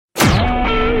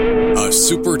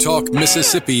SuperTalk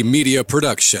Mississippi media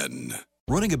production.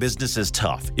 Running a business is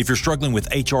tough. If you're struggling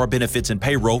with HR, benefits, and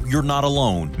payroll, you're not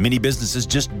alone. Many businesses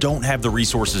just don't have the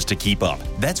resources to keep up.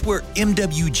 That's where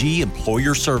MWG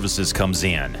Employer Services comes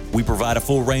in. We provide a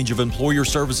full range of employer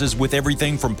services with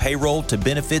everything from payroll to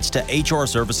benefits to HR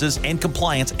services and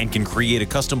compliance, and can create a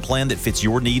custom plan that fits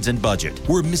your needs and budget.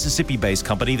 We're a Mississippi-based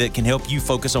company that can help you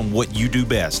focus on what you do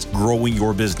best, growing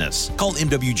your business. Call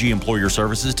MWG Employer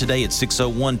Services today at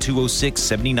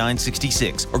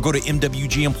 601-206-7966 or go to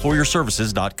MWGEmployerServices.com.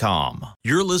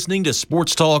 You're listening to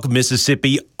Sports Talk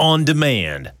Mississippi On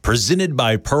Demand, presented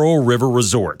by Pearl River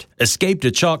Resort. Escape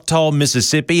to Choctaw,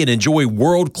 Mississippi and enjoy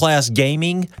world-class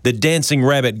gaming, the Dancing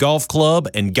Rabbit Golf Club,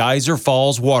 and Geyser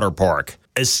Falls Water Park.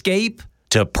 Escape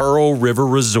to Pearl River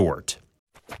Resort.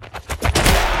 To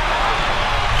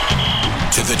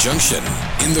the junction,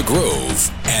 in the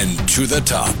Grove, and to the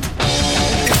top.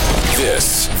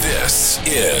 This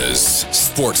is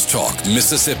Sports Talk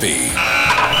Mississippi.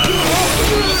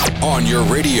 On your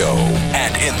radio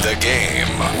and in the game,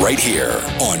 right here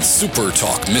on Super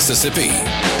Talk Mississippi.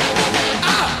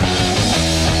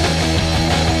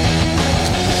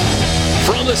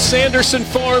 From the Sanderson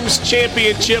Farms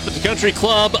Championship at the Country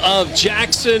Club of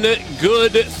Jackson,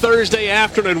 good Thursday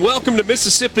afternoon. Welcome to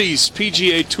Mississippi's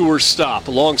PGA Tour stop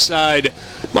alongside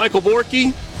Michael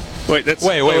Borky. Wait,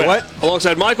 what?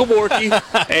 Alongside Michael Borky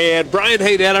and Brian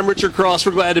Haydad, I'm Richard Cross.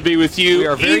 We're glad to be with you. We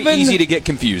are very easy to get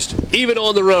confused. Even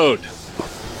on the road.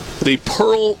 The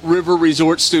Pearl River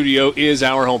Resort Studio is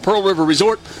our home. Pearl River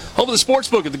Resort, home of the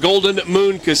sportsbook at the Golden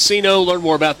Moon Casino. Learn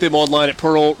more about them online at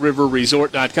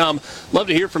pearlriverresort.com. Love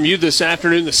to hear from you this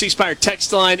afternoon. The C Spire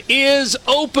text line is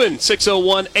open,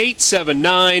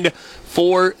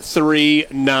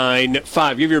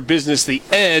 601-879-4395. Give your business the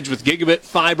edge with gigabit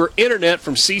fiber internet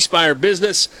from C Spire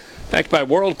Business, backed by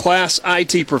world-class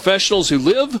IT professionals who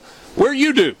live where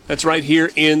you do. That's right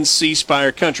here in C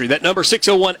Spire country. That number,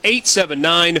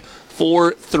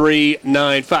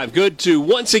 601-879-4395. Good to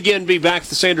once again be back at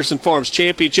the Sanderson Farms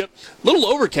Championship. A little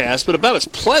overcast, but about as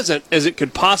pleasant as it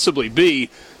could possibly be.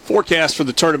 Forecast for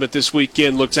the tournament this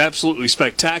weekend looks absolutely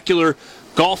spectacular.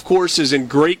 Golf course is in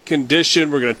great condition.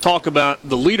 We're going to talk about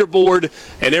the leaderboard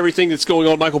and everything that's going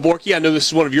on. Michael Borky, I know this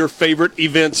is one of your favorite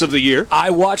events of the year.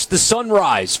 I watched the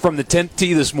sunrise from the 10th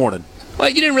tee this morning. Well,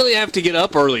 you didn't really have to get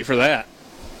up early for that.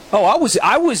 Oh, I was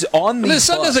on the bus. The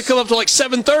sun doesn't come up till like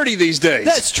 7:30 these days.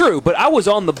 That's true, but I was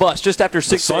on the bus just after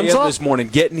 6 a.m. this morning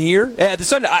getting here. Yeah, the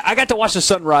sun. I got to watch the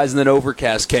sunrise and then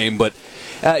overcast came, but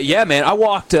yeah, man, I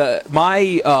walked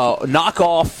my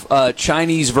knockoff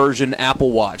Chinese version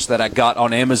Apple Watch that I got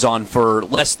on Amazon for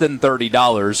less than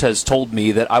 $30 has told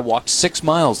me that I walked 6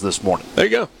 miles this morning. There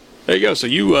you go. There you go. So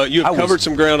you have covered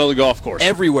some ground on the golf course.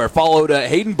 Everywhere. Followed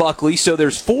Hayden Buckley. So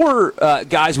there's four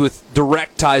guys with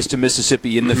direct ties to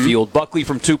Mississippi in the field. Buckley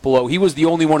from Tupelo. He was the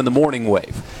only one in the morning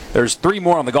wave. There's three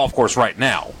more on the golf course right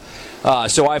now.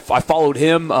 So I followed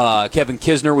him. Kevin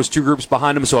Kisner was two groups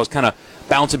behind him, so I was kind of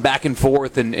bouncing back and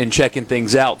forth and checking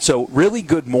things out. So really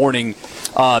good morning.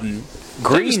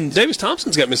 Davis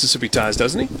Thompson's got Mississippi ties,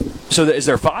 doesn't he? So is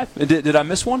there five? Did I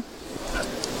miss one?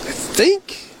 I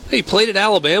think he played at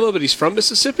Alabama, but he's from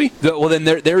Mississippi. Well, then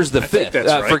there's the fifth. That's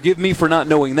right. Forgive me for not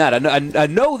knowing that. I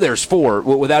know there's four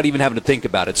without even having to think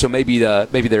about it. So maybe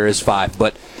there is five.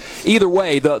 But either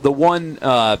way, the one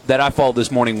that I followed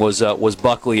this morning was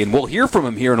Buckley, and we'll hear from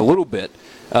him here in a little bit.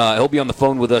 He'll be on the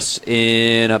phone with us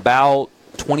in about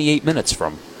 28 minutes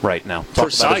from right now.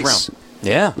 Precise.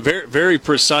 Yeah. Very, very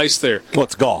precise there.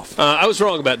 What's golf? I was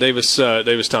wrong about Davis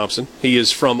Thompson. He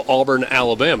is from Auburn,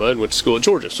 Alabama, and went to school at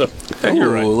Georgia. So you're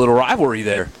right. A little rivalry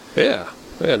there. Yeah,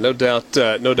 no doubt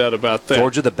about that.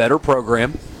 Georgia, the better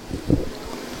program.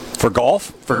 For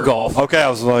golf? For golf. Okay, I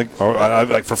was like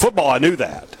for football, I knew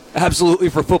that. Absolutely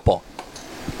for football.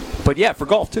 But yeah, for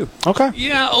golf too. Okay.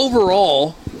 Yeah,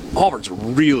 overall, Auburn's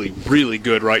really, really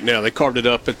good right now. They carved it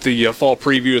up at the fall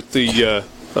preview at the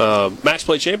Match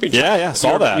Play Championship. Yeah,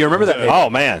 saw that. You remember that? Oh,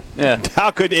 man. Yeah.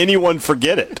 How could anyone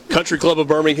forget it? Country Club of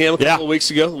Birmingham a couple of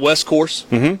weeks ago, West Course.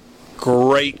 Mm-hmm.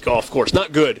 Great golf course.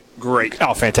 Not good, great.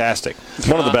 Oh, fantastic.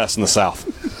 One of the best in the South.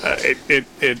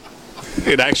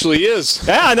 It actually is.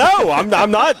 Yeah, I know.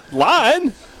 I'm not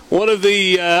lying. One of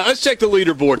the let's check the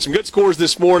leaderboard. Some good scores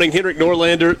this morning. Henrik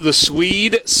Norlander, the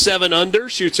Swede, 7 under,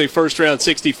 shoots a first-round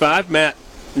 65. Matt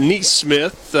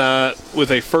Neesmith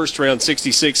with a first-round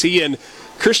 66. He and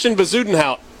Christian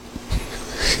Bezuidenhout.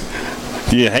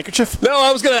 Do you need a handkerchief? No,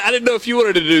 I didn't know if you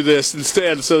wanted to do this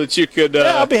instead so that you could.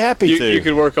 Yeah, I'll be happy to. You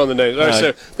could work on the names. All right,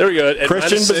 so there we go.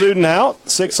 Christian Bezuidenhout,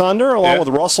 6 under, along with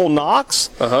Russell Knox.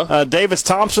 Uh-huh. Davis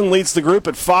Thompson leads the group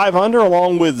at 5 under,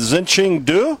 along with Zhenqing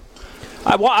Du.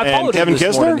 I followed Kevin him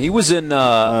this Kisner? morning. He was in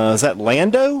Is that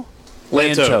Lando?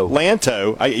 Lanto.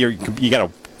 Lanto. You got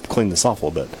to clean this off a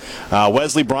little bit.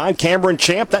 Wesley Bryan, Cameron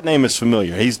Champ. That name is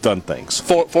familiar. He's done things.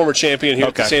 Former champion here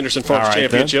at the Sanderson Farms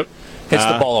Championship. Hits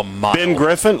the ball a mile. Ben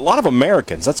Griffin. A lot of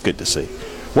Americans. That's good to see.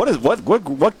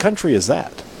 What country is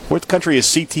that? What country is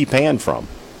C.T. Pan from?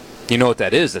 You know what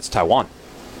that is? That's Taiwan.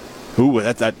 Ooh,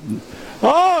 that's not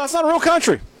a real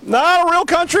country. Not a real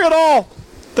country at all.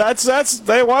 What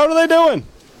are they doing?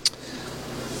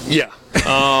 Yeah.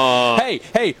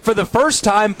 Hey, for the first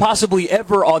time possibly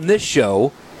ever on this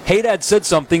show, Haydad said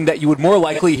something that you would more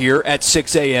likely hear at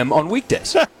 6 a.m. on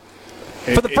weekdays.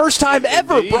 For the first time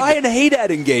ever, indeed. Brian Haydad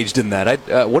engaged in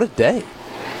that. What a day.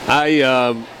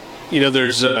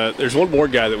 There's one more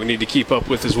guy that we need to keep up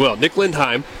with as well. Nick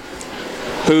Lindheim,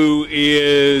 who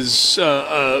is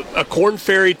a Korn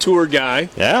Ferry Tour guy.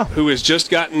 Yeah. Who has just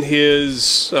gotten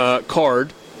his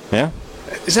card. Yeah.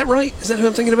 Is that right? Is that who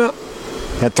I'm thinking about?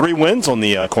 Had 3 wins on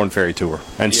the Korn Ferry Tour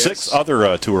and Yes. 6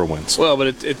 other tour wins. Well,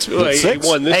 but he 6?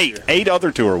 won this year. 8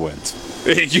 other tour wins.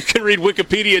 You can read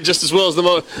Wikipedia just as well as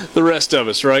the rest of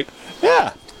us, right?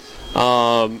 Yeah.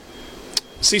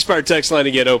 C-Spire text line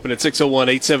again open at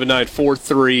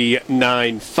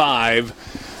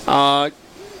 601-879-4395.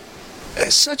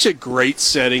 It's such a great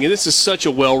setting, and this is such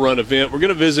a well-run event. We're going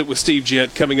to visit with Steve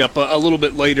Gent coming up a little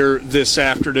bit later this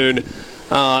afternoon.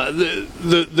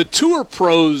 The Tour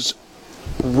pros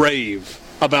rave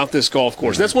about this golf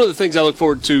course. That's one of the things I look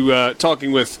forward to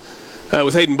talking with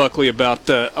Hayden Buckley about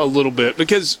a little bit,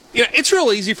 because it's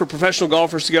real easy for professional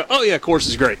golfers to go, oh yeah, course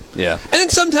is great. Yeah. And then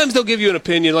sometimes they'll give you an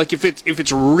opinion, like if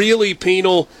it's really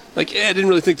penal, like I didn't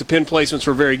really think the pin placements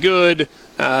were very good.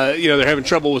 They're having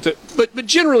trouble with it. But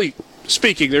generally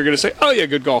speaking, they're going to say, oh yeah,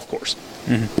 good golf course.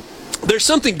 Mm-hmm. There's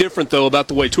something different though about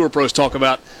the way Tour pros talk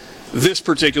about this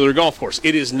particular golf course.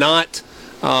 It is not.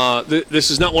 This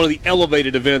is not one of the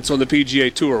elevated events on the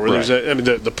PGA Tour where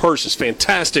the purse is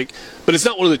fantastic, but it's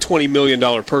not one of the $20 million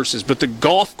purses. But the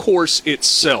golf course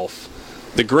itself,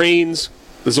 the greens,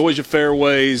 the Zoysia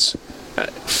fairways,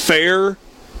 fair,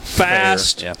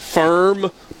 fast,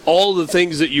 firm, all the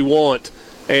things that you want,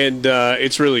 and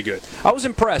it's really good. I was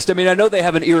impressed. I mean, I know they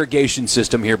have an irrigation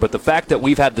system here, but the fact that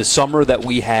we've had the summer that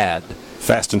we had.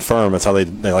 Fast and firm, that's how they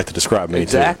like to describe me,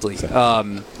 exactly. too.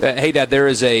 So. Hey, Dad, there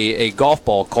is a golf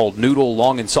ball called Noodle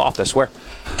Long and Soft, I swear.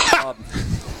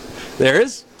 There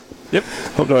is? Yep.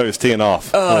 Hope nobody was teeing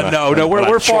off. No,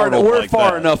 we're far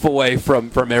enough away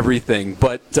from everything.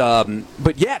 But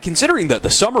yeah, considering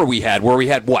the summer we had, where we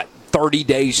had, 30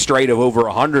 days straight of over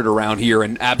 100 around here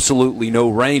and absolutely no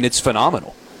rain, it's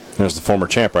phenomenal. There's the former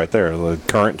champ right there, the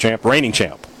current champ, reigning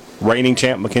champ,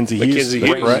 Mackenzie Hughes.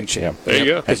 Reigning champ. There you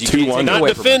go. Has 2-1. Not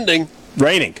defending.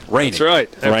 Reigning. That's right.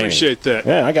 I appreciate that.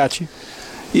 Yeah, I got you.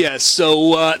 Yeah,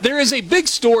 so there is a big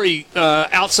story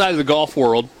outside of the golf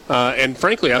world, and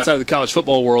frankly outside of the college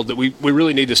football world, that we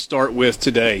really need to start with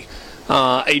today.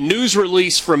 A news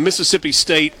release from Mississippi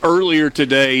State earlier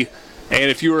today, and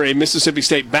if you are a Mississippi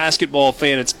State basketball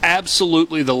fan, it's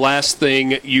absolutely the last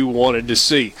thing you wanted to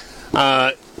see.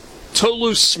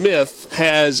 Tolu Smith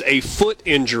has a foot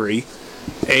injury,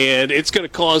 and it's going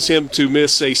to cause him to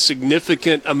miss a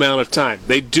significant amount of time.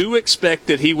 They do expect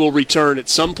that he will return at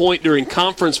some point during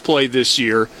conference play this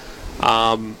year,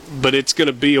 but it's going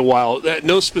to be a while.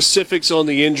 No specifics on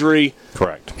the injury.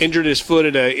 Correct. Injured his foot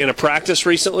in a practice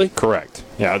recently. Correct.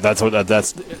 Yeah, that's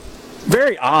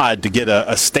very odd to get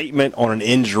a statement on an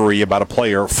injury about a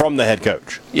player from the head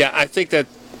coach. Yeah, I think that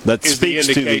is the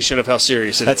indication of how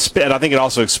serious it is. And I think it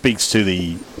also speaks to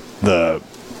the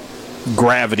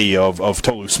gravity of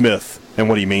Tolu Smith and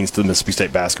what he means to the Mississippi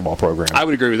State basketball program. I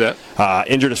would agree with that.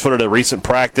 Injured his foot at a recent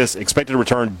practice, expected to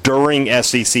return during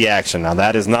SEC action. Now,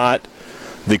 that is not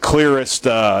the clearest,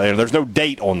 there's no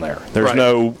date on there. There's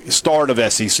no start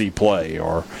of SEC play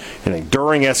or anything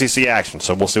during SEC action,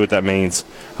 so we'll see what that means.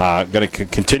 Going to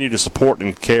continue to support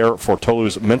and care for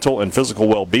Tolu's mental and physical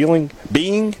well-being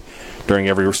during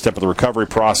every step of the recovery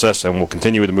process, and we'll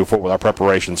continue to move forward with our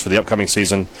preparations for the upcoming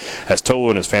season as Tolu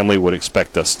and his family would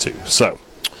expect us to. So,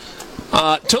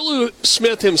 Tolu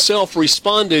Smith himself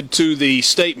responded to the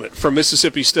statement from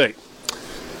Mississippi State.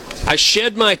 I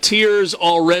shed my tears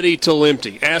already till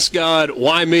empty. Asked God,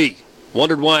 why me?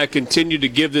 Wondered why I continued to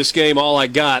give this game all I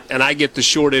got, and I get the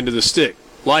short end of the stick.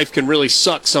 Life can really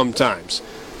suck sometimes.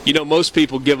 Most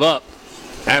people give up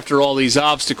after all these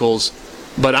obstacles,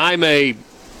 but I'm a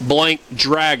blank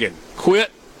dragon.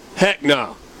 Quit? Heck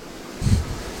no.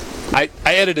 I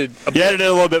edited a bit. You edited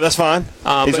a little bit, that's fine.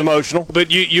 He's emotional. But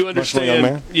you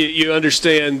understand you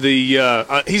understand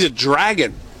the he's a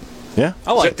dragon. Yeah.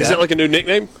 I like that. Is that like a new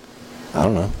nickname? I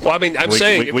don't know. Well, I mean, I'm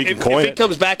saying we if he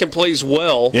comes back and plays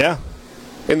well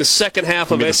in the second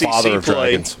half of SEC play,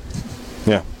 Dragons.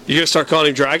 Yeah. You going to start calling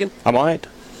him Dragon? I might.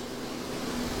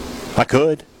 I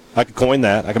could coin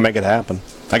that. I could make it happen.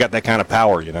 I got that kind of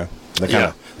power,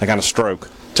 that kind of stroke.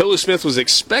 Tolu Smith was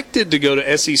expected to go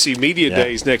to SEC Media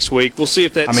Days next week. We'll see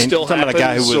if that still happens a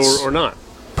guy who was or not.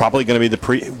 Probably going to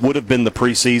be would have been the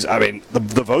preseason. I mean,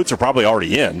 the votes are probably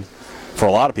already in for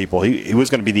a lot of people. He was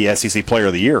going to be the SEC Player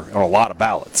of the Year on a lot of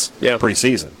ballots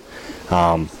preseason.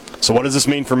 So what does this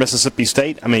mean for Mississippi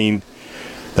State? I mean,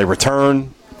 they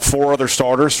return 4 other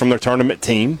starters from their tournament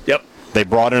team. Yep. They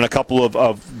brought in a couple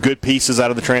of good pieces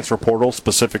out of the transfer portal,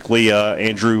 specifically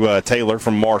Andrew Taylor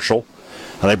from Marshall.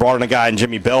 They brought in a guy in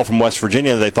Jimmy Bell from West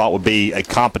Virginia that they thought would be a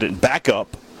competent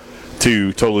backup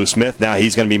to Tolu Smith. Now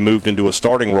he's going to be moved into a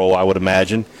starting role, I would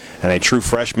imagine. And a true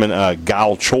freshman,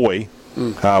 Gal Choi,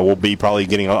 will be probably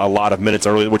getting a lot of minutes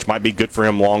early, which might be good for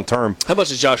him long term. How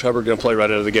much is Josh Hubbard going to play right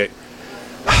out of the gate?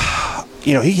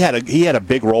 He had a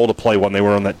big role to play when they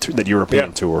were on that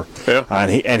European tour. Yeah.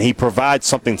 And he provides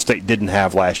something State didn't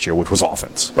have last year, which was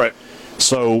offense. Right.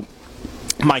 So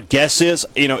my guess is,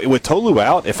 with Tolu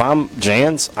out, if I'm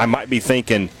Jans, I might be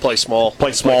thinking play small,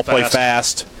 play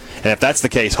fast. And if that's the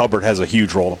case, Hubbard has a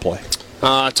huge role to play.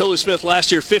 Tolu Smith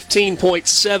last year,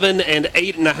 15.7 and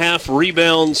 8.5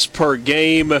 rebounds per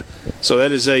game. So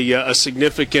that is a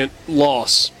significant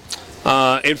loss.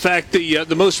 In fact,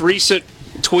 the most recent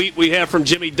tweet we have from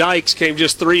Jimmy Dykes came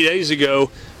just 3 days ago,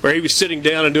 where he was sitting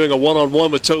down and doing a one-on-one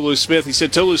with Tolu Smith. He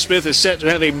said Tolu Smith is set to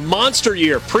have a monster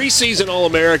year, preseason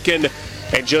All-American,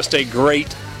 and just a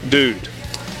great dude.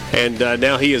 And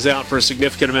now he is out for a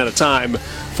significant amount of time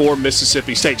for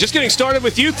Mississippi State. Just getting started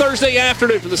with you Thursday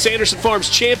afternoon for the Sanderson Farms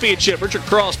Championship. Richard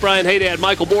Cross, Brian Haydad,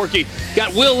 Michael Borky.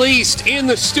 Got Will East in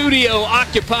the studio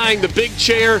occupying the big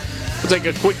chair. We'll take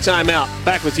a quick time out.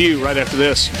 Back with you right after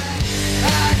this.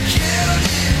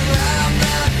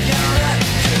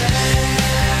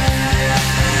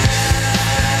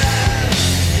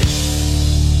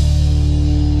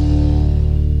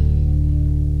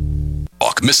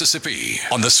 Mississippi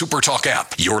on the SuperTalk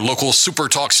app, your local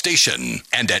SuperTalk station,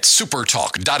 and at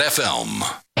supertalk.fm.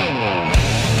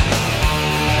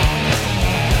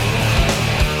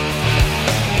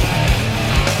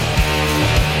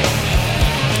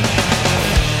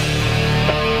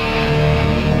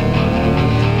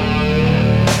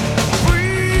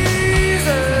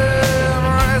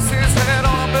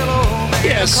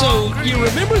 Yeah, so you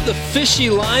remember the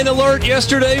fishy line alert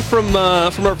yesterday from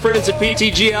our friends at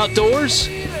PTG Outdoors?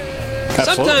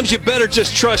 Absolutely. Sometimes you better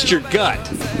just trust your gut.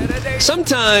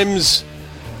 Sometimes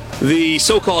the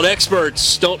so-called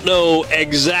experts don't know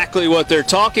exactly what they're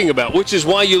talking about, which is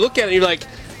why you look at it and you're like,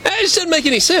 it just doesn't make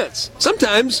any sense.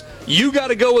 Sometimes you got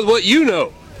to go with what you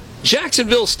know.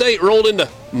 Jacksonville State rolled into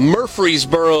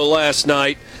Murfreesboro last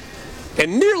night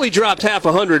and nearly dropped half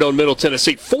 100 on Middle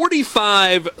Tennessee,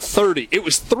 45-30. It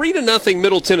was 3-0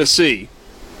 Middle Tennessee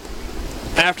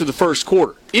after the first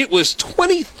quarter. It was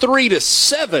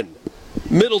 23-7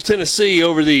 Middle Tennessee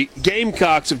over the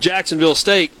Gamecocks of Jacksonville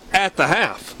State at the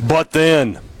half.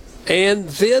 And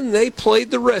then they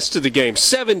played the rest of the game.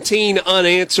 17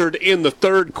 unanswered in the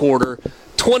third quarter,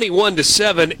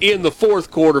 21-7 in the fourth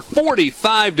quarter,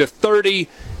 45-30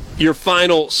 your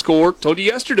final score. Told you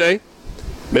yesterday,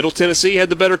 Middle Tennessee had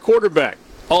the better quarterback.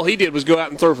 All he did was go out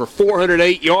and throw for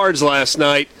 408 yards last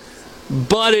night,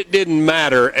 but it didn't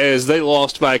matter as they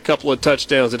lost by a couple of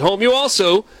touchdowns at home. You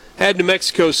also had New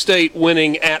Mexico State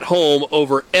winning at home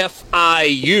over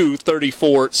FIU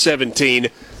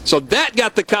 34-17. So that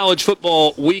got the college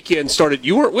football weekend started.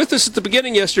 You weren't with us at the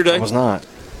beginning yesterday. I was not.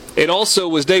 It also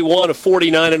was day one of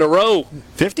 49 in a row.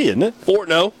 50, isn't it?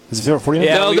 No. Is it 49?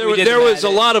 Yeah, no, there was a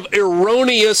lot of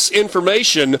erroneous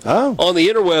information on the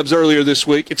interwebs earlier this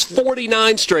week. It's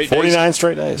 49 straight days. 49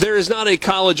 straight days. There is not a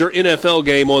college or NFL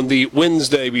game on the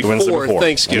Wednesday before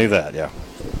Thanksgiving. I knew that, yeah.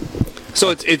 So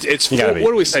it's what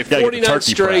do we say? 49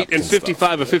 straight and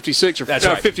 55 or 56 or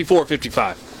 54 or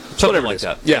 55. Something like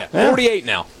that. Yeah. 48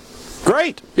 now.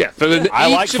 Great. Yeah, for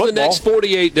each of the next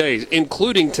 48 days,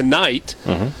 including tonight.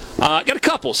 Got a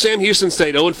couple. Sam Houston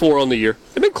State 0-4 on the year.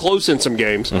 They've been close in some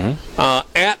games.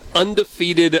 At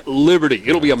undefeated Liberty.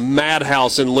 It'll be a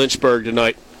madhouse in Lynchburg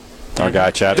tonight. Our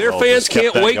guy Chad. Their fans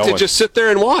can't wait to just sit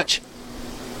there and watch.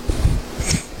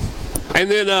 And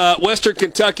then Western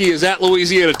Kentucky is at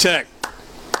Louisiana Tech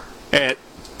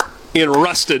in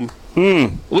Ruston.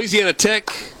 Louisiana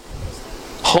Tech,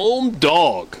 home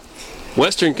dog.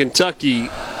 Western Kentucky,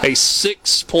 a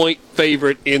 6-point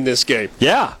favorite in this game.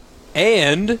 Yeah.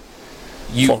 And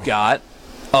you've got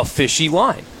a fishy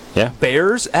line. Yeah.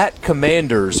 Bears at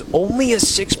Commanders. Only a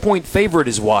 6-point favorite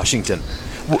is Washington.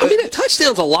 I mean, a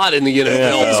touchdown's a lot in the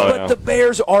NFL. But the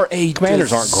Bears are a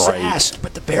Commanders aren't great.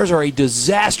 But the Bears are a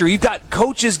disaster. You've got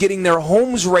coaches getting their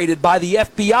homes raided by the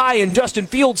FBI and Justin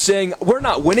Fields saying, we're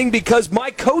not winning because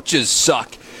my coaches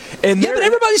suck. And Yeah, but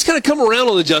everybody's kind of come around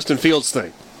on the Justin Fields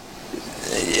thing.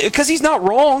 because he's not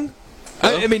wrong.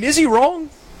 I mean, is he wrong?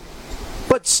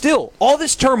 But still, all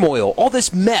this turmoil, all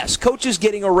this mess, coaches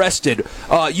getting arrested.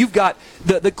 You've got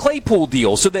the Claypool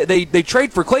deal. So they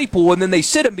trade for Claypool, and then they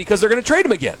sit him because they're going to trade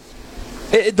him again.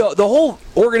 The whole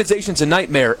organization's a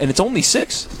nightmare, and it's only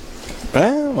 6.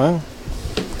 Well.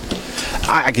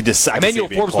 I could just. Emmanuel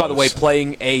Forbes, by the way,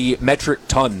 playing a metric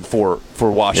ton for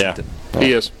Washington. Yeah.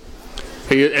 He is.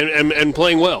 And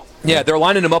playing well. Yeah, they're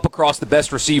lining him up across the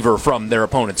best receiver from their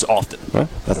opponents often. Well,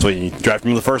 that's what you draft him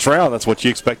in the first round. That's what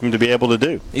you expect him to be able to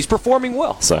do. He's performing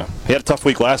well. So he had a tough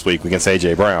week last week against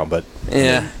A.J. Brown, but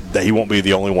he won't be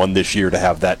the only one this year to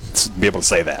have that, be able to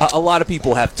say that. A lot of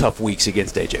people have tough weeks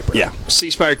against A.J. Brown. Yeah.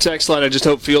 C-Spire text line, I just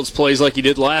hope Fields plays like he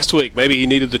did last week. Maybe he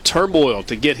needed the turmoil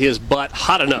to get his butt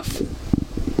hot enough.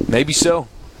 Maybe so.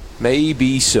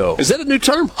 Maybe so. Is that a new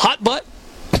term? Hot butt?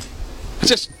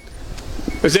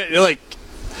 Is that like,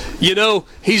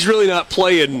 he's really not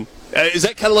playing. Is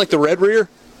that kind of like the red rear?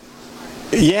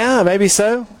 Yeah, maybe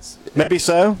so. Maybe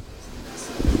so.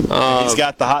 He's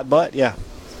got the hot butt, yeah.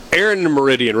 Aaron and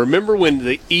Meridian, remember when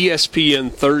the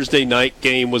ESPN Thursday night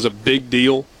game was a big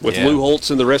deal with Lou Holtz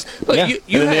and the rest? Look, Yeah.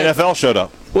 you and then the NFL showed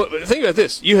up. Well, think about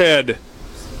this. You had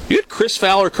Chris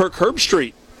Fowler, Kirk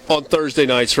Herbstreit on Thursday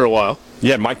nights for a while. You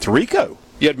had Mike Tirico.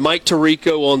 You had Mike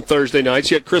Tirico on Thursday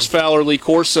nights. You had Chris Fowler, Lee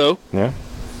Corso. Yeah.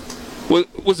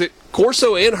 Was it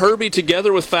Corso and Herbie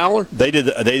together with Fowler? They did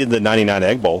the 99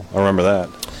 Egg Bowl. I remember that.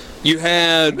 You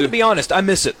had, To be honest, I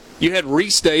miss it. you had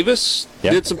Reese Davis,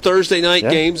 Yeah. did some Thursday night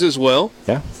games as well.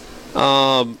 Yeah.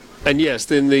 And yes,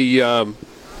 then the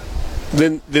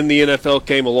NFL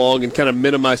came along and kind of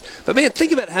minimized. But man,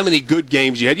 think about how many good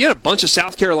games you had. You had a bunch of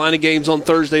South Carolina games on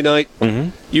Thursday night.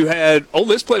 Mm-hmm. You had Ole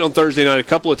Miss played on Thursday night a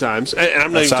couple of times, and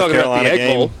I'm not even talking about the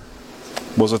Egg Bowl.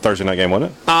 Was a Thursday night game,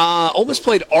 wasn't it? Ole Miss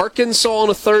played Arkansas on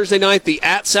a Thursday night. The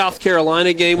at South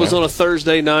Carolina game was on a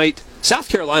Thursday night. South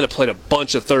Carolina played a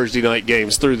bunch of Thursday night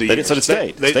games through the years. They did so did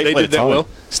State. They State did that well.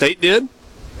 State did.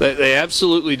 They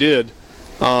absolutely did.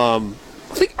 I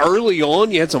think early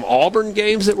on you had some Auburn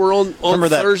games that were on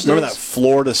Thursdays. Remember that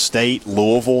Florida State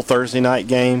Louisville Thursday night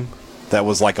game? That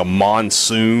was like a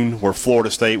monsoon where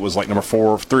Florida State was like number 3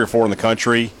 or 4 in the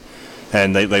country,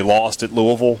 and they lost at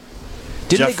Louisville.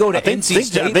 Didn't they go to NC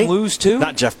State and lose too?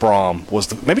 Not Jeff Brom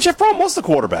maybe Jeff Brom was the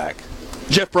quarterback.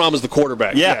 Jeff Brom is the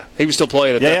quarterback. Yeah. He was still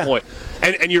playing at that point.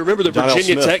 And you remember the John L.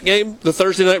 Virginia Smith. Tech game, the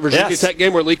Thursday night Virginia Tech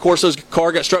game where Lee Corso's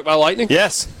car got struck by lightning?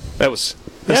 Yes. That's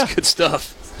good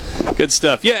stuff. Good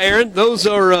stuff. Yeah, Aaron, those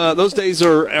days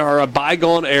are a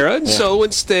bygone era, and so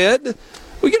instead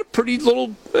we get a pretty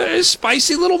little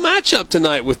spicy little matchup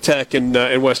tonight with Tech and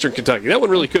Western Kentucky. That one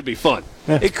really could be fun.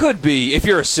 Yeah. It could be if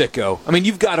you're a sicko. I mean,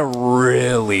 you've got to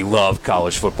really love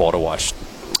college football to watch.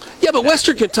 Yeah, but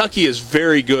Western Kentucky is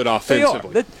very good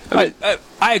offensively.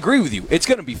 I agree with you. It's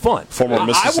going to be fun. Former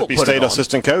Mississippi State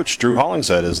assistant coach Drew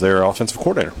Hollingshead is their offensive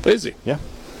coordinator. Is he? Yeah.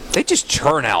 They just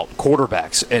churn out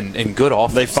quarterbacks and good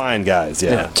offense. They find guys,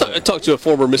 I talked to a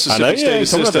former Mississippi State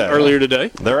assistant earlier today.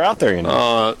 They're out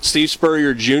there, Steve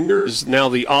Spurrier Jr. is now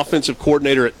the offensive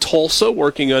coordinator at Tulsa,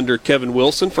 working under Kevin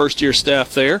Wilson, first-year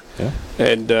staff there. Yeah.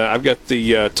 And I've got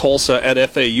the Tulsa at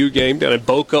FAU game down in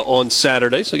Boca on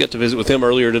Saturday, so I got to visit with him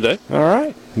earlier today. All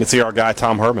right. You can see our guy,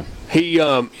 Tom Herman. He,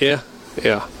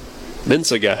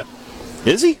 Mensa guy.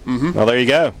 Is he? Mm-hmm. Well, there you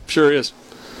go. Sure is.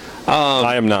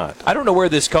 I am not. I don't know where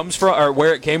this comes from or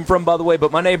where it came from, by the way,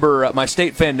 but my neighbor, my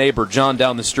State fan neighbor, John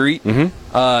down the street,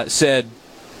 said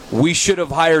we should have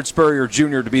hired Spurrier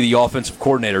Jr. to be the offensive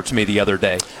coordinator to me the other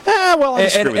day. Well, I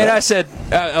disagree with that. I said,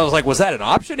 I was like, was that an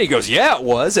option? He goes, yeah, it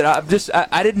was. And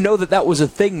I didn't know that was a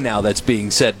thing now that's being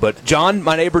said. But John,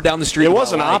 my neighbor down the street, it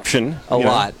was an option. A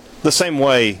lot. The same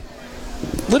way,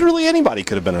 literally anybody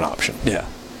could have been an option. Yeah.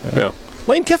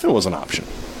 Lane Kiffin was an option.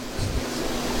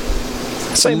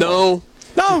 No,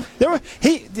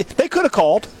 they could have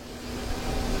called.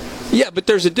 Yeah, but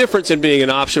there's a difference in being an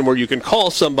option where you can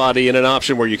call somebody and an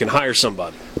option where you can hire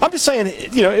somebody. I'm just saying,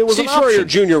 it was Steve an option. Spurrier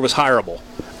Jr. was hireable.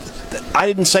 I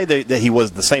didn't say that he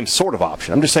was the same sort of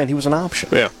option. I'm just saying he was an option.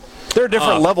 Yeah, there are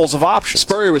different levels of options.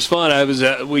 Spurrier was fun.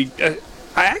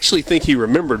 I actually think he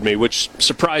remembered me, which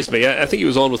surprised me. I think he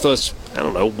was on with us, I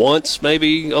don't know, once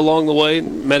maybe along the way.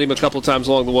 Met him a couple of times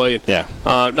along the way. Yeah.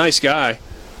 Nice guy.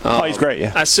 He's great,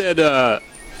 yeah. I said, a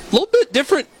little bit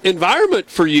different environment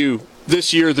for you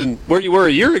this year than where you were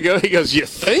a year ago. He goes, you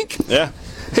think? Yeah.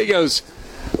 He goes,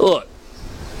 look,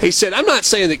 he said, I'm not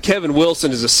saying that Kevin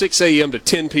Wilson is a 6 a.m. to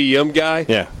 10 p.m. guy.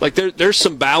 Yeah. Like, there's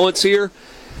some balance here.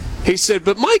 He said,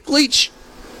 but Mike Leach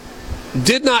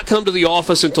did not come to the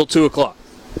office until 2 o'clock.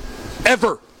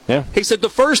 Ever. Yeah. He said the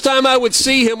first time I would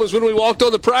see him was when we walked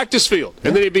on the practice field,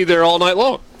 and then he'd be there all night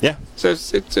long. Yeah. So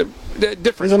it's a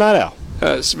different. He's a night owl.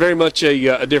 It's very much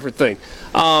a different thing.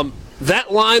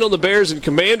 That line on the Bears and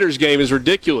Commanders game is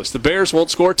ridiculous. The Bears won't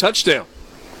score a touchdown.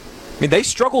 I mean, they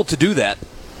struggle to do that.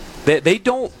 They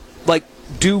don't,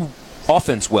 do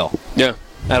offense well. Yeah.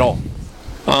 At all.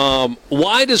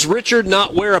 Why does Richard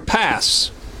not wear a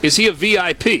pass? Is he a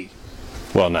VIP?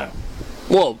 Well, no.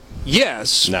 Well,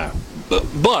 yes. No.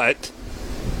 But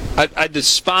I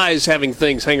despise having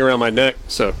things hang around my neck.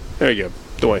 So there you go,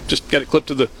 Dwayne. Just got it clipped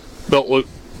to the belt loop.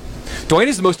 Dwayne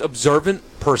is the most observant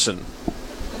person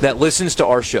that listens to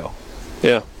our show.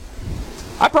 Yeah.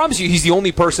 I promise you, he's the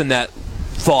only person that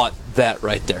thought that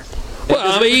right there.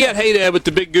 Well, I mean, you got Haydad with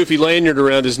the big goofy lanyard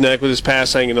around his neck with his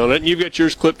pass hanging on it, and you've got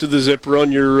yours clipped to the zipper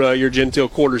on your Gentile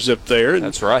quarter zip there. And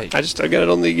that's right. I got it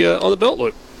on the belt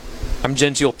loop. I'm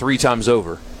Gentile 3 times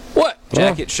over. What?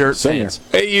 Jacket, shirt, pants.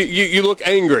 Hey, you look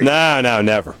angry. No,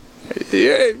 never.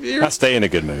 I stay in a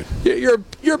good mood. You're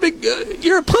a big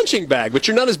you're a punching bag, but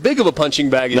you're not as big of a punching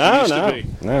bag as you used to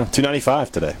be. No, $2.95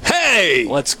 today. Hey,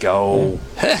 let's go.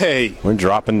 Hey, we're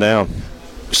dropping down.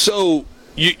 So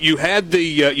you had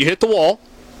you hit the wall.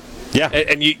 Yeah,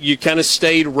 and you kind of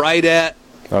stayed right at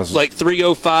like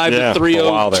 305 to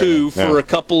 302 for a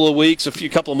couple of weeks,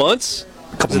 couple of months.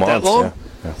 A couple months. That long?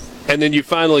 Yeah. And then you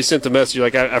finally sent the message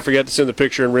like, I forgot to send the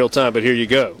picture in real time, but here you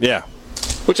go. Yeah.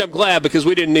 Which I'm glad, because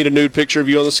we didn't need a nude picture of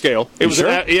you on the scale. It was sure?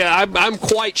 I'm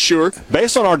quite sure.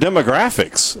 Based on our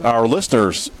demographics, our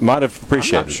listeners might have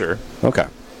appreciated. I'm not sure. Okay.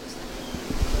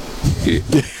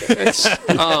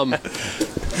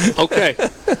 Okay.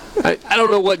 I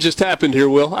don't know what just happened here,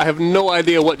 Will. I have no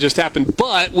idea what just happened,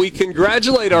 but we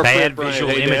congratulate our friend Brian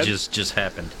visual Haydad. Images just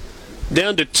happened.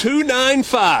 Down to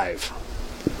 295.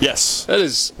 Yes.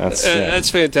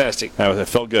 That's fantastic. It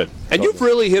felt good. And you've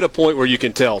really hit a point where you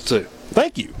can tell, too.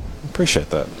 Thank you. Appreciate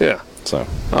that. Yeah. So,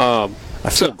 I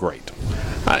feel great.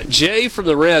 Jay from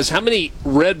the Res, how many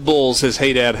Red Bulls has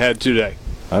Haydad had today?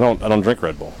 I don't drink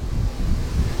Red Bull.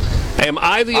 Am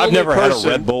I the only person? I've never had a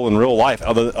Red Bull in real life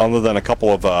other than a couple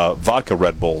of vodka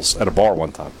Red Bulls at a bar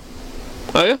one time.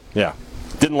 Oh, yeah? Yeah.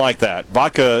 Didn't like that.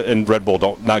 Vodka and Red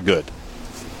Bull not good.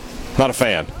 Not a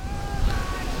fan.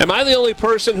 Am I the only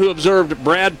person who observed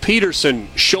Brad Peterson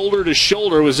shoulder to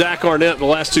shoulder with Zach Arnett in the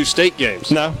last 2 state games?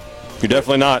 No, you're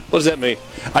definitely not. What does that mean?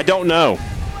 I don't know.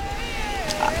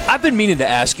 I've been meaning to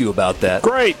ask you about that.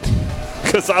 Great,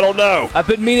 because I don't know. I've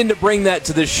been meaning to bring that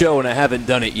to this show, and I haven't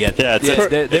done it yet. Yeah,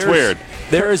 it's weird.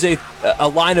 There is a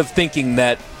line of thinking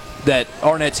that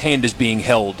Arnett's hand is being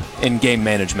held in game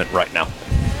management right now.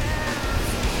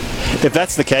 If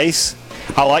that's the case,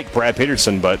 I like Brad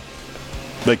Peterson, but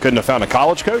they couldn't have found a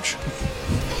college coach?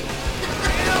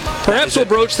 Perhaps we'll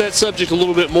broach that subject a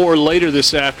little bit more later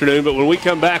this afternoon, but when we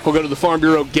come back, we'll go to the Farm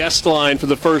Bureau guest line for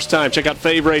the first time. Check out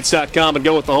favorites.com and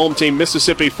go with the home team,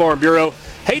 Mississippi Farm Bureau.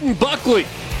 Hayden Buckley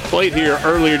played here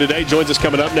earlier today. Joins us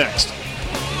coming up next.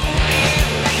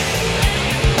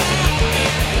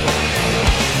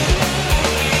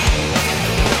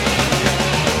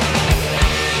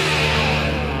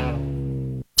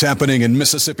 What's happening in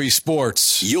Mississippi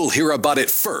sports? You'll hear about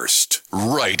it first,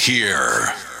 right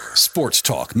here. Sports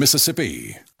Talk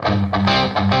Mississippi. Welcome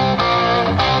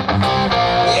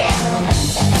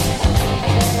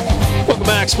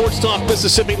back. Sports Talk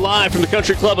Mississippi live from the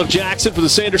Country Club of Jackson for the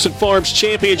Sanderson Farms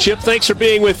Championship. Thanks for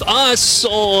being with us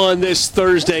on this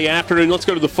Thursday afternoon. Let's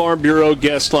go to the Farm Bureau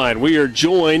guest line. We are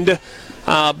joined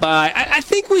by, I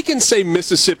think we can say,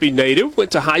 Mississippi native.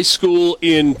 Went to high school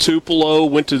in Tupelo,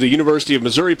 went to the University of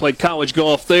Missouri, played college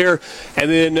golf there, and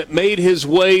then made his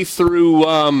way through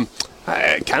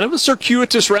kind of a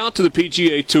circuitous route to the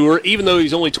PGA Tour, even though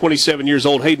he's only 27 years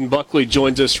old. Hayden Buckley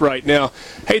joins us right now.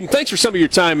 Hayden, thanks for some of your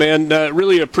time, man.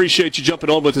 Really appreciate you jumping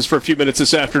on with us for a few minutes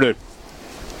this afternoon.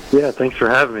 Yeah, thanks for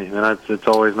having me, man. It's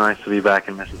always nice to be back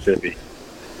in Mississippi.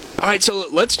 All right, so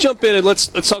let's jump in and let's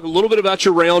talk a little bit about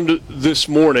your round this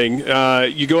morning.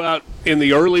 You go out in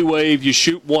the early wave, you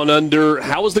shoot 1 under.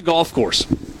 How was the golf course?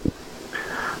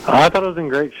 I thought it was in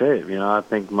great shape. I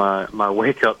think my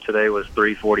wake up today was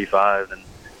 3:45, and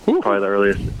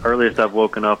probably the earliest I've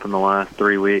woken up in the last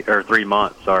 3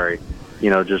 months. Sorry,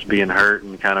 just being hurt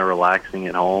and kind of relaxing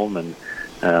at home, and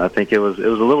I think it was a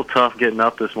little tough getting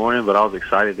up this morning, but I was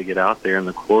excited to get out there, and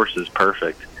the course is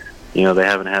perfect. They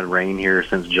haven't had rain here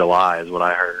since July, is what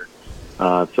I heard.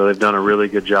 So they've done a really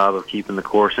good job of keeping the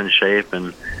course in shape.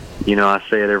 And, you know, I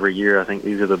say it every year, I think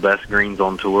these are the best greens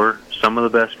on tour, some of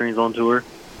the best greens on tour.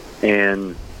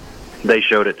 And they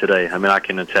showed it today. I mean, I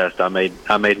can attest. I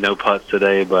made no putts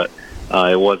today, but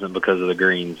it wasn't because of the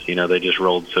greens. You know, they just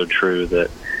rolled so true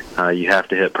that you have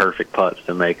to hit perfect putts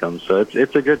to make them. So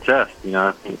it's a good test. You know,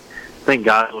 I think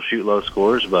guys will shoot low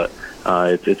scores, but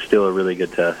it's still a really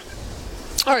good test.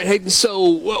 All right, Hayden, so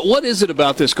what is it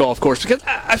about this golf course? Because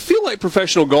I feel like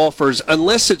professional golfers,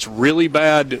 unless it's really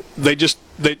bad,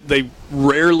 they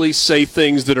rarely say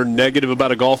things that are negative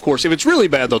about a golf course. If it's really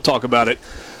bad, they'll talk about it.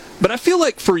 But I feel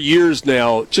like for years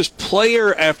now, just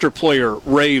player after player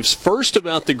raves first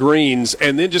about the greens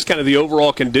and then just kind of the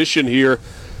overall condition here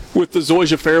with the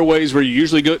Zoysia fairways where you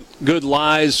usually get good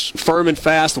lies, firm and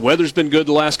fast. The weather's been good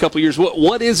the last couple of years.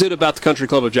 What is it about the Country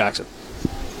Club of Jackson?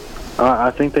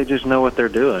 I think they just know what they're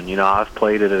doing. You know, I've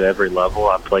played it at every level.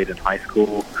 I played in high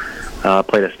school. I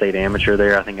played a state amateur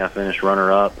there. I think I finished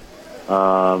runner-up.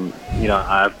 You know,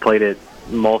 I've played it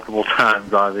multiple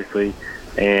times, obviously,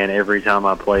 and every time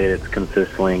I play it, it's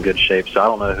consistently in good shape. So I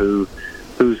don't know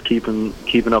who's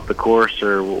keeping up the course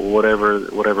or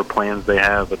whatever plans they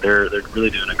have, but they're really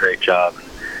doing a great job.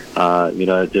 You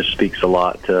know, it just speaks a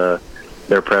lot to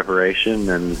their preparation.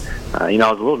 And you know,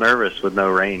 I was a little nervous with no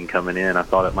rain coming in. I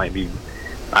thought it might be.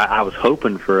 I was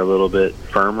hoping for a little bit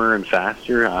firmer and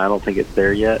faster. I don't think it's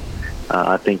there yet.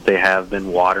 I think they have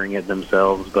been watering it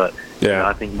themselves, but yeah, you know,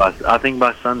 I think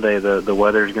by Sunday the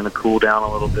weather is going to cool down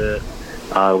a little bit.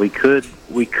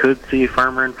 We could see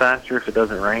firmer and faster if it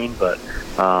doesn't rain, but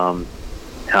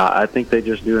I think they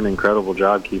just do an incredible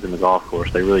job keeping the golf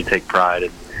course. They really take pride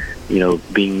in, you know,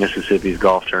 being Mississippi's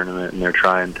golf tournament, and they're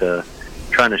trying to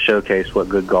showcase what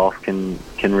good golf can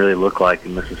really look like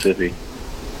in Mississippi.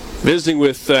 Visiting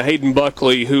with Hayden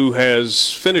Buckley, who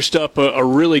has finished up a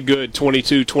really good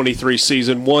 22-23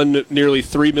 season, won nearly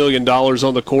 $3 million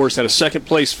on the course, had a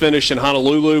second-place finish in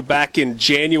Honolulu back in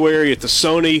January at the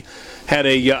Sony, had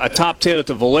a top 10 at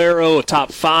the Valero, a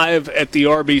top 5 at the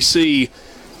RBC.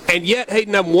 And yet,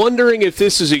 Hayden, I'm wondering if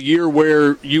this is a year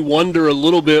where you wonder a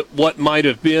little bit what might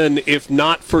have been if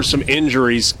not for some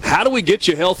injuries. How do we get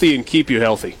you healthy and keep you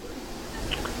healthy?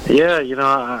 Yeah, you know,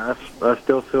 I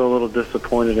still feel a little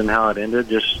disappointed in how it ended,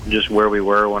 just where we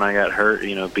were when I got hurt,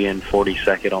 you know, being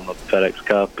 42nd on the FedEx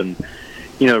Cup and,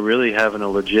 you know, really having a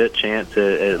legit chance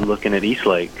at looking at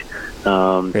Eastlake.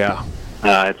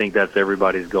 I think that's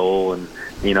everybody's goal, and,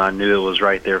 you know, I knew it was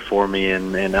right there for me,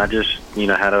 and I just, you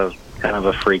know, had a kind of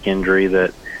a freak injury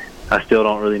that I still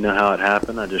don't really know how it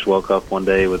happened. I just woke up one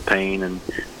day with pain, and,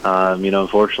 you know,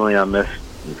 unfortunately I missed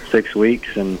 6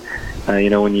 weeks, and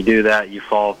you know, when you do that, you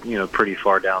fall, you know, pretty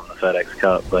far down the FedEx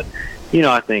Cup. But, you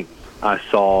know, I think I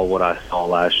saw what I saw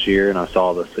last year, and I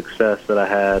saw the success that I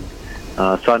had.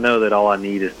 So I know that all I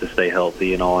need is to stay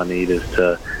healthy, and all I need is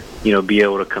to, you know, be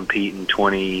able to compete in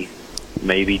 20,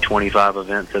 maybe 25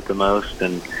 events at the most.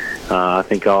 And I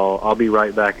think I'll be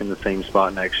right back in the same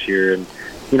spot next year. And,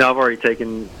 you know, I've already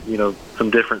taken, you know, some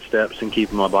different steps in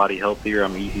keeping my body healthier.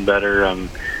 I'm eating better.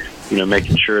 I'm, you know,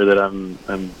 making sure that I'm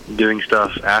doing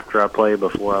stuff after I play,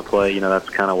 before I play. You know, that's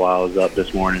kind of why I was up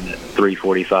this morning at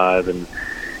 3:45 and,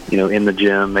 you know, in the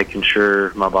gym, making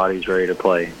sure my body's ready to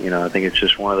play. You know, I think it's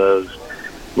just one of those,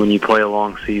 when you play a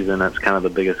long season, that's kind of the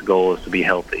biggest goal, is to be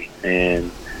healthy.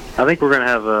 And I think we're going to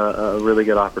have a really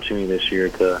good opportunity this year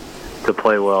to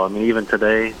play well. I mean, even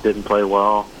today didn't play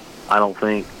well, I don't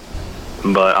think,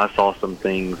 but I saw some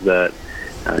things that,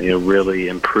 you know, really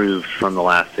improved from the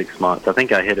last 6 months. I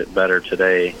think I hit it better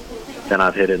today than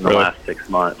I've hit it in the last 6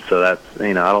 months. So that's,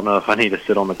 you know, I don't know if I need to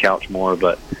sit on the couch more,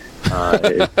 but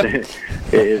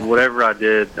whatever I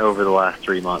did over the last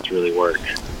 3 months really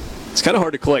worked. It's kind of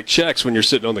hard to collect checks when you're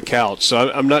sitting on the couch,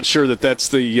 so I'm not sure that that's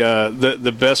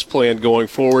the best plan going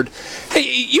forward. Hey,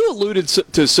 you alluded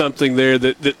to something there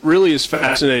that really is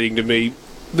fascinating to me.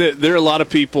 There are a lot of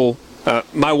people,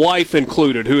 my wife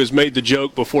included, who has made the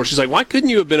joke before. She's like, why couldn't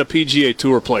you have been a PGA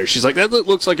Tour player? She's like, that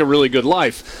looks like a really good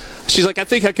life. She's like, I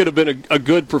think I could have been a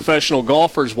good professional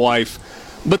golfer's wife.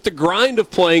 But the grind of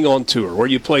playing on tour, where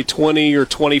you play 20 or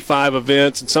 25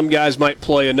 events, and some guys might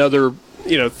play another,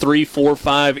 you know, 3, 4,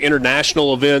 5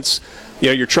 international events. You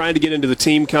know, you're trying to get into the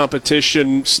team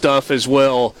competition stuff as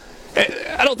well.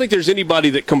 I don't think there's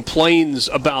anybody that complains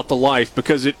about the life,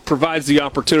 because it provides the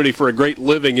opportunity for a great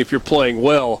living if you're playing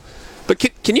well. But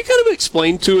can you kind of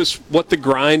explain to us what the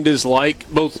grind is like,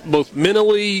 both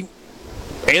mentally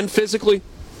and physically?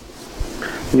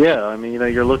 Yeah, I mean, you know,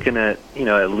 you're looking at, you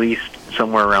know, at least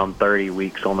somewhere around 30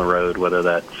 weeks on the road, whether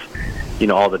that's, you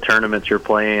know, all the tournaments you're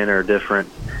playing or different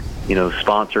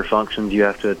sponsor functions you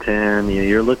have to attend.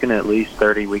 You're looking at least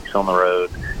 30 weeks on the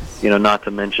road. Not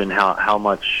to mention how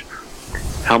much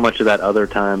of that other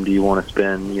time do you want to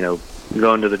spend,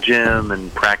 going to the gym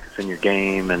and practicing your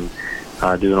game and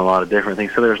doing a lot of different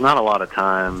things. So there's not a lot of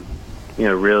time,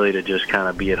 really to just kind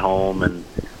of be at home and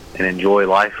enjoy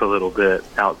life a little bit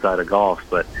outside of golf.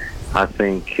 But I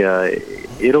think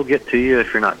it'll get to you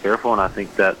if you're not careful, and I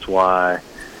think that's why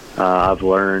I've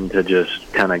learned to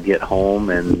just kind of get home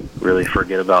and really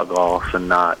forget about golf and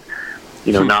not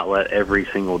let every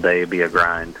single day be a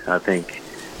grind. I think,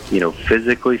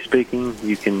 physically speaking,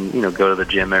 you can, go to the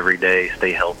gym every day,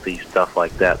 stay healthy, stuff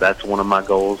like that. That's one of my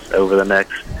goals over the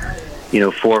next,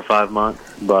 4 or 5 months.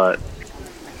 But,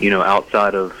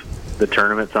 outside of the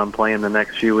tournaments I'm playing the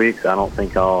next few weeks, I don't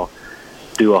think I'll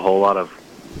do a whole lot of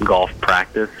golf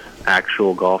practice,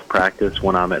 actual golf practice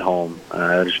when I'm at home.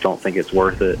 I just don't think it's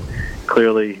worth it.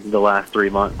 Clearly, the last 3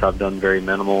 months I've done very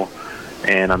minimal,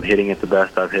 and I'm hitting it the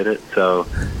best I've hit it. So,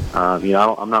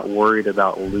 I'm not worried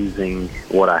about losing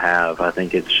what I have. I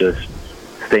think it's just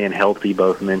staying healthy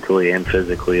both mentally and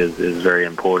physically is very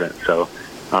important. So,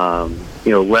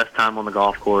 less time on the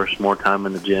golf course, more time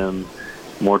in the gym,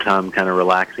 more time kind of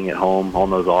relaxing at home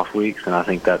on those off weeks, and I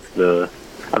think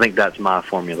that's my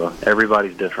formula.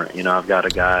 Everybody's different. I've got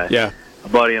a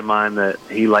buddy of mine that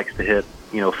he likes to hit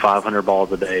 500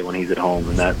 balls a day when he's at home,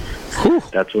 and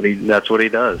that's what he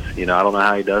does. I don't know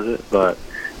how he does it, but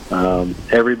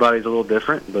everybody's a little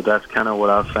different. But that's kind of what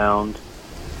I've found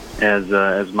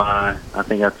I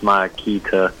think that's my key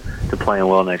to playing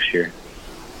well next year.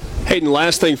 Hayden,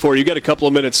 last thing for you. You got a couple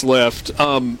of minutes left.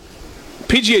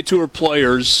 PGA Tour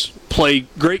players play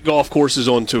great golf courses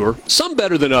on tour, some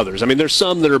better than others. I mean, there's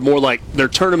some that are more like they're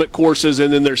tournament courses,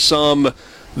 and then there's some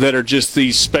that are just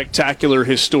these spectacular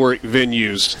historic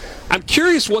venues. I'm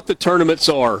curious what the tournaments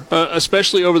are,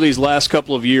 especially over these last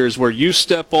couple of years, where you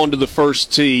step onto the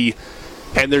first tee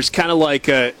and there's kind of like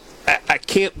a I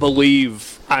can't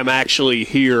believe I'm actually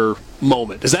here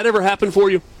moment. Does that ever happen for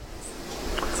you?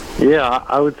 Yeah,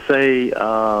 I would say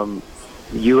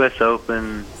U.S.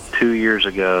 Open 2 years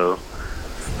ago,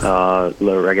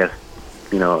 I guess,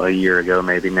 a year ago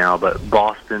maybe now, but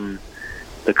Boston,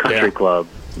 the country club,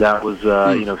 that was,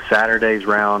 Saturday's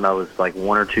round, I was like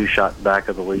 1 or 2 shots back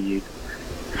of the lead,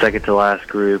 second to last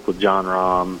group with John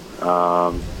Rahm,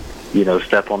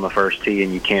 step on the first tee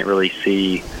and you can't really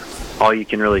see, all you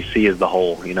can really see is the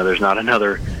hole. There's not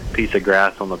another piece of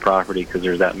grass on the property because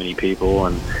there's that many people,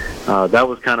 and that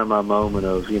was kind of my moment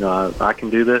of, I can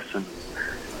do this, and,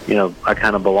 I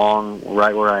kind of belong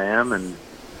right where I am, and,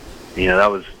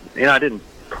 that was, I didn't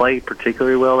play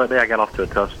particularly well that day. I got off to a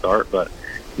tough start, but,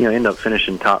 ended up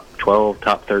finishing top 12,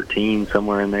 top 13,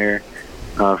 somewhere in there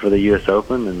for the U.S.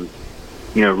 Open, and,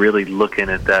 really looking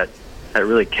at that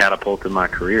really catapulted my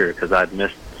career because I'd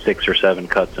missed 6 or 7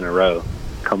 cuts in a row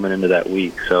coming into that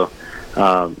week. So,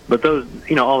 but those,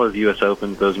 all those U.S.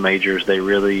 Opens, those majors, they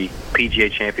really,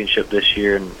 PGA Championship this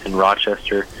year in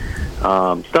Rochester,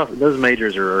 those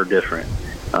majors are different.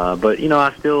 But,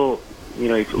 I still,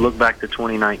 if you look back to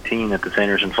 2019 at the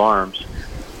Sanderson Farms,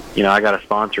 I got a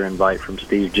sponsor invite from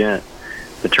Steve Gent,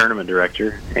 the tournament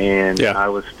director, and I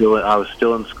was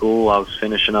still in school. I was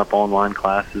finishing up online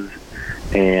classes,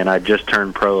 and I just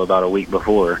turned pro about a week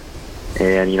before.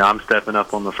 And, I'm stepping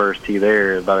up on the first tee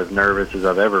there about as nervous as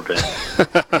I've ever been.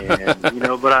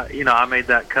 And, but I made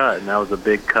that cut, and that was a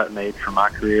big cut made for my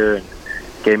career and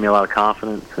gave me a lot of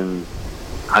confidence. And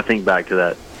I think back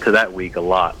to that week a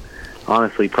lot.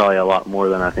 Honestly, probably a lot more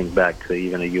than I think back to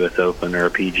even a U.S. Open or a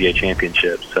PGA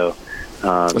Championship. So,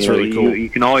 that's really cool. You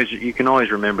can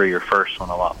always remember your first one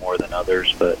a lot more than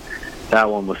others, but that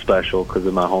one was special because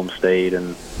of my home state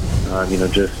and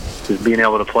just being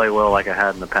able to play well like I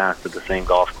had in the past at the same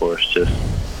golf course. Just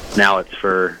now it's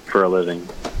for a living.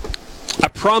 I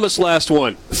promised last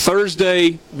one.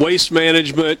 Thursday, Waste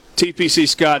Management, TPC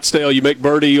Scottsdale. You make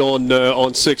birdie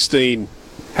on 16.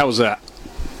 How was that?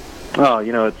 Oh,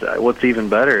 it's what's even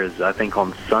better is I think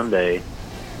on Sunday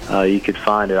you could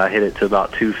find it. I hit it to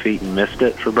about 2 feet and missed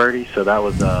it for birdie. So that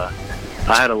was I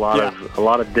had a lot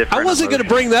of different. I wasn't going to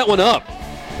bring that one up.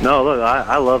 No, look,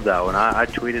 I love that one. I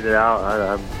tweeted it out.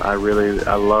 I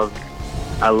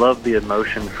love the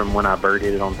emotion from when I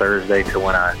birdied it on Thursday to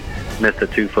when I missed a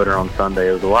 2-footer on Sunday.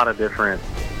 It was a lot of different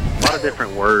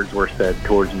words were said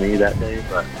towards me that day.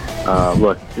 But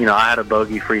look, I had a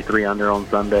bogey-free 3-under on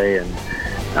Sunday, and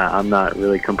I'm not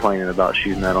really complaining about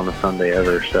shooting that on a Sunday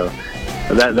ever. So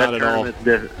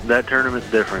that tournament's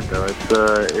different, though.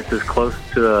 It's as close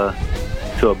to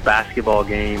a basketball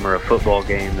game or a football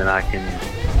game that I can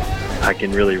I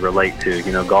can really relate to.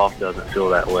 You know, golf doesn't feel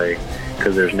that way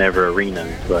because there's never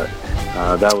arenas, but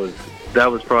that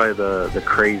was probably the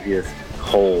craziest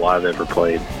hole I've ever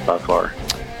played by far.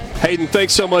 Hayden,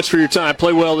 thanks so much for your time.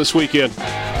 Play well this weekend.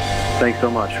 Thanks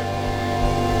so much.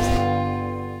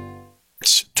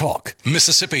 Talk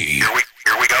Mississippi. Here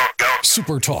we go.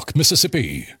 SuperTalk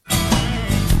Mississippi.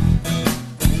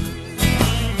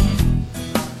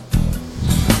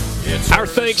 Our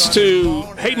thanks to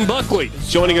Hayden Buckley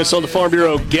joining us on the Farm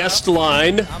Bureau guest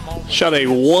line. Shot a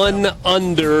 1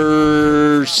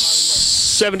 under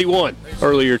 71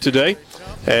 earlier today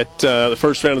at the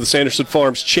first round of the Sanderson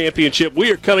Farms Championship.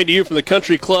 We are coming to you from the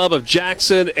Country Club of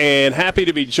Jackson and happy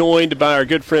to be joined by our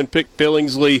good friend Pick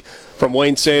Billingsley from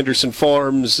Wayne Sanderson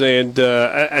Farms. And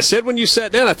I said when you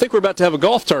sat down, I think we're about to have a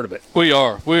golf tournament. We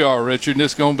are, Richard, and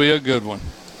it's going to be a good one.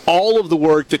 All of the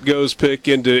work that goes, Pick,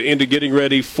 into getting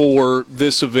ready for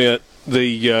this event,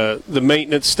 the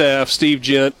maintenance staff, Steve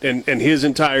Gent and his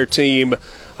entire team,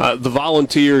 the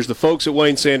volunteers, the folks at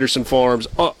Wayne Sanderson Farms,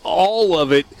 all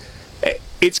of it,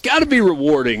 it's got to be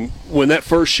rewarding when that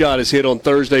first shot is hit on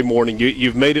Thursday morning.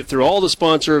 You've made it through all the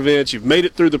sponsor events, you've made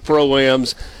it through the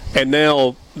Pro-Ams, and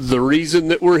now the reason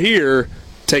that we're here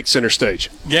takes center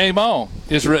stage. Game on.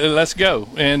 Let's go.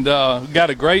 And got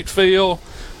a great feel.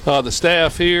 The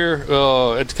staff here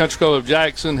at the Country Club of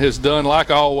Jackson has done, like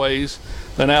always,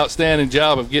 an outstanding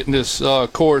job of getting this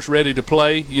course ready to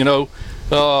play. You know,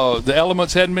 the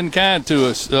elements hadn't been kind to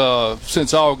us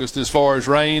since August as far as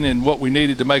rain and what we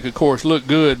needed to make a course look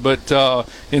good. But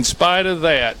in spite of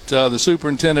that, the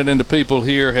superintendent and the people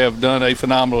here have done a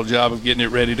phenomenal job of getting it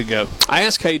ready to go. I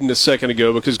asked Hayden a second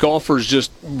ago because golfers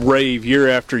just rave year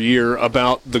after year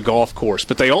about the golf course,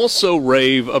 but they also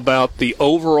rave about the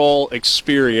overall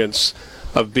experience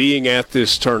of being at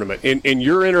this tournament. In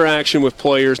your interaction with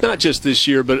players, not just this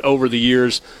year but over the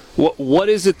years, what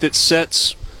is it that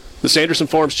sets the Sanderson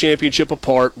Farms Championship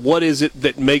apart? What is it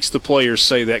that makes the players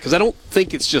say that? Because I don't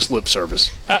think it's just lip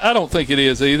service. I don't think it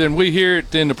is either. And we hear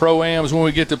it in the Pro-Ams when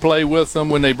we get to play with them.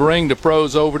 When they bring the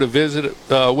pros over to visit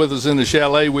with us in the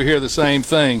chalet, we hear the same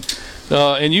thing.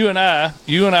 And you and I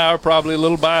are probably a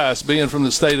little biased being from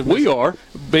the state of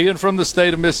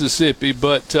Mississippi.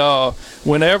 But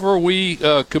whenever we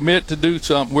commit to do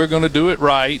something, we're going to do it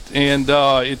right. And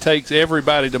it takes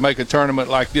everybody to make a tournament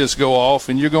like this go off.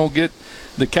 And you're going to get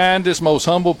the kindest, most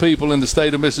humble people in the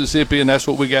state of Mississippi, and that's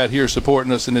what we got here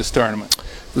supporting us in this tournament.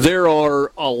 There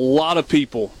are a lot of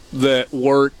people that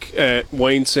work at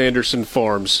Wayne Sanderson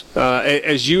Farms.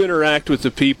 As you interact with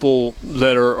the people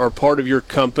that are part of your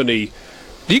company,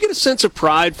 do you get a sense of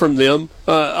pride from them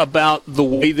about the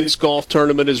way this golf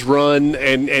tournament is run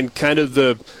and kind of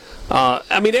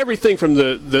everything from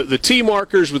the tee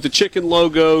markers with the chicken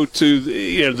logo to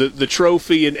the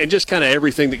trophy and just kind of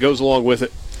everything that goes along with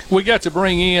it? We got to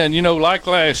bring in, like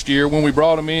last year when we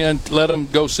brought them in, let them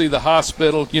go see the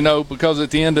hospital, because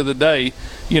at the end of the day,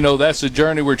 that's the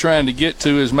journey we're trying to get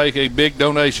to, is make a big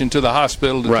donation to the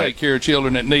hospital to take care of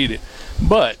children that need it.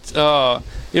 But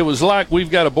it was like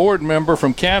we've got a board member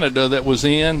from Canada that was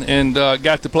in and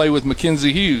got to play with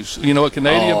Mackenzie Hughes, a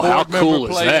Canadian board member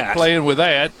playing with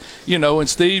that, and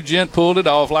Steve Gent pulled it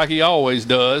off like he always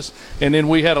does. And then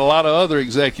we had a lot of other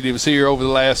executives here over the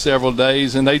last several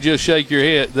days, and they just shake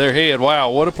their head, wow,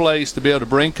 what a place to be able to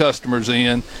bring customers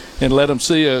in and let them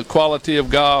see a quality of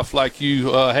golf like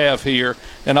you have here,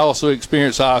 and also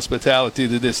experience the hospitality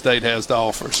that this state has to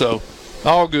offer. So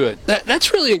all good.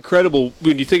 That's really incredible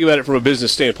when you think about it from a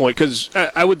business standpoint, because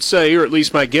I would say, or at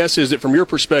least my guess is that from your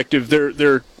perspective,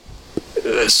 there are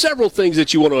several things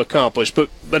that you want to accomplish, but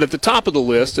at the top of the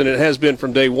list, and it has been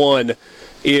from day one,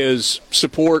 is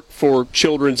support for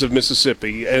Children's of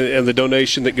Mississippi and the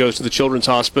donation that goes to the Children's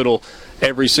Hospital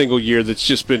every single year that's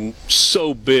just been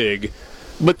so big.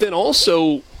 But then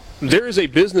also there is a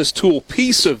business tool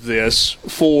piece of this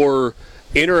for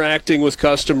interacting with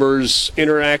customers,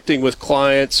 interacting with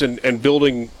clients, and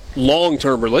building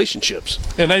long-term relationships.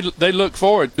 And they look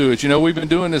forward to it. We've been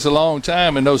doing this a long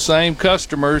time, and those same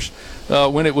customers,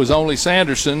 when it was only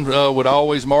Sanderson, would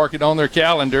always mark it on their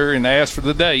calendar and ask for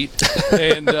the date.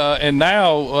 And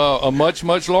now a much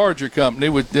larger company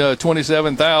with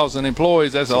 27,000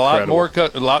 employees, that's a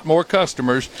lot more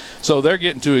customers. So they're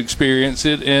getting to experience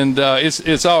it, and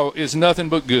it's nothing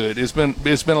but good. It's been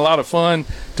a lot of fun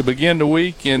to begin the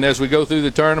week, and as we go through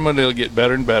the tournament, it'll get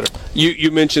better and better.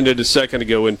 You mentioned it a second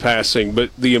ago in passing,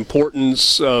 but the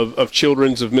importance of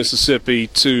Children's of Mississippi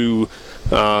to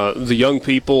the young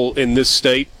people in this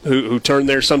state who turn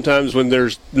there sometimes when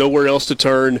there's nowhere else to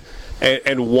turn,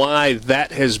 and why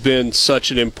that has been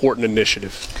such an important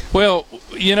initiative. Well,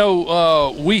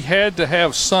 we had to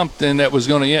have something that was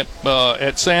going to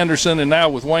at Sanderson, and now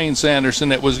with Wayne Sanderson,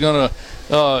 that was going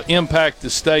to impact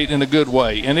the state in a good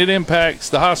way. And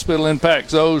the hospital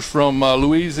impacts those from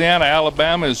Louisiana,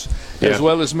 Alabama, as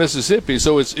well as Mississippi.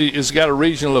 So it's got a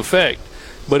regional effect.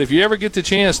 But if you ever get the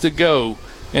chance to go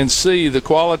and see the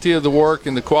quality of the work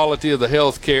and the quality of the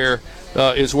health care,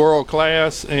 it's world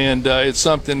class, and it's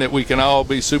something that we can all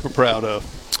be super proud of.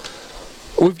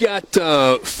 We've got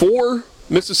 4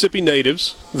 Mississippi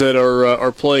natives that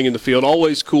are playing in the field.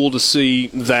 Always cool to see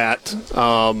that.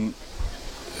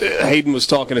 Hayden was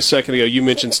talking a second ago. You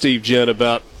mentioned Steve Jenn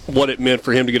about what it meant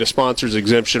for him to get a sponsor's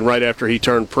exemption right after he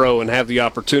turned pro and have the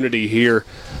opportunity here.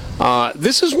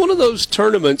 This is one of those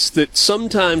tournaments that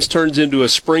sometimes turns into a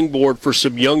springboard for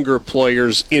some younger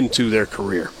players into their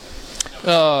career.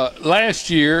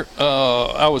 Last year,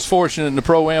 I was fortunate in the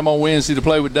Pro-Am on Wednesday to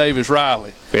play with Davis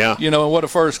Riley. Yeah. And what a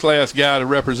first-class guy to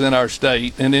represent our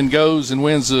state. And then goes and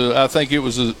wins, I think it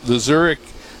was the Zurich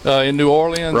in New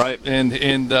Orleans. Right.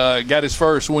 And got his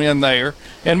first win there.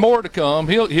 And more to come.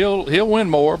 He'll win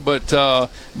more. But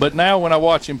now when I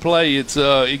watch him play,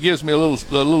 it gives me a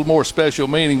little more special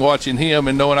meaning watching him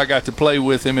and knowing I got to play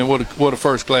with him and what a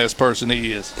first-class person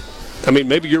he is. I mean,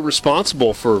 maybe you're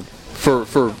responsible for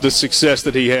the success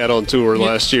that he had on tour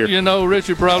last year.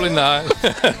 Richard, probably not.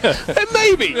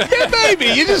 Maybe.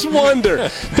 You just wonder.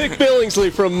 Dick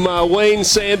Billingsley from Wayne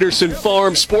Sanderson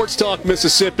Farms, Sports Talk,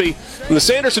 Mississippi, from the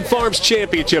Sanderson Farms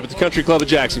Championship at the Country Club of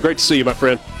Jackson. Great to see you, my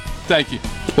friend. Thank you.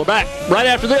 We're back right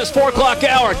after this, 4 o'clock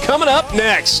hour, coming up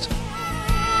next.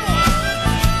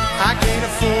 I can't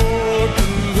afford to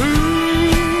lose.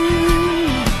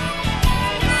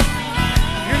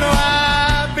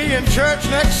 I'll be in church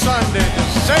next Sunday to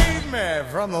save me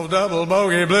from those double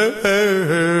bogey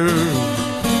blues.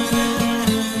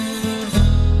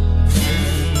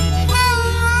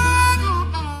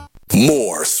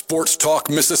 More Sports Talk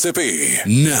Mississippi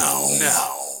now.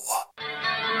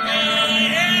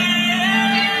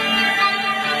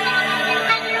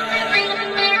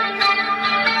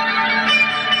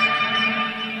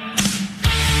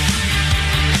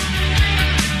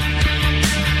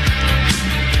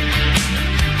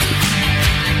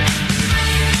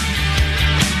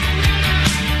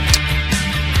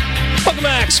 Welcome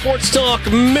back, Sports Talk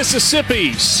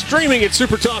Mississippi, streaming at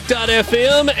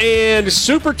SuperTalk.fm and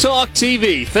SuperTalk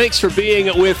TV. Thanks for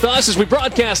being with us as we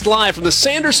broadcast live from the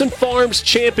Sanderson Farms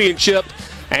Championship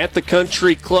at the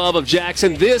Country Club of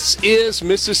Jackson. This is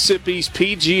Mississippi's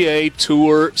PGA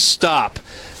Tour stop.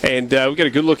 And we've got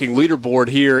a good-looking leaderboard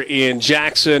here in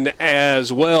Jackson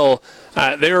as well.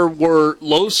 There were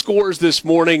low scores this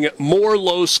morning, more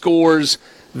low scores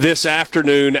this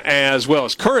afternoon as well.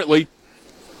 As currently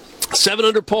 7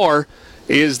 under par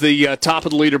is the top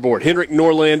of the leaderboard. Henrik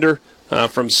Norlander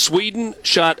from Sweden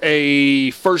shot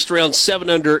a first-round 7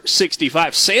 under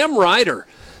 65. Sam Ryder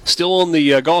still on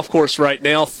the golf course right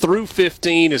now through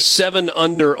 15 is 7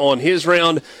 under on his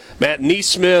round. Matt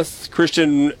Neesmith,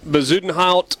 Christian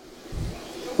Bezuidenhout,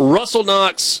 Russell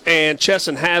Knox, and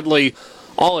Chesson Hadley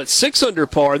all at 6 under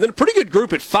par. And then a pretty good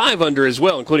group at 5 under as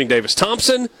well, including Davis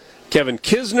Thompson, Kevin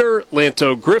Kisner,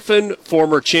 Lanto Griffin,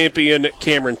 former champion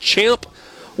Cameron Champ,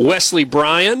 Wesley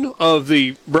Bryan of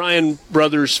the Bryan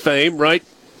Brothers fame, right?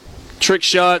 Trick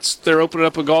shots, they're opening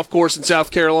up a golf course in South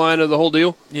Carolina, the whole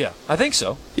deal? Yeah, I think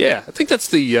so. Yeah, I think that's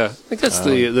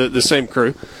the same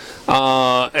crew.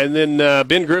 And then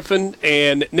Ben Griffin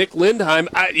and Nick Lindheim.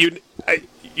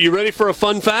 You ready for a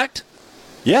fun fact?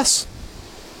 Yes.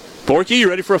 Borky, you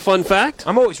ready for a fun fact?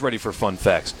 I'm always ready for fun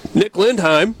facts. Nick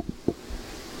Lindheim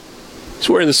is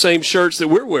wearing the same shirts that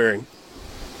we're wearing.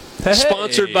 Hey.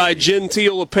 Sponsored by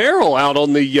Genteel Apparel out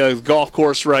on the golf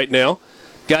course right now.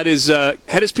 Got his had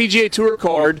his PGA Tour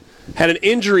card, had an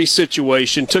injury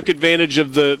situation, took advantage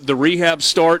of the rehab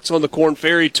starts on the Korn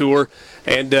Ferry Tour,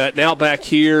 and now back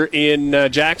here in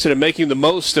Jackson and making the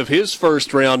most of his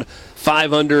first round,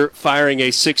 5 under, firing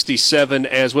a 67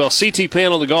 as well. CT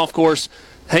Pan on the golf course,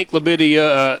 Hank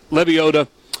Lebioda,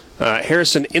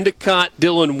 Harrison Endicott,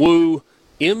 Dylan Wu,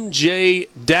 MJ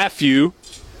Daffew,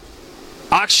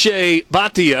 Akshay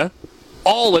Bhatia,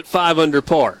 all at 5 under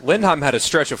par. Lindheim had a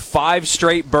stretch of 5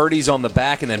 straight birdies on the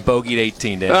back and then bogeyed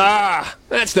 18 down.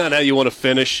 That's not how you want to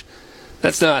finish.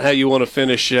 That's not how you want to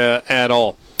finish at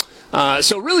all.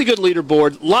 So really good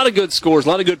leaderboard, a lot of good scores, a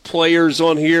lot of good players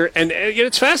on here. And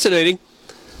it's fascinating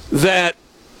that,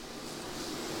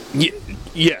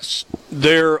 yes,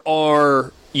 there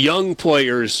are young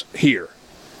players here.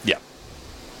 Yeah.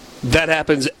 That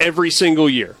happens every single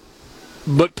year.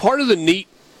 But part of the neat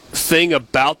thing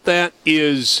about that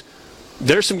is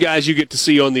there's some guys you get to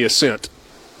see on the ascent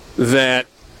that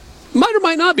might or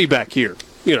might not be back here,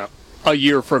 a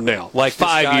year from now, like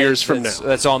 5 years from now.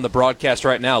 That's on the broadcast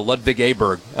right now, Ludwig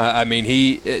Aberg.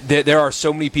 There are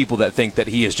so many people that think that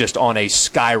he is just on a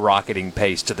skyrocketing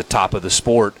pace to the top of the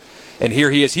sport, and here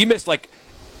he is. He missed like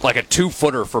a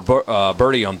 2-footer for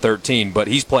birdie on 13, but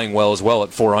he's playing well as well at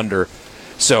 4 under.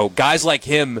 So guys like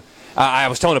him, I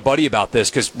was telling a buddy about this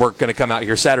because we're going to come out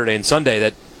here Saturday and Sunday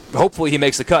that hopefully he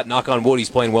makes the cut. Knock on wood, he's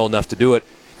playing well enough to do it.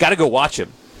 Got to go watch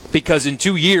him. Because in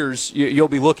 2 years, you'll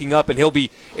be looking up and he'll be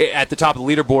at the top of the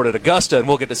leaderboard at Augusta, and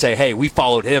we'll get to say, hey, we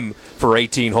followed him for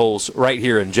 18 holes right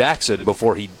here in Jackson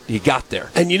before he got there.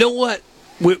 And you know what?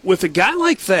 With a guy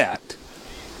like that,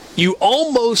 you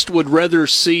almost would rather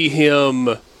see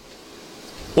him.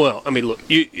 Well, I mean, look,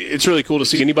 it's really cool to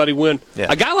see anybody win. Yeah.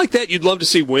 A guy like that you'd love to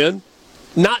see win,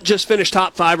 not just finish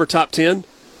top 5 or top 10,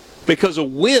 because a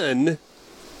win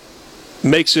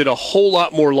makes it a whole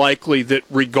lot more likely that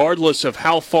regardless of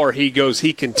how far he goes,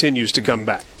 he continues to come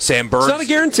back. Sam Burns. It's not a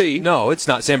guarantee. No, it's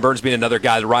not. Sam Burns being another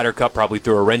guy. The Ryder Cup probably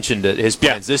threw a wrench into his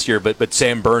plans this year, but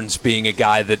Sam Burns being a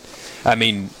guy that, I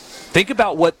mean, think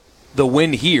about what the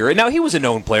win here, and now he was a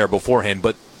known player beforehand,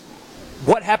 but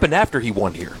what happened after he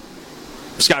won here?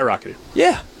 Skyrocketed.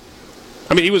 Yeah.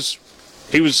 I mean, he was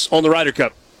on the Ryder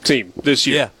Cup team this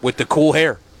year. Yeah, with the cool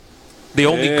hair. The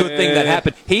only good thing that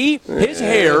happened. His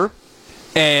hair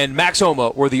and Max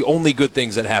Homa were the only good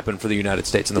things that happened for the United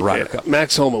States in the Ryder Cup.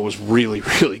 Max Homa was really,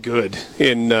 really good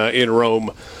in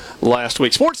Rome last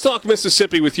week. Sports Talk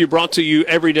Mississippi with you, brought to you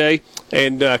every day,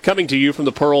 and coming to you from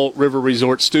the Pearl River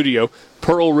Resort studio.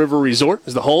 Pearl River Resort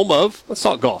is the home of, let's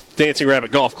talk golf, Dancing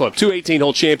Rabbit Golf Club. 2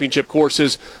 18-hole championship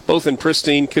courses, both in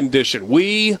pristine condition.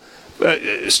 We,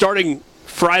 starting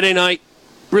Friday night,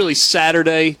 really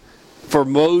Saturday, for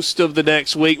most of the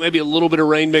next week, maybe a little bit of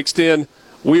rain mixed in,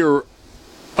 we are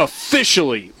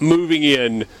officially moving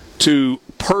in to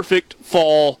perfect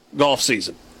fall golf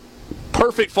season.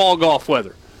 Perfect fall golf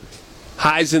weather.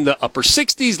 Highs in the upper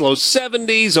 60s, low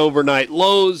 70s, overnight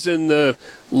lows in the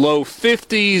low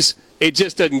 50s. It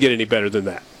just doesn't get any better than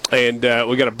that. And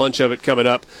we got a bunch of it coming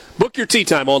up. Book your tee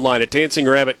time online at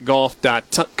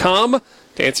dancingrabbitgolf.com.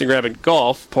 Dancing Rabbit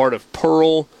Golf, part of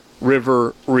Pearl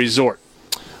River Resort.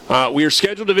 We are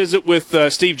scheduled to visit with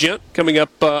Steve Gent coming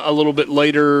up a little bit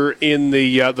later in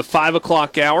the 5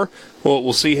 o'clock hour.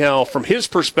 We'll see how, from his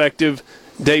perspective,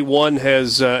 day one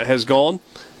has gone.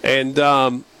 And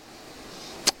we're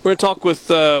going to talk with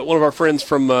one of our friends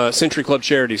from Century Club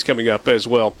Charities coming up as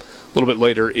well a little bit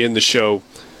later in the show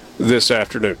this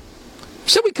afternoon.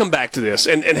 So we come back to this,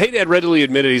 and Haydad readily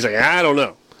admitted, he's like, I don't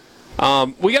know.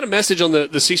 We got a message on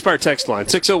the C Spire text line,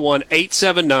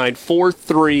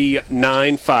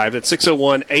 601-879-4395. That's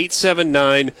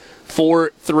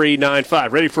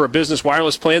 601-879-4395. Ready for a business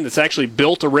wireless plan that's actually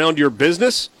built around your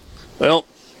business? Well,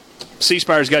 C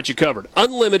Spire's got you covered.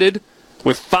 Unlimited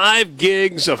with 5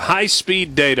 gigs of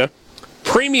high-speed data,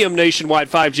 premium nationwide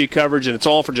 5G coverage, and it's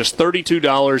all for just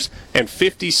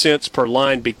 $32.50 per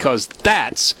line, because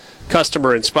that's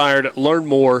customer-inspired. Learn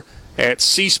more at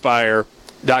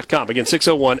cspire.com. Again,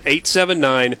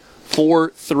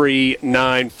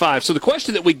 601-879-4395. So the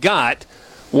question that we got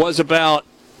was about,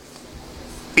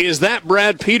 is that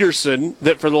Brad Peterson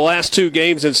that for the last 2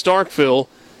 games in Starkville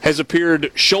has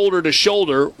appeared shoulder to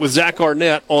shoulder with Zach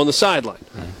Arnett on the sideline?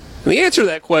 And the answer to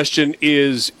that question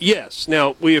is yes.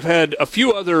 Now, we have had a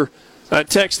few other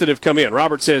texts that have come in.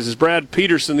 Robert says, is Brad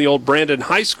Peterson the old Brandon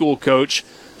High School coach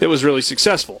that was really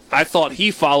successful? I thought he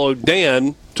followed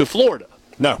Dan to Florida.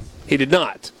 No. He did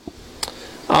not.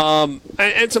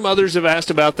 And some others have asked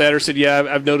about that or said, yeah,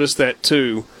 I've noticed that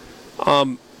too.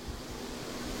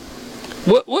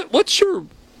 What's your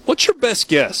best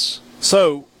guess?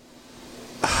 So,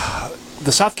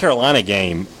 the South Carolina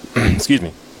game, excuse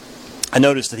me, I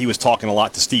noticed that he was talking a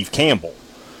lot to Steve Campbell,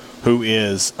 who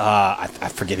is, I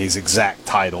forget his exact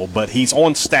title, but he's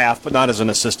on staff, but not as an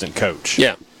assistant coach.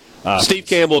 Yeah. Steve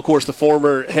Campbell, of course, the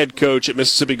former head coach at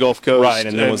Mississippi Gulf Coast. Right,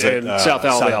 and then was at South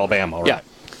Alabama. Right. Yeah.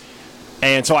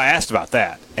 And so I asked about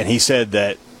that, and he said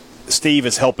that Steve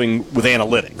is helping with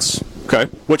analytics. Okay.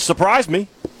 Which surprised me,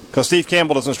 because Steve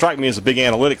Campbell doesn't strike me as a big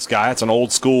analytics guy. It's an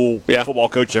old school football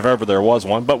coach, if ever there was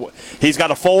one. But he's got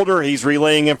a folder. He's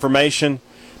relaying information.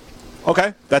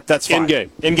 Okay, that's fine.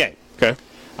 In game. Okay.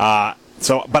 But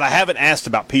I haven't asked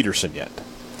about Peterson yet,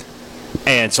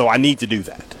 and so I need to do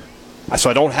that. So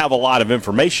I don't have a lot of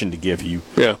information to give you.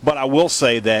 Yeah. But I will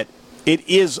say that it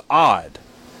is odd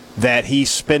that he's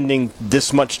spending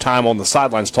this much time on the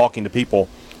sidelines talking to people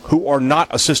who are not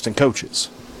assistant coaches.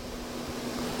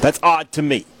 That's odd to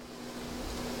me.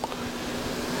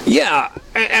 Yeah,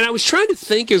 and I was trying to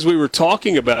think as we were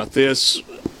talking about this,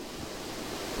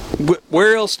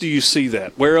 where else do you see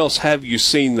that? Where else have you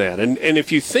seen that? And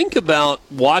if you think about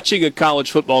watching a college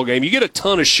football game, you get a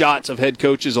ton of shots of head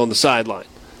coaches on the sideline.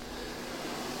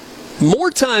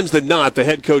 More times than not, the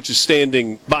head coach is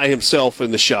standing by himself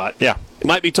in the shot. Yeah.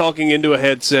 Might be talking into a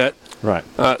headset. Right.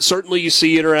 Certainly you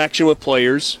see interaction with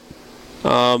players.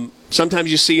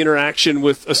 Sometimes you see interaction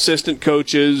with assistant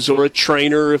coaches or a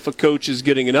trainer if a coach is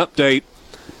getting an update.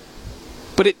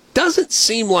 But it doesn't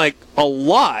seem like a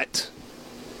lot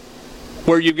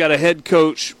where you've got a head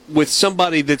coach with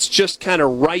somebody that's just kind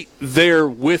of right there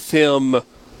with him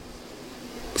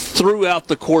throughout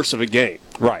the course of a game.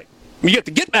 Right. You get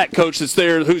the get-back coach that's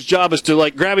there whose job is to,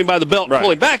 like, grab him by the belt and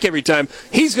pull him back every time.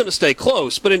 He's going to stay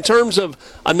close. But in terms of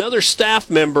another staff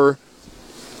member,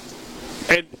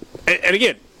 and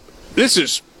again, this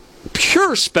is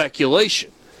pure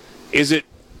speculation. Is it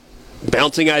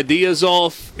bouncing ideas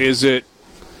off? Is it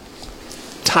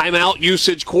timeout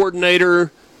usage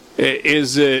coordinator?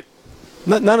 Is it...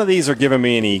 None of these are giving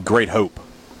me any great hope.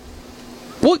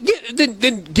 Well,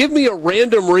 then give me a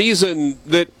random reason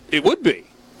that it would be.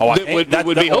 That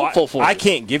would be hopeful for you. I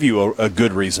can't give you a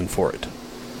good reason for it.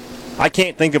 I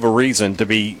can't think of a reason to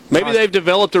be... Maybe they've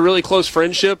developed a really close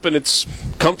friendship, and it's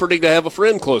comforting to have a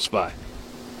friend close by.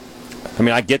 I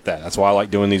mean, I get that. That's why I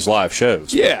like doing these live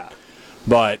shows. Yeah.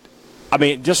 But, I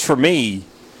mean, just for me...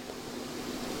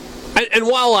 And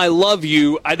while I love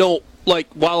you, I don't, like,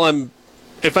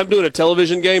 if I'm doing a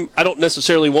television game, I don't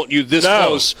necessarily want you this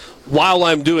close while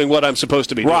I'm doing what I'm supposed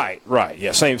to be doing. Right.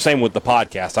 Yeah, same with the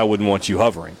podcast. I wouldn't want you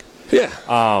hovering. Yeah.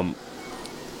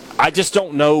 I just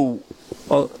don't know...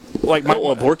 Well, like, I don't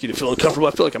want Borky to feel uncomfortable.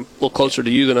 I feel like I'm a little closer to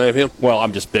you than I am him. Well,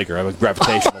 I'm just bigger. I have a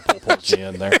gravitational pull pulls me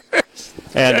in there.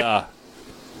 And,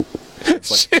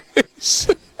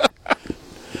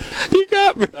 you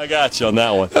got me. I got you on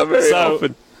that one. Very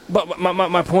often. But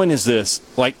my point is this.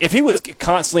 Like, if he was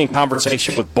constantly in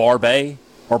conversation with Barbay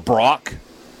or Brock,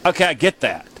 okay, I get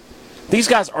that. These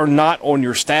guys are not on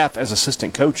your staff as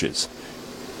assistant coaches.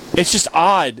 It's just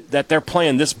odd that they're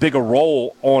playing this big a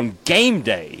role on game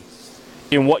day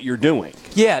in what you're doing.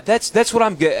 Yeah, that's what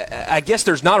I guess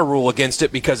there's not a rule against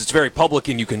it because it's very public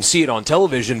and you can see it on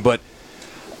television, but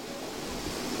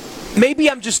maybe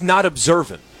I'm just not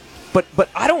observant. But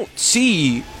I don't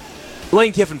see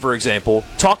Lane Kiffin, for example,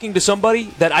 talking to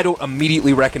somebody that I don't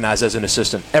immediately recognize as an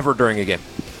assistant ever during a game.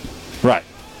 Right.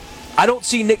 I don't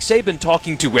see Nick Saban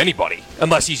talking to anybody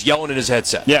unless he's yelling in his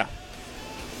headset. Yeah.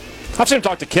 I've seen him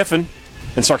talk to Kiffin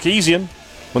and Sarkisian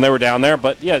when they were down there,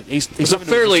 but yeah, he's a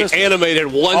fairly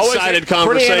animated, one-sided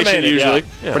conversation usually.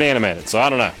 Yeah. Pretty animated, so I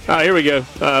don't know. All right, here we go.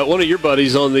 One of your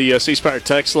buddies on the C-Spire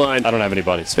text line. I don't have any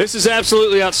buddies. This is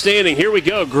absolutely outstanding. Here we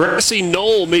go. Grassy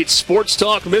Knoll meets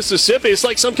SportsTalk Mississippi. It's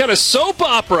like some kind of soap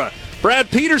opera.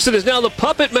 Brad Peterson is now the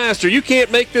puppet master. You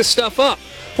can't make this stuff up.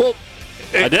 Well,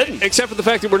 I didn't. Except for the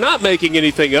fact that we're not making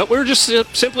anything up. We were just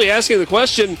simply asking the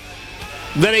question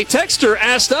that a texter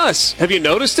asked us. Have you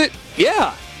noticed it?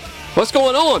 Yeah. What's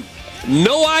going on?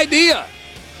 No idea.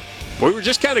 We were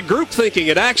just kind of group thinking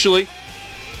it, actually.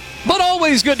 But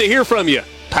always good to hear from you,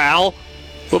 pal.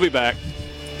 We'll be back.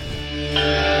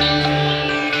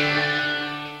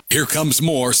 Here comes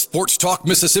more Sports Talk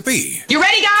Mississippi. You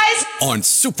ready, guys? On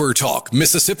Super Talk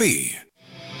Mississippi.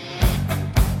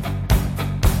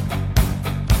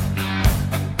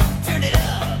 Turn it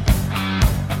up.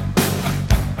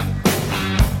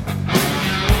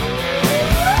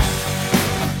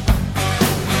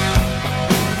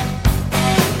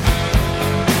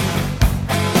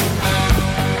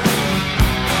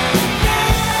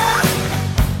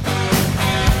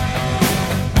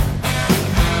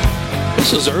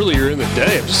 This was earlier in the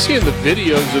day. I'm just seeing the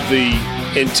videos of the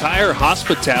entire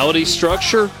hospitality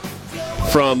structure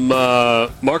from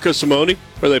Marco Simone,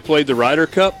 where they played the Ryder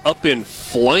Cup, up in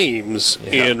flames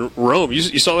in Rome.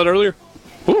 You saw that earlier?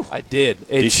 Ooh, I did.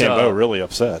 DeChambeau really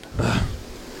upset.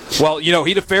 Well, you know,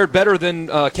 he'd have fared better than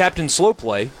Captain Slow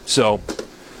Play, so.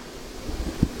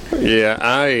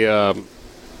 Yeah,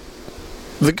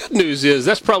 the good news is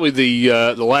that's probably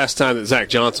the last time that Zach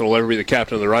Johnson will ever be the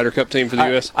captain of the Ryder Cup team for the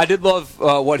U.S. I did love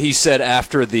what he said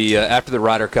after the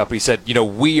Ryder Cup. He said, you know,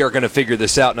 we are going to figure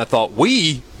this out. And I thought,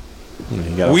 we?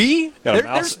 We? Got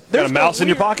a mouse in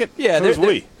your pocket? Yeah,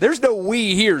 we? There's no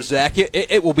we here, Zach.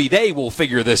 It will be they will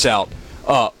figure this out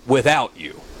without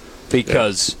you,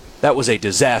 because that was a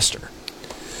disaster.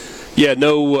 Yeah,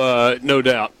 no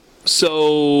doubt.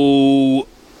 So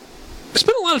I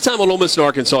spent a lot of time on Ole Miss and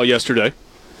Arkansas yesterday.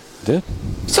 Did?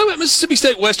 Let's talk about Mississippi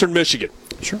State, Western Michigan.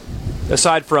 Sure.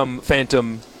 Aside from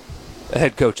phantom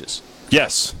head coaches.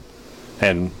 Yes.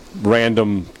 and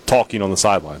random talking on the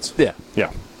sidelines. Yeah.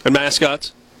 Yeah. And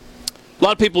mascots. A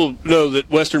lot of people know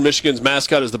that Western Michigan's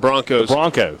mascot is the Broncos.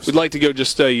 Broncos. We'd like to go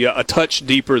just a touch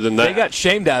deeper than that. They got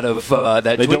shamed out of that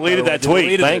They tweet. deleted that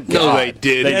tweet. Thank No, God. they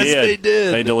did. They Yes, did. they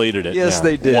did. They deleted it. Yes, yeah.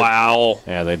 they did. Wow.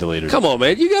 Yeah, they deleted it. Come on,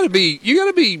 man. You got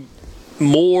to be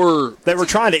more. They were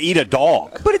trying to eat a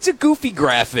dog. But it's a goofy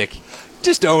graphic.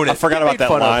 Just own it. I forgot Get about made that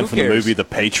fun of. line Who from the cares? movie The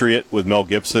Patriot with Mel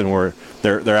Gibson where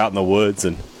they're out in the woods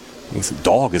and he said,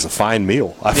 "Dog is a fine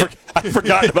meal." I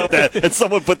forgot about that. And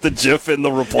someone put the GIF in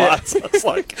the replies. I was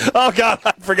like, oh, God,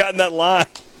 I'd forgotten that line.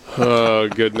 Oh,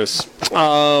 goodness.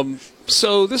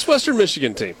 So this Western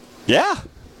Michigan team, Yeah.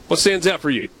 what stands out for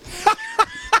you?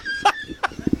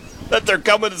 That they're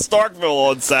coming to Starkville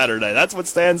on Saturday. That's what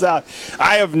stands out.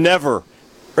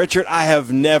 Richard, I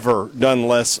have never done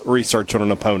less research on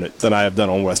an opponent than I have done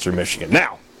on Western Michigan.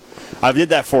 Now, I did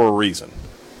that for a reason.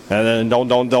 And then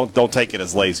don't take it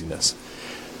as laziness.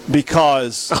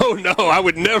 Because Oh no, I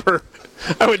would never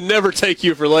take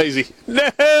you for lazy.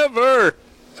 Never.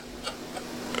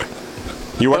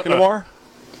 you working tomorrow?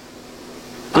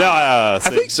 No, I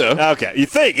think so. Okay, you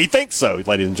think so,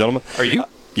 ladies and gentlemen. Are you?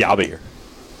 Yeah, I'll be here.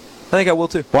 I think I will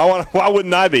too. Why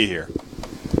wouldn't I be here?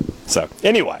 So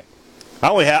anyway,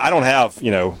 I don't have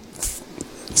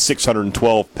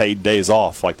 612 paid days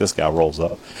off like this guy rolls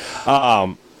up.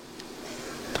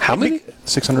 How many?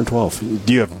 612.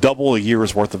 Do you have double a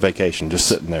year's worth of vacation just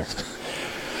sitting there?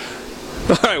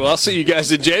 All right, well, I'll see you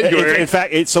guys in January. In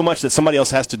fact, it's so much that somebody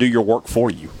else has to do your work for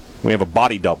you. We have a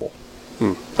body double.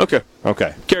 Okay.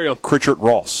 Okay. Carry on. Pritchard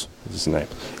Ross is his name.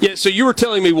 Yeah, so you were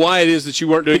telling me why it is that you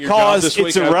weren't doing your job this week.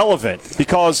 Because it's irrelevant.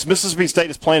 Because Mississippi State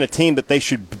is playing a team that they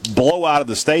should blow out of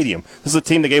the stadium. This is a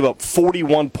team that gave up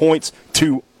 41 points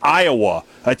to Iowa,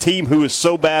 a team who is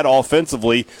so bad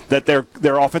offensively that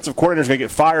their offensive coordinator is going to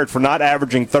get fired for not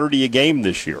averaging 30 a game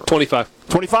this year. 25.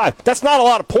 25. That's not a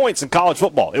lot of points in college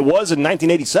football. It was in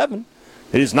 1987.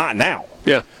 It is not now.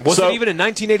 Yeah. Was it even in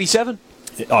 1987?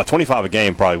 25 a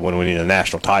game probably when we need a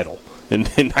national title in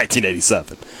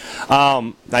 1987.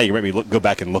 Now you can make me go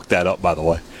back and look that up, by the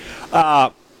way.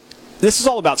 This is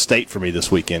all about State for me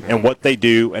this weekend and what they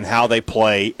do and how they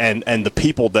play and the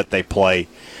people that they play.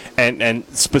 And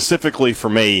specifically for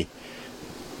me,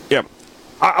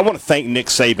 I want to thank Nick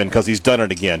Saban because he's done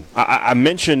it again. I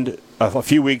mentioned a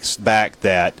few weeks back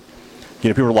that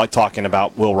people are like talking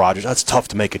about Will Rogers. That's tough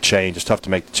to make a change. It's tough to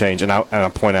make the change. And I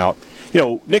point out,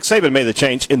 Nick Saban made the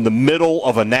change in the middle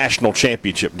of a national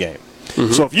championship game.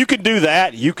 Mm-hmm. So if you can do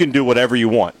that, you can do whatever you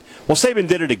want. Well, Saban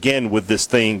did it again with this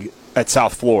thing at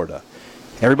South Florida.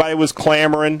 Everybody was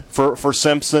clamoring for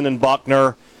Simpson and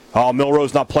Buckner. Oh,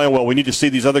 Milroe's not playing well. We need to see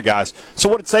these other guys. So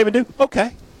what did Saban do?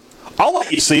 Okay, I'll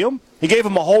let you see them. He gave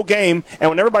them a whole game, and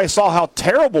when everybody saw how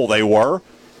terrible they were,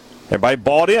 everybody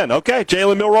bought in. Okay,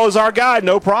 Jalen Milroe's our guy,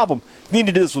 no problem. You need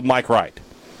to do this with Mike Wright.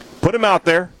 Put him out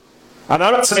there. And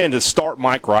I'm not saying to start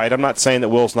Mike Wright. I'm not saying that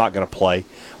Will's not going to play.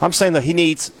 I'm saying that he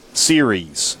needs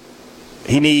series.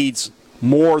 He needs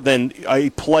more than a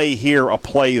play here, a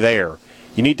play there.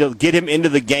 You need to get him into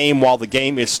the game while the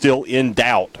game is still in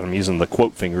doubt. I'm using the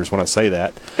quote fingers when I say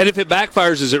that. And if it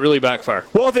backfires, does it really backfire?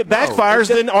 Well, if it backfires,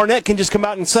 then Arnett can just come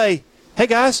out and say, hey,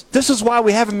 guys, this is why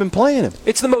we haven't been playing him.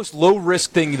 It's the most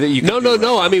low-risk thing that you can do.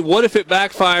 No. I mean, what if it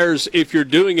backfires if you're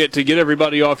doing it to get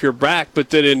everybody off your back, but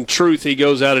then in truth he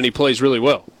goes out and he plays really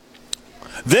well?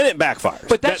 Then it backfires.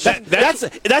 But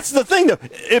that's the thing, though.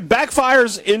 It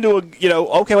backfires into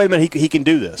okay, wait a minute, he can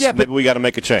do this. Yeah, but maybe we got to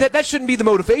make a change. That shouldn't be the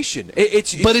motivation.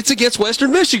 But it's against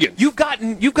Western Michigan. You've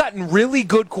gotten really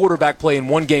good quarterback play in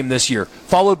one game this year,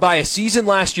 followed by a season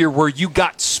last year where you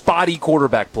got spotty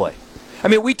quarterback play. I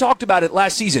mean, we talked about it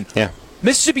last season. Yeah.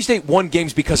 Mississippi State won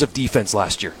games because of defense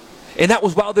last year. And that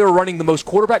was while they were running the most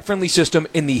quarterback-friendly system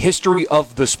in the history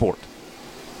of the sport.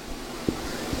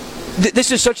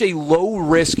 This is such a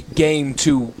low-risk game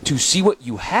to see what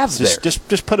you have there.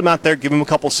 Just put him out there, give him a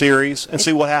couple series, and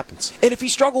see what happens. And if he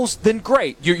struggles, then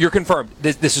great. You're confirmed.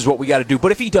 This is what we got to do.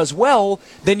 But if he does well,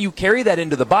 then you carry that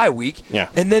into the bye week,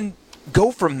 and then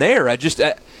go from there.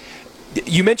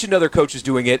 You mentioned other coaches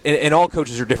doing it, and all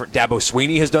coaches are different. Dabo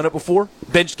Swinney has done it before.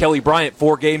 Benched Kelly Bryant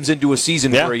 4 games into a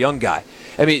season for a young guy.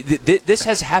 I mean, this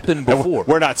has happened before.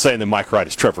 We're not saying that Mike Wright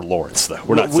is Trevor Lawrence, though.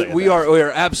 We're not saying that. We are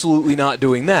absolutely not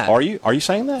doing that. Are you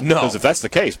saying that? No. Because if that's the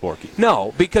case, Borky.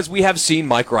 No, because we have seen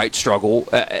Mike Wright struggle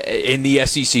in the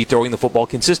SEC throwing the football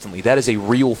consistently. That is a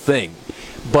real thing.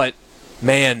 But,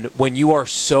 man, when you are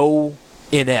so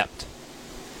inept,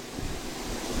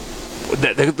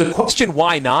 the question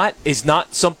why not is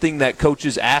not something that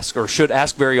coaches ask or should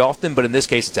ask very often, but in this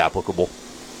case it's applicable.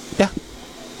 Yeah.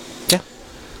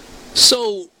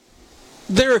 So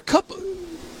There are a couple.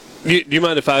 Do you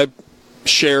mind if I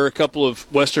share a couple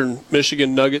of Western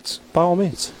Michigan nuggets? By all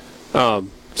means.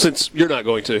 Since you're not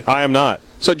going to. I am not.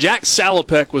 So Jack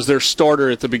Salopek was their starter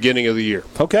at the beginning of the year.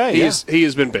 Okay, He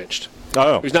has been benched.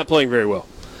 Oh. He's not playing very well.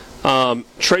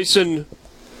 Trayson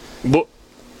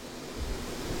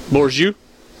Bourgeois?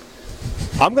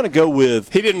 I'm going to go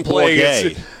with He didn't play Bourget.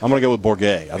 against. I'm going to go with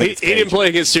Bourget. I think He didn't play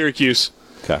against Syracuse.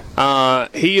 Okay.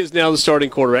 He is now the starting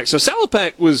quarterback. So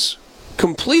Salopek was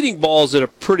completing balls at a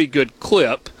pretty good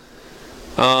clip,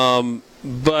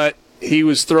 but he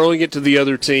was throwing it to the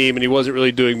other team, and he wasn't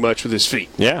really doing much with his feet.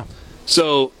 Yeah.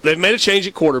 So they've made a change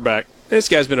at quarterback. This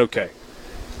guy's been okay.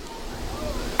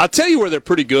 I'll tell you where they're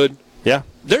pretty good. Yeah.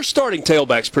 Their starting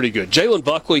tailback's pretty good. Jalen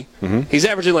Buckley, he's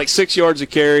averaging like 6 yards a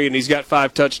carry, and he's got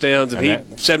 5 touchdowns, and he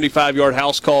 75-yard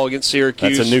house call against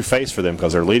Syracuse. That's a new face for them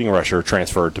because their leading rusher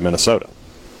transferred to Minnesota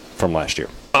from last year.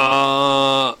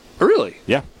 Really?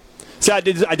 Yeah. See, I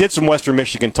did some Western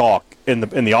Michigan talk in the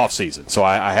offseason, so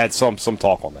I had some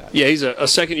talk on that. Yeah, he's a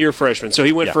second-year freshman. So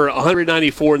he went for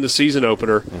 194 in the season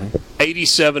opener,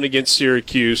 87 against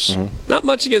Syracuse, not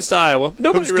much against Iowa.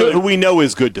 Nobody really. Who we know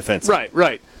is good defensively.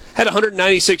 Right. Had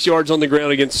 196 yards on the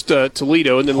ground against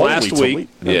Toledo, and then last week,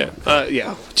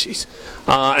 jeez.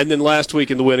 And then last week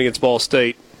in the win against Ball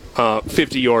State,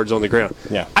 50 yards on the ground.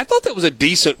 Yeah, I thought that was a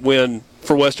decent win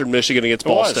for Western Michigan against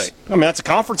Ball State. I mean, that's a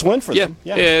conference win for them.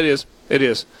 Yeah, it is. It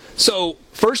is. So,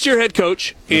 first-year head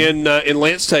coach in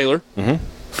Lance Taylor,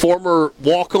 former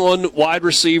walk-on wide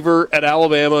receiver at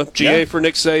Alabama, GA for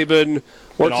Nick Saban.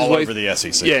 Been all over the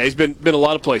SEC. Yeah, he's been a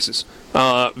lot of places.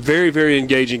 Very, very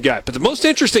engaging guy. But the most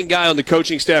interesting guy on the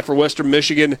coaching staff for Western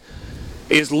Michigan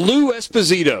is Lou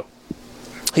Esposito.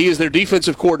 He is their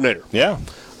defensive coordinator. Yeah.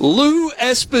 Lou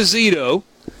Esposito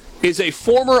is a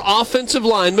former offensive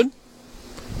lineman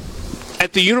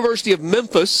at the University of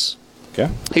Memphis. Okay.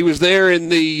 He was there in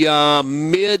the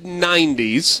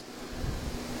mid-'90s.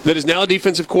 That is now a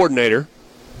defensive coordinator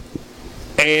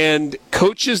and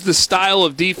coaches the style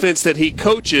of defense that he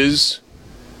coaches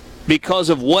because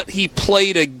of what he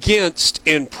played against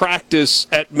in practice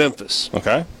at Memphis.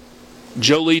 Okay.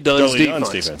 Joe Lee Dunn's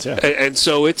defense. Yeah. And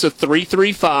so it's a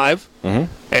 3-3-5,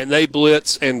 and they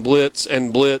blitz and blitz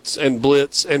and blitz and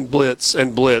blitz and blitz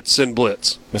and blitz and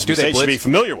blitz. Mr. State should be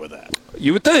familiar with that.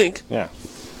 You would think. Yeah.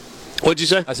 What'd you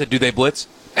say? I said, do they blitz?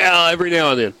 Every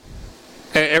now and then.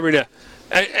 Every now.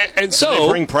 And so do they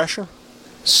bring pressure?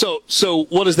 So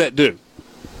what does that do?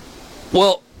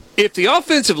 Well, if the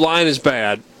offensive line is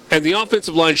bad, and the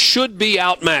offensive line should be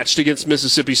outmatched against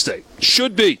Mississippi State,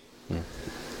 should be,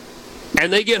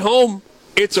 and they get home,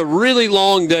 it's a really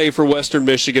long day for Western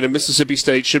Michigan, and Mississippi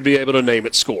State should be able to name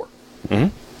its score.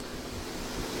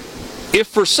 If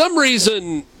for some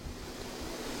reason,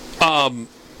 I'm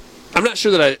not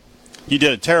sure that You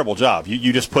did a terrible job.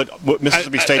 You just put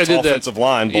Mississippi State's offensive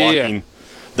line blocking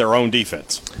their own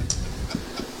defense.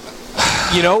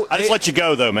 You know, I just let you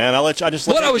go though, man. I just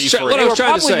let you be free. They were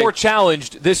probably more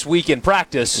challenged this week in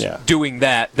practice doing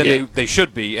that than they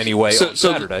should be anyway on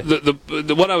Saturday.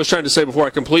 The what I was trying to say before I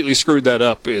completely screwed that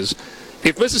up is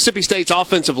if Mississippi State's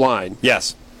offensive line,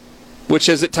 which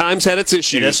has at times had its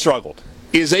issues, it has struggled,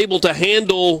 is able to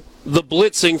handle the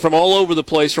blitzing from all over the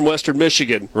place from Western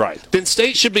Michigan, then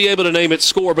State should be able to name its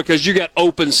score because you got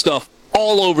open stuff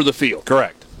all over the field.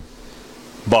 Correct.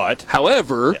 But,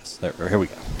 however, here we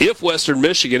go. If Western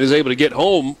Michigan is able to get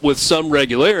home with some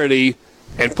regularity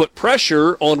and put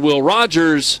pressure on Will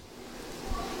Rogers,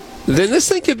 then this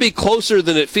thing could be closer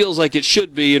than it feels like it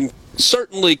should be, and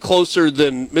certainly closer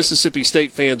than Mississippi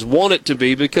State fans want it to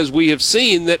be, because we have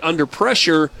seen that under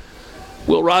pressure,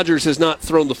 Will Rogers has not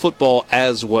thrown the football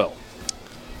as well.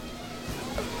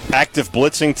 Active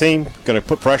blitzing team, going to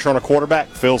put pressure on a quarterback.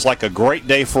 Feels like a great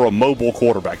day for a mobile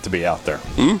quarterback to be out there.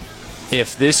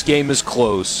 If this game is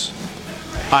close,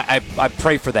 I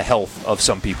pray for the health of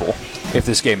some people if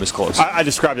this game is close. I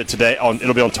described it today.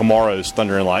 It'll be on tomorrow's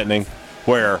Thunder and Lightning,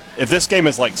 where if this game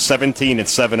is like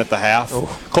 17-7 at the half,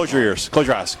 close your ears, close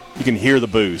your eyes. You can hear the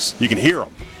boos. You can hear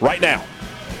them right now.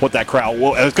 What that crowd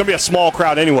will. It's going to be a small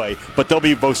crowd anyway, but they'll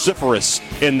be vociferous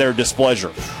in their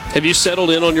displeasure. Have you settled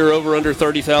in on your over-under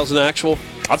 30,000 actual?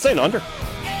 I'm saying under.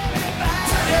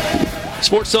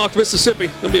 Sports Talk Mississippi.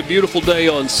 It'll be a beautiful day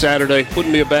on Saturday.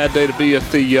 Wouldn't be a bad day to be at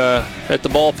the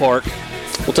ballpark.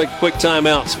 We'll take a quick time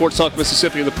out. Sports Talk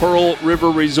Mississippi in the Pearl River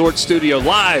Resort Studio,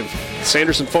 live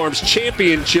Sanderson Farms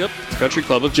Championship, Country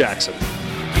Club of Jackson.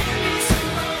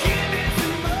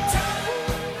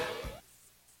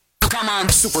 Come on,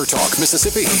 Super Talk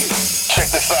Mississippi.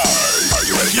 Check this out. Are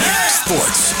you ready? Yeah.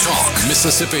 Sports Talk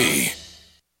Mississippi.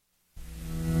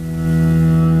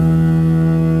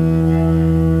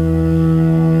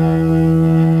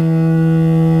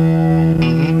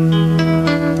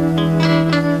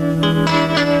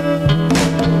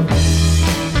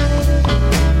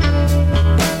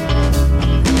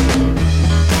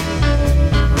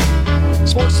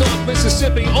 Talk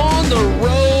Mississippi on the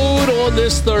road on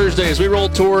this Thursday as we roll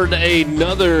toward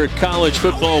another college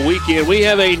football weekend. We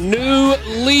have a new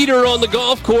leader on the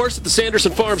golf course at the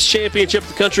Sanderson Farms Championship,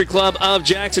 the Country Club of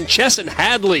Jackson. Chesson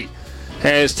Hadley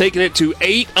has taken it to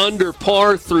 8 under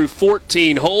par through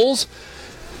 14 holes.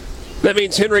 That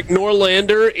means Henrik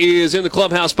Norlander is in the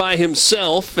clubhouse by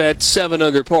himself at 7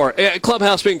 under par.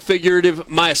 Clubhouse being figurative,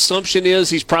 my assumption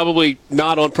is he's probably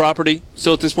not on property.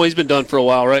 So at this point, he's been done for a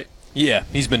while, right? Yeah,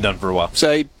 he's been done for a while.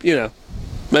 Say,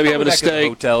 maybe having a steak,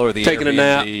 hotel or the taking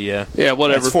Airbnb, a nap. Yeah,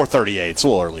 whatever. It's 4:38. It's a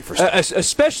little early for steak.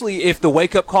 Especially if the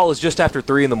wake-up call is just after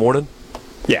 3 in the morning.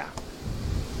 Yeah.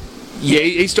 Yeah,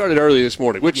 he started early this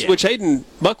morning, which Hayden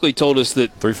Buckley told us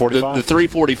that 3:45? the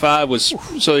 3:45 was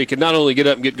so he could not only get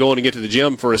up and get going and get to the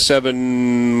gym for a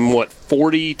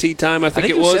 7:40 tee time, I think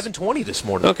it was 7:20 this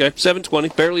morning. Okay,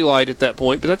 7:20, barely light at that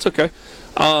point, but that's okay.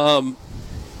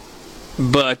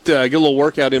 But get a little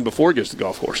workout in before he goes to the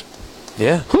golf course.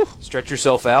 Yeah, stretch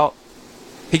yourself out.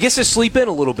 He gets to sleep in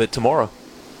a little bit tomorrow.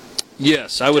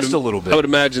 Yes, I would just a little bit. I would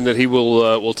imagine that he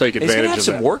will take advantage of that. He's going to have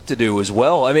some work to do as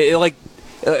well. I mean,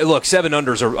 look, 7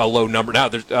 unders are a low number. Now,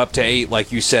 there's up to 8,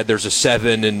 like you said. There's a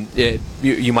 7, and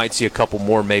you might see a couple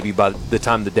more maybe by the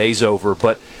time the day's over.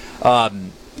 But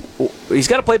he's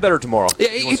got to play better tomorrow. Yeah,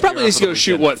 he probably needs to go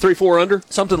shoot, 3-4 under?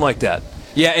 Something like that.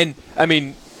 Yeah, and, I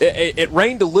mean, it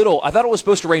rained a little. I thought it was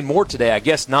supposed to rain more today. I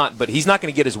guess not, but he's not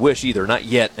going to get his wish either. Not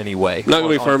yet, anyway. Not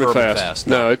going to be firm and fast.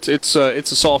 No, it's a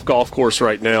soft golf course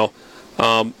right now.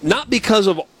 Not because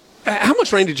of – how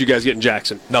much rain did you guys get in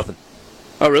Jackson? Nothing.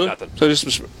 Oh, really? Nothing. So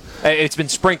just it's been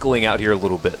sprinkling out here a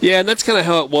little bit. Yeah, and that's kind of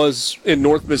how it was in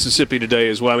North Mississippi today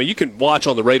as well. I mean, you can watch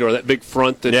on the radar that big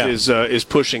front that is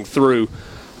pushing through,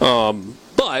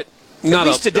 but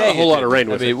not today, a whole lot of rain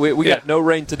with it. We got no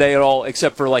rain today at all,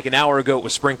 except for like an hour ago it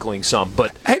was sprinkling some.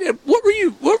 But hey, what were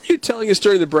you telling us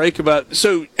during the break about?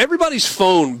 So everybody's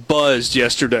phone buzzed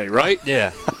yesterday, right?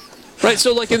 Yeah. Right.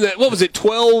 So like in the what was it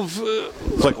 12?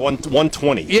 It's like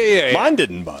 120. Yeah. Mine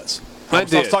didn't buzz. I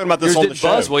was talking about this Yours on the show.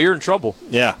 Buzz, well, you're in trouble.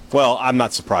 Yeah. Well, I'm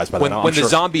not surprised by that. When the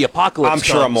zombie apocalypse I'm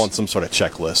sure I'm comes. on some sort of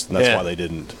checklist, and that's why they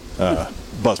didn't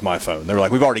buzz my phone. They were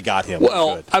like, we've already got him.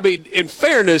 Well, I mean, in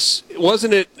fairness,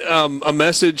 wasn't it a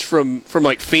message from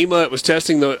like FEMA? It was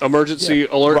testing the emergency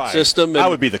alert system. I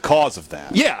would be the cause of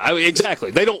that. Yeah, I mean,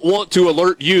 exactly. They don't want to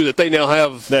alert you that they now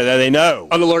have they know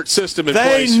an alert system in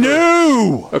place. They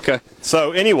knew. Okay.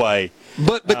 So anyway.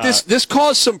 But this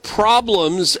caused some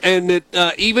problems, and it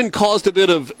even caused a bit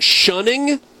of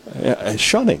shunning.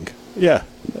 Shunning. Yeah.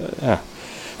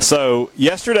 So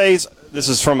this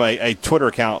is from a Twitter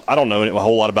account. I don't know a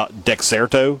whole lot about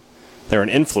Dexerto. They're an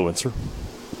influencer.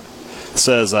 It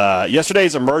says,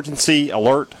 yesterday's emergency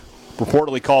alert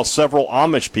reportedly caused several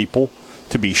Amish people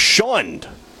to be shunned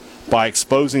by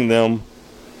exposing them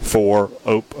for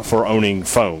owning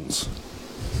phones.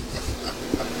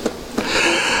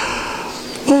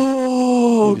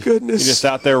 Oh, goodness. You're just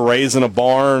out there raising a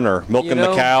barn or milking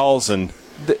the cows, and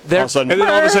all of a sudden, and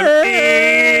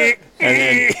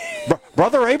then,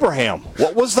 Brother Abraham,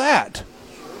 what was that?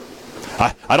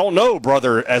 I don't know,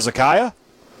 Brother Ezekiah.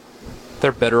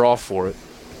 They're better off for it.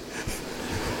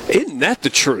 Isn't that the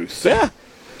truth? Yeah.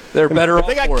 They're better off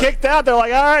for it. They got kicked out. They're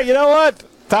like, all right, you know what?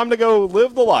 Time to go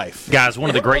live the life. Guys, one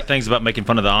of the great things about making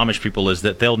fun of the Amish people is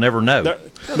that they'll never know.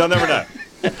 They'll never know.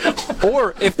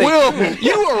 Or if they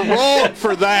you are wrong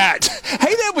for that.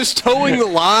 Hey, that was towing the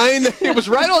line. It was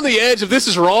right on the edge of this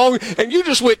is wrong, and you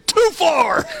just went too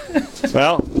far.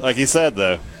 Well, like you said,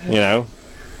 though,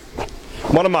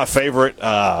 one of my favorite.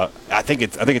 I think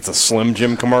it's a Slim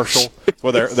Jim commercial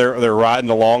where they're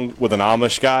riding along with an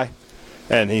Amish guy,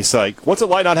 and he's like, "What's it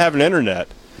like not having internet?"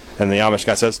 And the Amish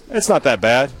guy says, "It's not that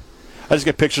bad. I just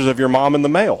get pictures of your mom in the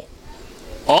mail."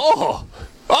 Oh.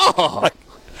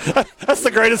 That's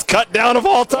the greatest cut down of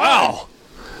all time. Wow.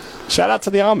 Shout out to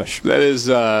the Amish.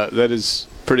 That is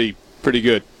pretty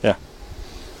good. Yeah.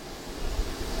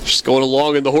 Just going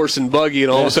along in the horse and buggy,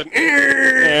 and all of a sudden,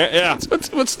 yeah.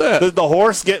 What's that? The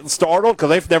horse getting startled because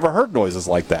they've never heard noises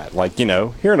like that. Like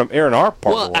here in our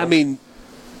part. Well, I mean,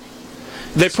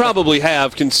 they probably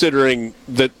have, considering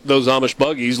that those Amish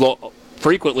buggies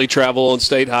frequently travel on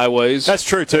state highways. That's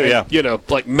true, too, yeah.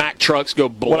 Like Mack trucks go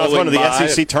blowing by. When I was going to the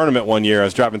SEC tournament one year, I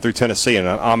was driving through Tennessee, and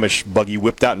an Amish buggy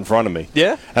whipped out in front of me.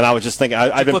 Yeah? And I was just thinking,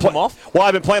 I've been flip them off? Well,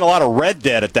 I've been playing a lot of Red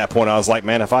Dead at that point. I was like,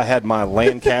 man, if I had my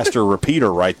Lancaster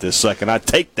repeater right this second, I'd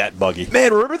take that buggy.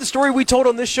 Man, remember the story we told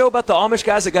on this show about the Amish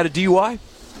guys that got a DUI?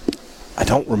 I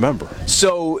don't remember.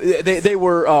 So they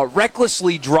were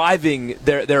recklessly driving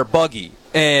their buggy,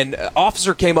 and an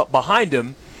officer came up behind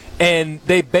him, and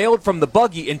they bailed from the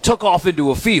buggy and took off into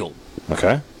a field.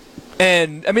 Okay.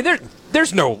 And, I mean,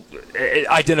 there's no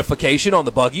identification on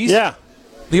the buggies. Yeah.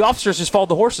 The officers just followed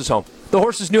the horses home. The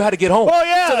horses knew how to get home. Oh,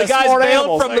 yeah, so the guys smart bailed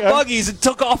animals. from the buggies and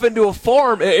took off into a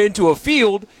farm, into a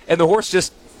field, and the horse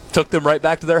just took them right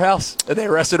back to their house, and they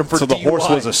arrested him for DUI. So the horse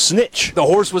was a snitch. The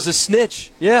horse was a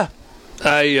snitch. Yeah.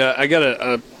 I got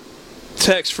a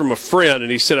text from a friend,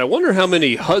 and he said, I wonder how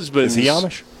many husbands... Is he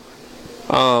Amish?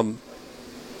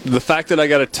 The fact that I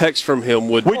got a text from him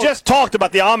would... We just talked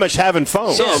about the Amish having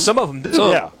phones. Some of them do.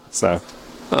 Yeah. So.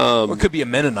 Or it could be a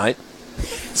Mennonite.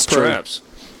 It's true. Perhaps.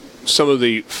 Some of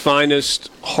the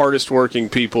finest, hardest working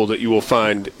people that you will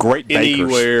find great bakers.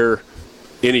 Anywhere,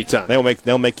 anytime.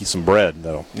 They'll make you some bread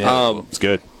though. Yeah. It's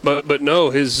good. But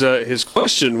no, his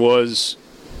question was,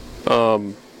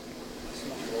 well,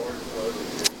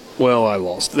 I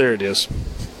lost. There it is.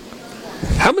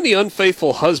 How many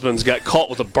unfaithful husbands got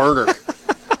caught with a burner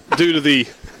due to the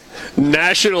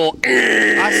national?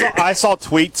 I saw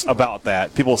tweets about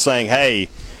that. People saying, "Hey,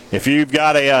 if you've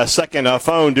got a second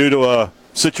phone due to a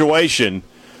situation,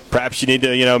 perhaps you need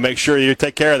to, make sure you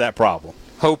take care of that problem."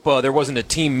 Hope there wasn't a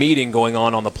team meeting going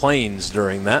on the planes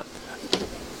during that.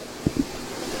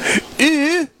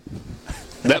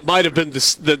 That might have been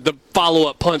the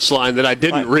follow-up punchline that I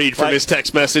didn't read from his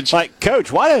text message. Like,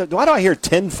 Coach, why do I hear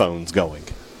 10 phones going?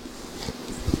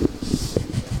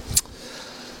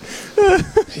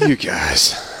 You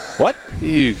guys. What?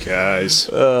 You guys.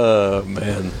 Oh,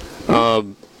 man.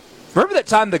 Remember that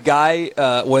time the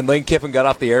guy, when Lane Kiffin got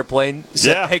off the airplane,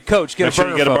 said, hey, Coach, get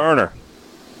a burner.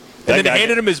 And then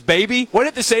handed him his baby? Wasn't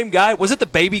it the same guy? Was it the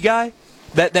baby guy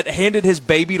that handed his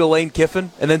baby to Lane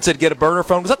Kiffin and then said, get a burner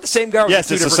phone? Was that the same guy? Or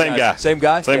yes, it's the same guy. Same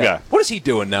guy? Same guy. What is he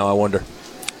doing now, I wonder?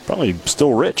 Probably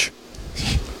still rich.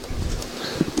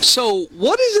 So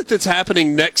what is it that's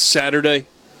happening next Saturday?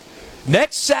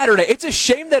 Next Saturday, it's a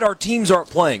shame that our teams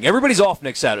aren't playing. Everybody's off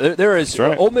next Saturday. There is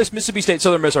Ole Miss, Mississippi State,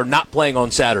 Southern Miss are not playing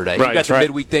on Saturday. Right, you got the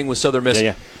midweek thing with Southern Miss.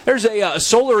 Yeah. There's a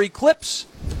solar eclipse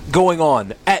going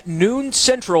on at noon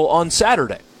Central on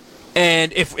Saturday.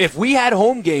 And if we had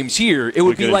home games here, it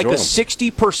would be like a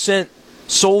 60%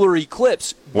 solar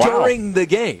eclipse during the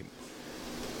game.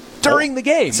 During the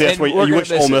game. See, that's where you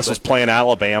wish Ole Miss was playing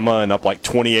Alabama and up like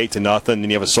 28-0, and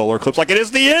you have a solar eclipse. Like, it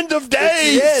is the end of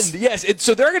days. It's the end, yes.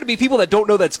 So there are going to be people that don't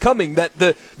know that's coming, that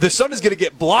the sun is going to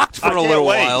get blocked for a little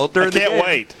while during the game. I can't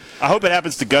wait. I hope it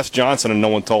happens to Gus Johnson and no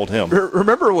one told him.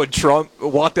 Remember when Trump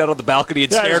walked out on the balcony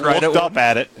and stared right at up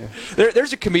at it?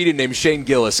 There's a comedian named Shane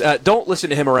Gillis. Don't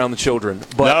listen to him around the children.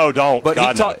 But, no, don't.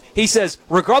 But he says,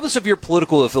 regardless of your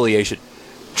political affiliation,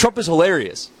 Trump is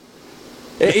hilarious.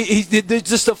 He's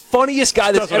just the funniest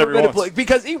guy that's ever been a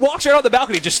because he walks right on the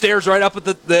balcony, just stares right up at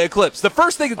the eclipse. The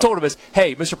first thing they told him is,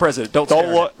 "Hey, Mr. President, don't stare."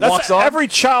 Look. Every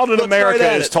child in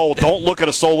America is told, "Don't look at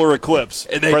a solar eclipse."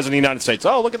 President of the United States.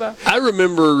 Oh, look at that! I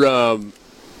remember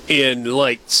in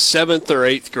like 7th or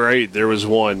 8th grade there was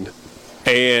one,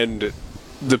 and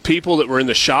the people that were in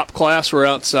the shop class were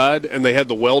outside, and they had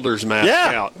the welder's mask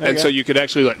out, and so you could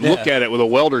actually look at it with a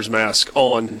welder's mask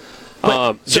on.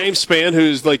 James Spann,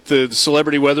 who's like the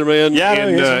celebrity weatherman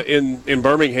in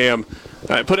Birmingham,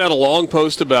 put out a long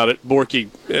post about it. Borky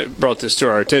brought this to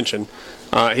our attention.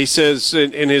 He says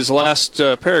in his last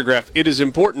paragraph, it is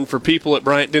important for people at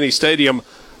Bryant-Denny Stadium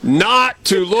not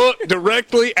to look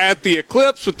directly at the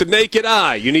eclipse with the naked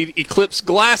eye. You need eclipse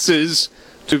glasses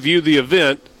to view the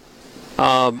event.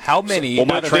 How many? Will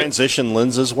my transition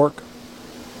lenses work?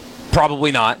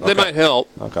 Probably not. They might help.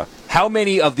 Okay. How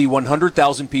many of the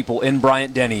 100,000 people in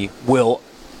Bryant-Denny will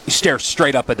stare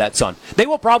straight up at that sun? They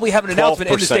will probably have an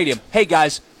announcement in the stadium. Hey,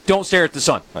 guys, don't stare at the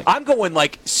sun. I'm going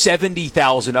like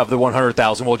 70,000 of the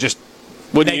 100,000 will just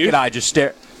naked eye just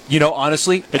stare.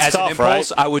 Honestly, it's as tough, an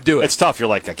impulse, I would do it. It's tough. You're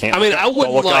like, I can't. I mean, I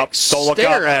wouldn't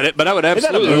stare at it, but I would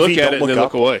absolutely look at it and then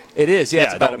look away. It is. Yeah,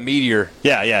 it's about a meteor.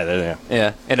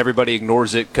 Yeah. And everybody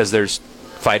ignores it because there's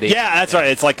fighting. Yeah, that's right.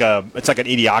 It's like an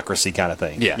idiocracy kind of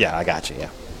thing. Yeah, I got you. Yeah.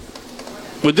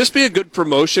 Would this be a good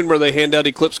promotion where they hand out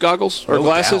eclipse goggles or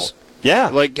glasses? Yeah.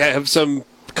 Like have some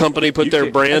company put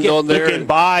their brand on there? You can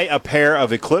buy a pair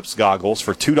of eclipse goggles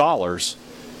for $2,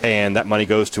 and that money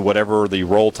goes to whatever the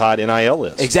Roll Tide NIL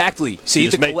is. Exactly. See,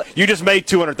 you just made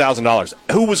 $200,000.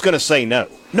 Who was going to say no?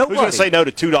 Nobody. Who's going to say no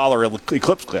to $2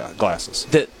 eclipse glasses?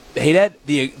 Hey, Dad,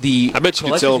 the I bet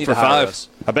you could sell them for $5.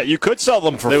 I bet you could sell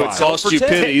them for $5. They would cost you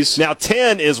pennies. Now,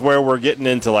 10 is where we're getting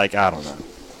into, like, I don't know.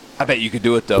 I bet you could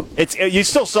do it, though. You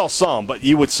still sell some, but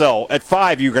you would sell, at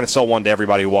 $5, you're going to sell one to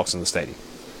everybody who walks in the stadium.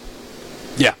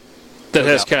 Yeah. That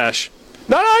has cash.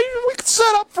 No, we could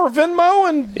set up for Venmo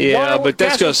and but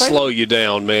that's going to slow you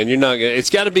down, man. You're not going.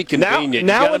 It's got to be convenient. You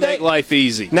got to make life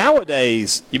easy.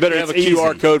 Nowadays, you better have a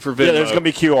QR code for Venmo. Yeah, there's going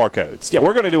to be QR codes. Yeah,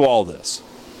 we're going to do all this.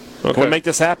 Okay. Can we make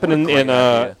this happen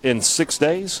in 6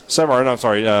 days? 7 or no, I'm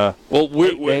sorry. Well,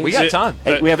 We got time.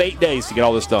 We have 8 days to get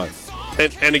all this done.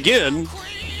 And again,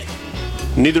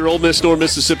 neither Ole Miss nor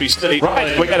Mississippi State.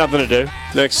 Right. We got nothing to do.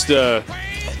 Next.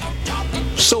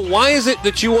 So why is it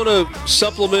that you want to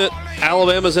supplement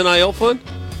Alabama's NIL fund?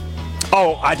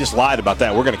 Oh, I just lied about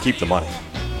that. We're going to keep the money.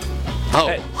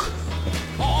 Oh.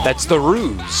 That's the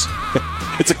ruse.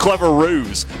 It's a clever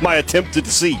ruse. My attempt to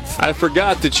deceive. I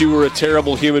forgot that you were a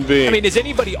terrible human being. I mean, is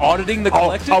anybody auditing the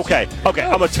collective? Okay.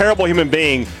 I'm a terrible human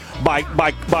being by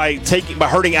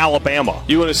hurting Alabama.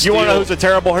 You want to know who's a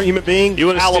terrible human being? You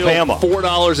want to Alabama. steal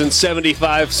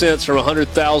 $4.75 from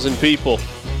 100,000 people.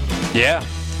 Yeah.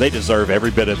 They deserve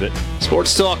every bit of it.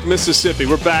 Sports Talk Mississippi.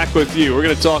 We're back with you. We're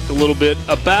going to talk a little bit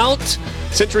about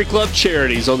Century Club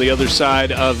charities on the other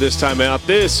side of this timeout.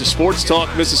 This is Sports Talk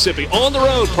Mississippi on the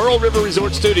road, Pearl River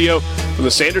Resort Studio from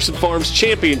the Sanderson Farms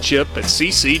Championship at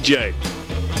CCJ.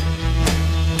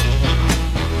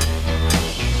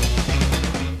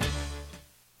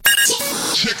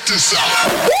 Check this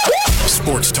out.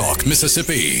 Sports Talk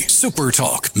Mississippi. Super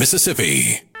Talk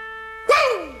Mississippi.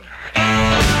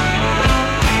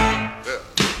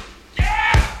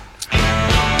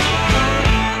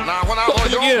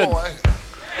 Welcome again.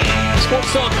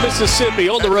 Sports Talk Mississippi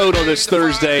on the road on this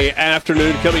Thursday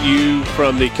afternoon, coming to you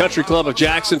from the Country Club of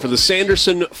Jackson for the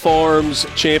Sanderson Farms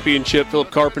Championship.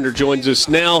 Philip Carpenter joins us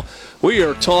now. We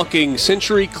are talking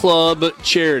Century Club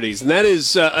charities, and that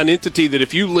is an entity that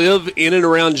if you live in and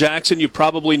around Jackson, you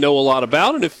probably know a lot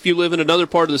about, and if you live in another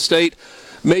part of the state,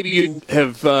 maybe you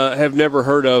have never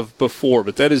heard of before.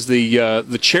 But that is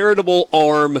the charitable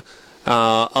arm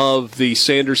of the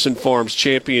Sanderson Farms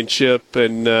Championship.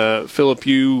 And Philip,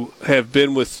 you have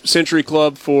been with Century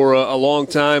Club for a long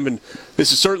time, and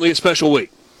this is certainly a special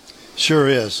week. Sure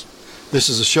is. This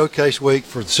is a showcase week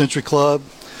for the Century Club,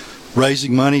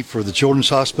 raising money for the Children's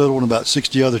Hospital and about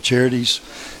 60 other charities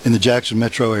in the Jackson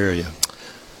metro area.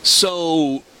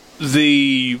 So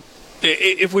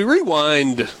if we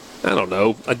rewind, I don't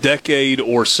know, a decade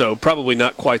or so, probably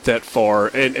not quite that far,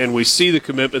 and we see the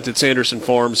commitment that Sanderson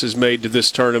Farms has made to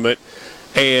this tournament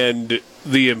and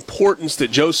the importance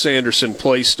that Joe Sanderson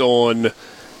placed on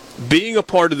being a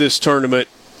part of this tournament,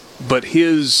 but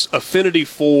his affinity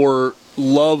for,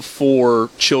 love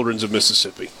for Children's of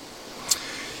Mississippi.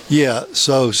 Yeah,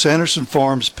 so Sanderson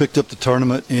Farms picked up the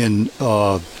tournament in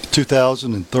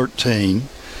 2013.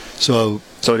 So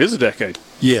it is a decade.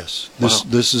 Yes,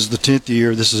 this is the 10th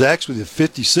year. This is actually the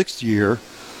 56th year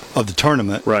of the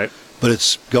tournament. Right. But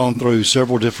it's gone through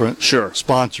several different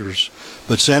sponsors.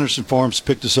 But Sanderson Farms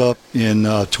picked us up in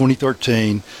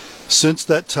 2013. Since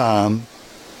that time,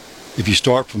 if you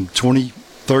start from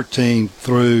 2013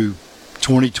 through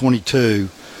 2022,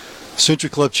 Century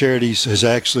Club Charities has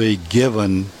actually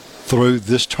given through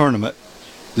this tournament.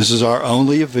 This is our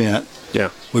only event. Yeah.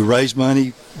 We raise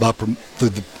money through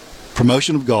the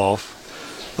promotion of golf.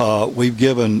 We've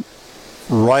given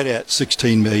right at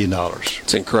 $16 million.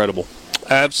 It's incredible.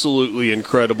 Absolutely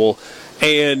incredible.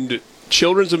 And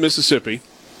Children's of Mississippi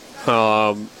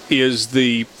is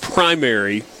the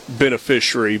primary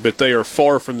beneficiary, but they are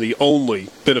far from the only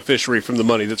beneficiary from the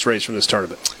money that's raised from this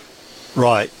tournament.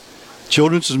 Right.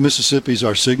 Children's of Mississippi is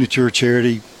our signature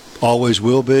charity, always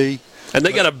will be. And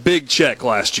they got a big check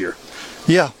last year.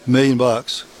 Yeah, $1 million.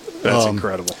 That's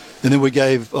incredible. And then we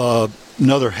gave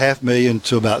another $500,000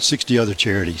 to about 60 other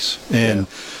charities. And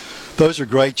those are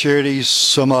great charities.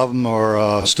 Some of them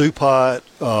are Stew Pot,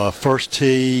 First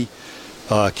Tee,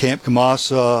 Camp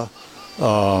Kamasa.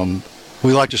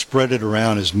 We like to spread it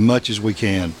around as much as we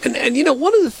can. And you know,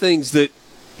 one of the things that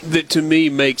to me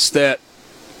makes that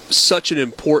such an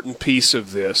important piece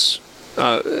of this,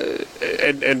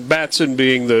 and Batson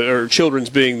being Children's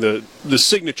being the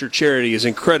signature charity is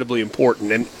incredibly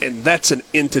important, and that's an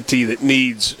entity that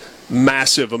needs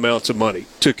massive amounts of money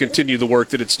to continue the work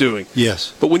that it's doing.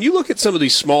 Yes. But when you look at some of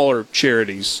these smaller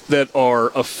charities that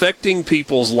are affecting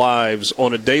people's lives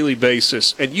on a daily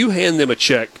basis, and you hand them a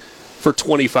check for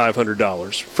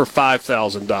 $2,500, for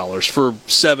 $5,000, for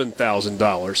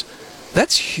 $7,000,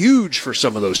 that's huge for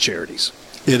some of those charities.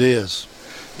 It is.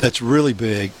 That's really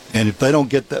big. And if they don't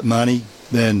get that money,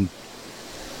 then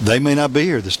they may not be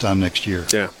here this time next year.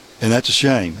 Yeah. And that's a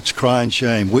shame. It's a crying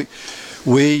shame.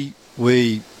 We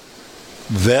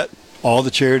vet all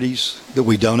the charities that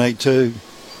we donate to.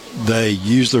 They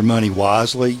use their money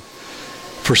wisely.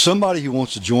 For somebody who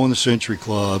wants to join the Century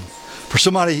Club, for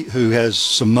somebody who has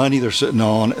some money they're sitting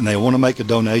on and they want to make a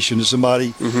donation to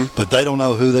somebody, but they don't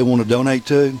know who they want to donate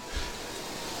to,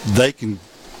 they can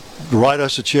write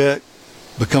us a check,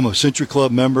 become a Century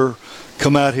Club member,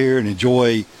 come out here and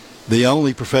enjoy the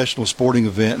only professional sporting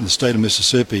event in the state of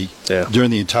Mississippi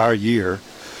during the entire year,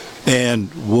 and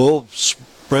we'll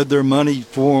spread their money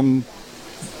for them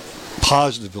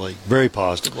positively, very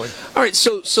positively. All right,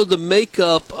 so the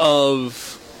makeup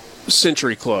of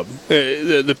Century Club,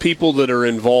 the people that are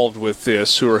involved with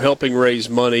this, who are helping raise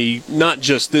money, not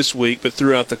just this week, but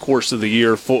throughout the course of the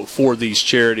year for these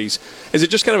charities, is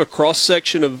it just kind of a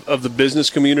cross-section of the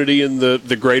business community in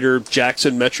the greater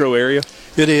Jackson metro area?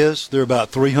 It is. There are about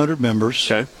 300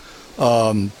 members. Okay.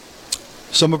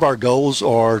 Some of our goals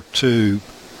are to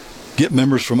get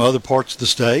members from other parts of the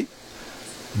state.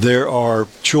 There are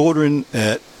children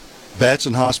at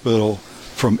Batson Hospital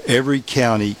from every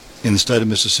county in the state of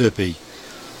Mississippi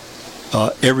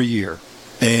every year.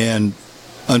 And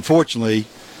unfortunately,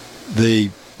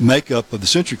 the makeup of the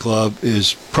Century Club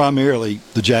is primarily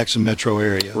the Jackson metro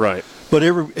area. Right. But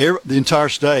the entire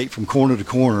state, from corner to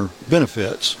corner,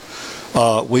 benefits.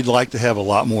 We'd like to have a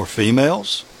lot more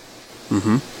females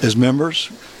as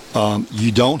members.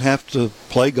 You don't have to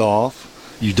play golf.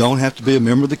 You don't have to be a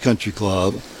member of the country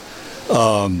club.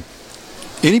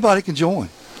 Anybody can join.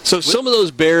 So some of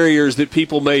those barriers that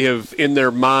people may have in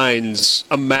their minds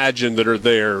imagined that are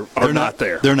there are not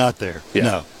there. They're not there.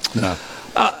 Yeah. No.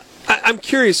 I'm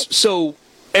curious. So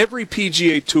every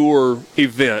PGA Tour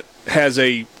event has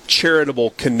a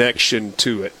charitable connection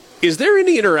to it. Is there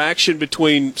any interaction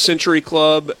between Century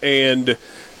Club and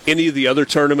any of the other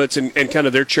tournaments and kind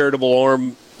of their charitable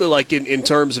arm, like in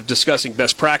terms of discussing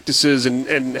best practices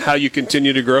and how you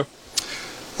continue to grow?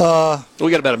 We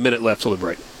got about a minute left till the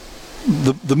break.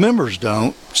 The members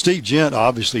don't. Steve Gent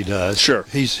obviously does. Sure.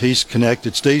 He's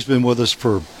connected. Steve's been with us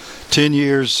for 10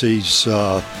 years. He's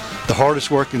the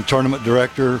hardest working tournament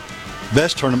director,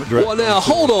 best tournament director. Well, now,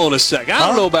 hold on a second. I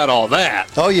don't know about all that.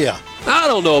 Oh, yeah. I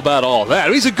don't know about all that.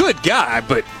 He's a good guy,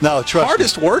 but no, trust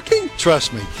hardest me. working?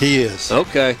 Trust me, he is.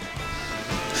 Okay.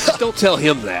 Just don't tell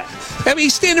him that. I mean,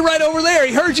 he's standing right over there.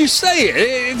 He heard you say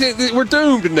it. We're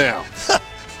doomed now.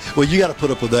 Well, you got to put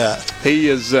up with that. He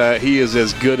is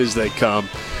as good as they come.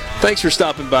 Thanks for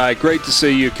stopping by. Great to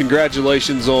see you.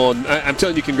 Congratulations on, I'm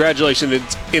telling you,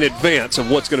 congratulations in advance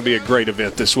of what's going to be a great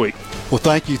event this week. Well,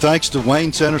 thank you. Thanks to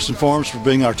Wayne Sanderson Farms for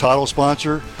being our title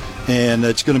sponsor. And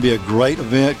it's going to be a great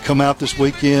event. Come out this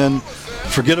weekend.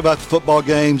 Forget about the football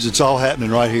games. It's all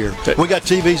happening right here. We got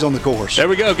TVs on the course. There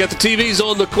we go. Got the TVs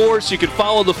on the course. You can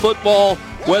follow the football.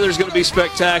 Weather's going to be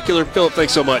spectacular. Philip,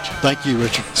 thanks so much. Thank you,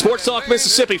 Richard. Sports Talk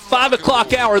Mississippi, 5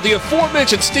 o'clock hour. The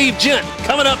aforementioned Steve Gent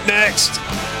coming up next.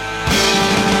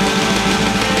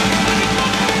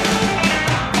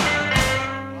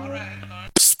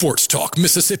 Sports Talk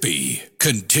Mississippi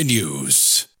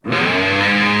continues.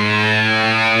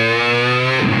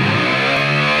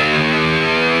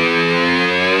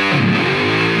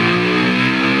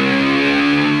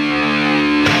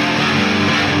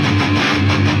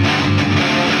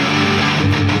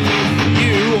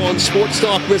 Sports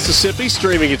Talk Mississippi,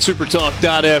 streaming at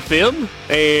SuperTalk.fm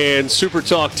and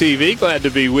SuperTalk TV. Glad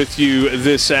to be with you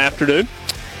this afternoon.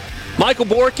 Michael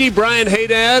Borky, Brian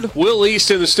Haydad, Will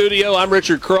East in the studio. I'm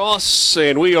Richard Cross,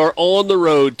 and we are on the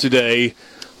road today.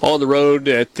 On the road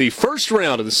at the first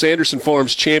round of the Sanderson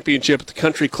Farms Championship at the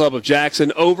Country Club of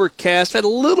Jackson. Overcast, had a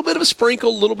little bit of a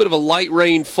sprinkle, a little bit of a light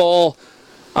rainfall.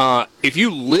 If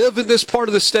you live in this part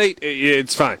of the state,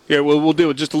 it's fine. Yeah, we'll do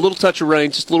it. Just a little touch of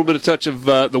rain, just a little bit of touch of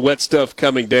the wet stuff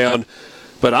coming down.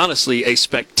 But honestly, a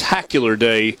spectacular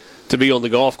day to be on the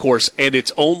golf course, and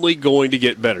it's only going to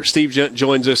get better. Steve Gent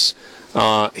joins us.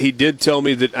 He did tell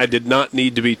me that I did not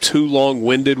need to be too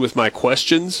long-winded with my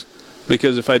questions,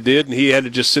 because if I did and he had to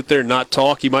just sit there and not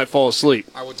talk, he might fall asleep.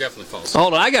 I would definitely fall asleep.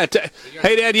 Hold on,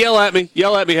 Hey, Dad, yell at me.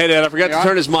 Yell at me, hey, Dad. I forgot to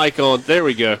turn his mic on. There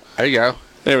we go. There you go.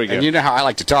 There we go. And you know how I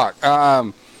like to talk.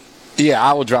 Yeah,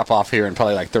 I will drop off here in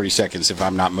probably like 30 seconds if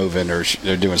I'm not moving or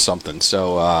they're doing something.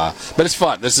 So, but it's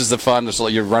fun. This is the fun.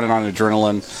 You're running on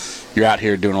adrenaline. You're out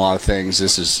here doing a lot of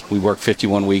things. We work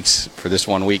 51 weeks for this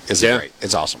 1 week. This is great.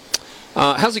 It's awesome.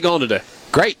 How's it going today?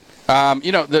 Great.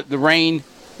 The rain,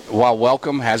 while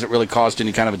welcome, hasn't really caused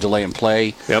any kind of a delay in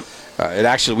play. Yep.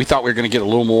 We thought we were going to get a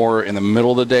little more in the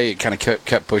middle of the day. It kind of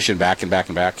kept pushing back and back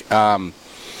and back.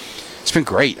 It's been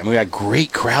great. I mean, we had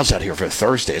great crowds out here for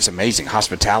Thursday. It's amazing.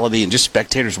 Hospitality and just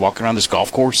spectators walking around this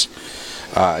golf course.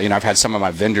 I've had some of my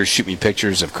vendors shoot me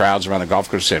pictures of crowds around the golf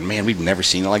course saying, man, we've never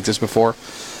seen it like this before.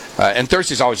 And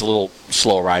Thursday's always a little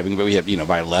slow arriving, but we have,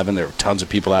 by 11, there are tons of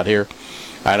people out here.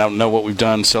 I don't know what we've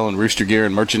done selling rooster gear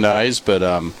and merchandise, but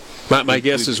my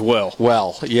guess is well.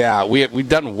 Well, yeah, we've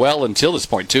done well until this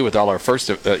point, too, with all our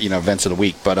first events of the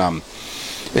week. But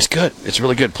it's good. It's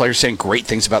really good. Players saying great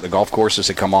things about the golf course as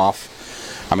they come off.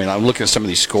 I mean, I'm looking at some of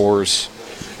these scores.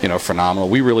 phenomenal.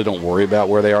 We really don't worry about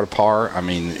where they are to par. I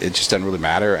mean, it just doesn't really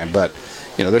matter. But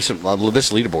there's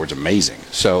this leaderboard's amazing.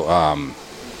 So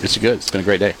it's good. It's been a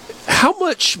great day. How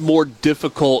much more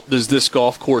difficult does this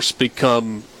golf course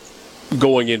become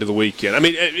going into the weekend? I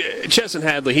mean, Chesson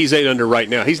Hadley, he's 8 under right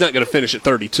now. He's not going to finish at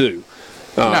 32.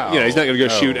 He's not going to go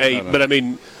shoot 8. No. But I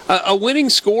mean, a winning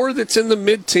score that's in the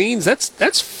mid-teens,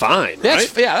 that's fine,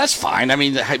 right? Yeah, that's fine. I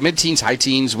mean, mid-teens, high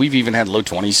teens. We've even had low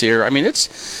 20s here. I mean,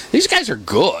 these guys are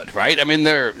good, right? I mean,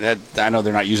 I know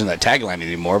they're not using that tagline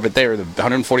anymore, but they are the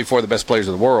 144 of the best players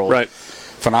of the world. Right.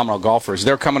 Phenomenal golfers.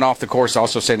 They're coming off the course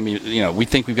also saying to me, we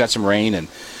think we've got some rain and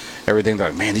everything. They're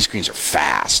like, man, these greens are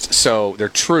fast. So they're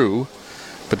true,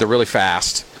 but they're really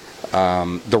fast.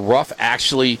 The rough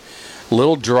actually a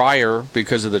little drier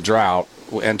because of the drought.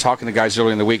 And talking to guys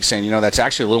earlier in the week saying, that's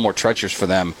actually a little more treacherous for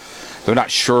them. They're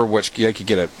not sure which they could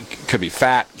get could be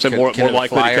fat. So more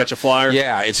likely to catch a flyer?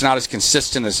 Yeah, it's not as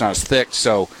consistent. It's not as thick.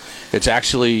 So it's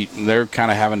actually, they're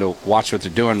kind of having to watch what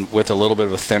they're doing with a little bit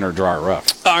of a thinner, drier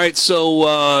rough. All right, so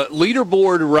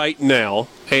leaderboard right now,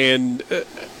 and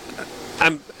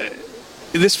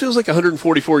this feels like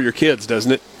 144 of your kids,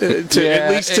 doesn't it?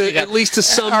 At least to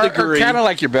some degree. Kind of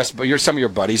like some of your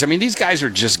buddies. I mean, these guys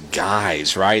are just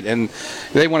guys, right? And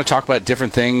they want to talk about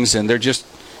different things, and they're just,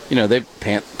 they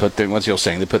put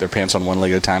their pants on one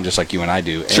leg at a time, just like you and I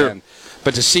do. Sure.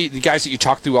 But to see the guys that you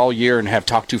talk to all year and have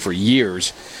talked to for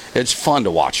years, it's fun to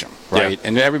watch them, right? Yeah.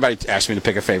 And everybody asked me to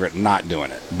pick a favorite, not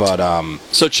doing it. But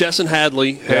so Chesson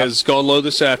Hadley has gone low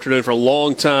this afternoon. For a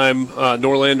long time,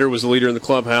 Norlander was the leader in the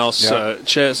clubhouse. Yep.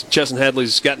 Chesson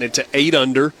Hadley's gotten it to 8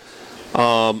 under.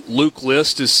 Luke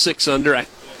List is 6 under. I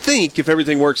think if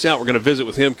everything works out, we're going to visit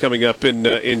with him coming up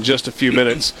in just a few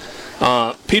minutes.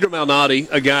 Peter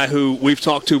Malnati, a guy who we've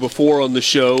talked to before on the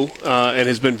show and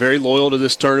has been very loyal to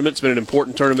this tournament. It's been an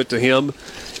important tournament to him.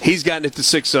 He's gotten it to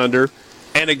 6 under.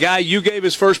 And a guy you gave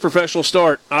his first professional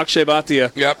start, Akshay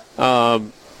Bhatia.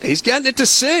 Yep. He's gotten it to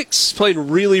 6. Played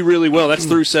really, really well. That's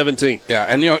through 17. Yeah,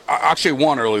 and Akshay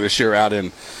won earlier this year out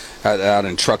in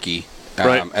Truckee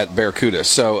at Barracuda.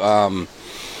 So,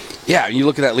 you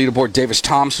look at that leaderboard. Davis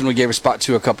Thompson, we gave a spot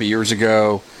to a couple years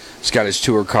ago. He's got his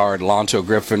tour card. Lonto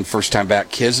Griffin, first time back.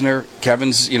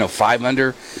 Kevin's 5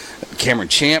 under. Cameron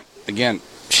Champ, again,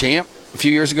 a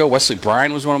few years ago. Wesley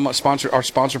Bryan was one of our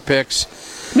sponsor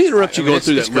picks. Let me interrupt you going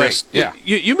through that list. Yeah.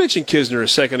 You mentioned Kisner a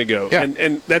second ago,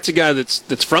 and that's a guy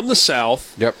that's from the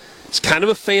South. Yep. It's kind of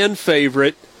a fan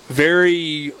favorite,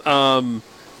 very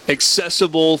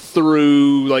accessible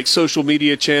through like social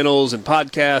media channels and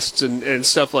podcasts and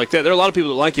stuff like that. There are a lot of people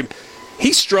that like him.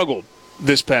 He struggled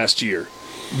this past year,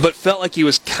 but felt like he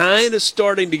was kind of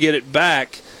starting to get it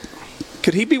back.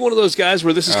 Could he be one of those guys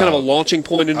where this is kind of a launching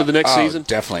point into the next season?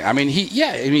 Definitely. I mean,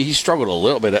 he struggled a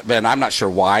little bit, and I'm not sure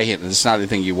why. It's not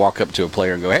anything you walk up to a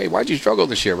player and go, "Hey, why'd you struggle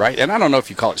this year?" Right? And I don't know if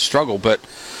you call it struggle, but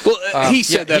he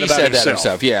said that about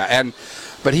himself. Yeah,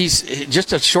 but he's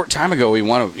just a short time ago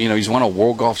he's won a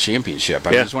World Golf Championship.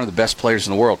 I mean, he's one of the best players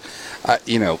in the world.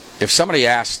 If somebody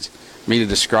asked me to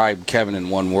describe Kevin in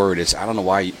one word, I don't know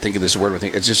why you think of this word.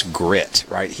 It's just grit,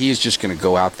 right? He is just going to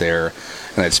go out there,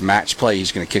 and it's match play.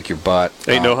 He's going to kick your butt.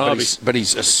 Ain't no hobby. But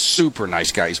he's a super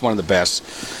nice guy. He's one of the best.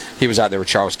 He was out there with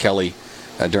Charles Kelly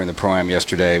during the Pro-Am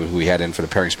yesterday, who we had in for the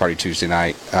pairings party Tuesday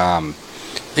night.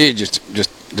 He's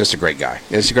just a great guy.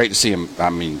 It's great to see him,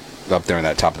 up there in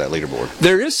that top of that leaderboard.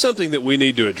 There is something that we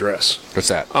need to address. What's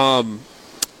that?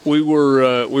 We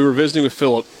were visiting with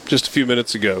Philip just a few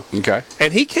minutes ago. Okay.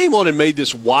 And he came on and made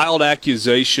this wild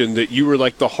accusation that you were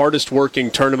like the hardest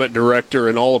working tournament director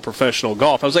in all of professional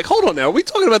golf. I was like, hold on now, are we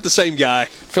talking about the same guy?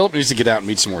 Philip needs to get out and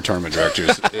meet some more tournament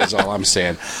directors, is all I'm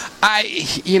saying.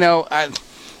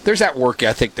 There's that work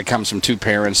ethic that comes from two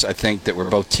parents, I think, that were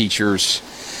both teachers.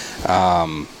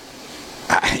 I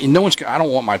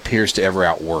don't want my peers to ever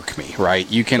outwork me, right?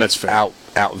 You can out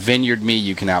vineyard me,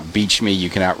 you can out beach me, you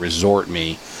can out resort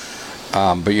me,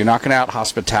 but you're not going to out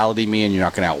hospitality me, and you're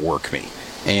not going to outwork me.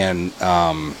 And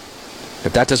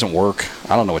if that doesn't work,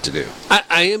 I don't know what to do.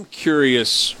 I am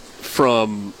curious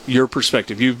from your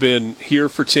perspective. You've been here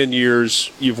for 10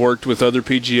 years. You've worked with other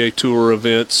PGA Tour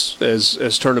events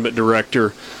as tournament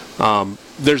director.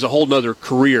 There's a whole nother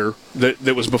career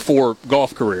that was before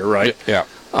golf career, right? Yeah.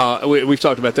 We've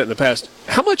talked about that in the past.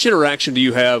 How much interaction do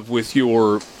you have with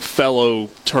your fellow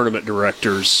tournament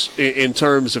directors in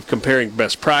terms of comparing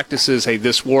best practices? Hey,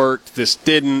 this worked, this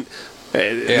didn't.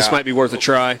 This might be worth a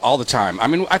try. All the time. I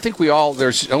mean, I think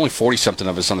there's only 40-something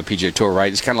of us on the PGA Tour,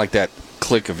 right? It's kind of like that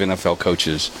clique of NFL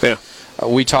coaches. Yeah.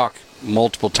 We talk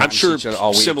multiple times. I'm sure each other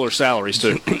all week. similar salaries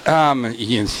too.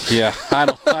 Yeah,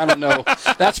 I don't know.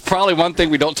 That's probably one thing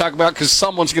we don't talk about because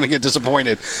someone's going to get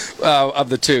disappointed of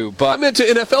the two. But I'm into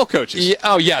NFL coaches. Yeah,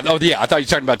 oh yeah. I thought you were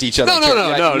talking about each other. No,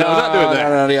 I'm not doing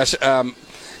that. No, yes.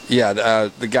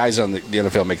 The guys on the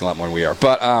NFL making a lot more than we are.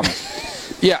 But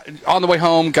yeah, on the way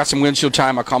home, got some windshield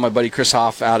time. I called my buddy Chris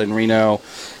Hoff out in Reno.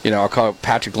 I called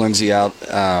Patrick Lindsay out.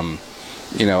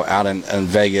 Out in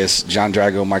Vegas, John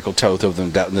Drago, Michael Toth of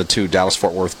them, the two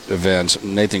Dallas-Fort Worth events,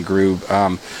 Nathan Grube.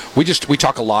 We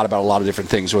talk a lot about a lot of different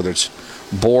things, whether it's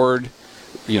board,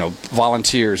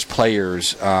 volunteers,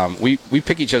 players. We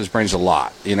pick each other's brains a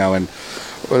lot, and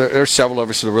there's several of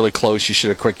us that are really close. You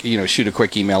should shoot a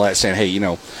quick email at saying, hey,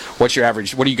 what's your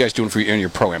average? What are you guys doing in your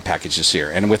program package this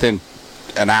year? And within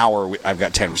an hour, I've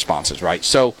got 10 responses, right?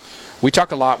 So we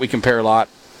talk a lot, we compare a lot.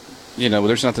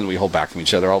 There's nothing that we hold back from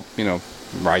each other.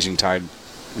 Rising tide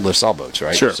lifts all boats,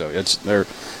 right? Sure. So it's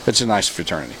a nice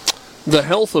fraternity. The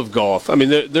health of golf. I mean,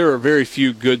 there are very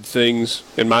few good things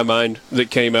in my mind that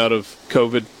came out of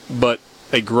COVID, but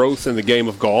a growth in the game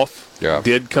of golf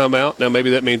did come out. Now, maybe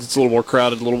that means it's a little more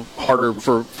crowded, a little harder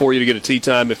for you to get a tee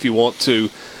time if you want to.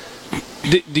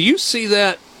 Do you see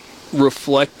that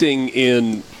reflecting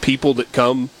in people that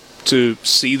come to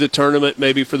see the tournament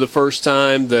maybe for the first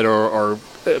time that are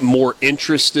more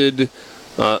interested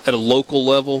at a local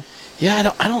level?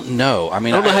 Yeah, I don't know. I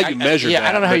mean, I don't know how you measure that. Yeah,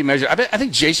 I don't know how you measure. I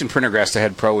think Jason Prendergast, the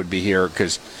head pro, would be here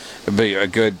because would be a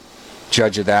good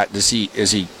judge of that. Is he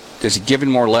giving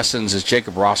more lessons? Is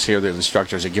Jacob Ross here, the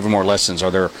instructor? Is he giving more lessons?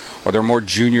 Are there more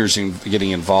juniors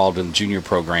getting involved in junior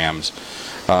programs?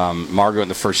 Margot in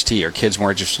the first tee, are kids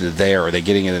more interested there? Are they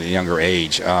getting it at a younger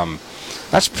age?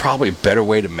 That's probably a better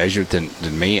way to measure it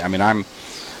than me. I mean, I'm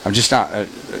just not.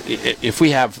 If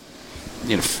we have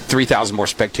 3,000 more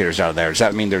spectators out of there, does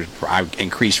that mean there's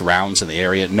increased rounds in the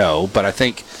area? No, but I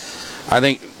think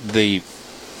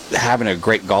having a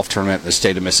great golf tournament in the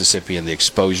state of Mississippi and the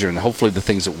exposure and hopefully the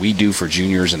things that we do for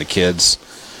juniors and the kids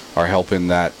are helping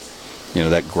that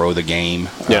grow the game.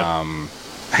 Yeah.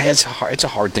 It's a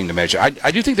hard thing to measure.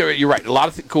 I do think that you're right. A lot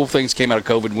of cool things came out of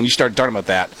COVID. When you started talking about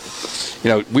that,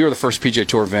 we were the first PGA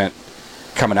Tour event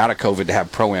coming out of COVID to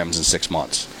have pro-ams in 6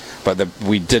 months. But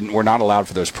we're not allowed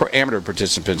for those amateur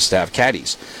participants to have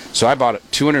caddies. So I bought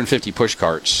 250 push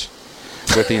carts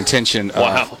with the intention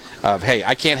of, hey,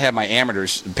 I can't have my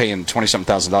amateurs paying $20-something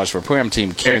thousand for a pro-am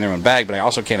team carrying their own bag, but I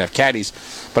also can't have caddies,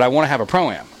 but I want to have a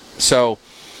pro-am. So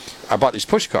I bought these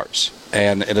push carts,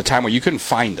 and at a time where you couldn't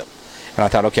find them. And I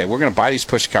thought, okay, we're going to buy these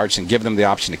push carts and give them the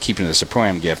option to keep it as a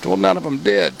pro-am gift. Well, none of them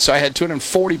did. So I had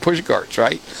 240 push carts,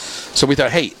 right? So we thought,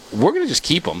 hey, we're going to just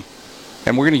keep them.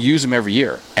 And we're going to use them every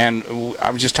year. And I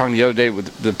was just talking the other day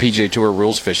with the PGA Tour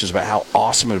rules officials about how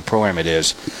awesome of a program it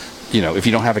is. If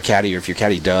you don't have a caddy or if your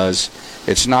caddy does,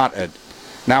 it's not an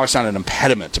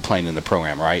impediment to playing in the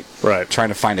program, right? Right. Trying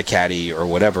to find a caddy or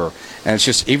whatever. And it's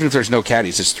just, even if there's no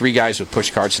caddies, it's 3 guys with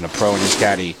push carts and a pro and his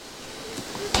caddy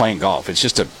playing golf. It's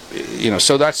just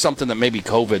so that's something that maybe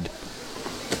COVID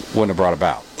wouldn't have brought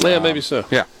about. Yeah, maybe so.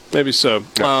 Yeah. Maybe so.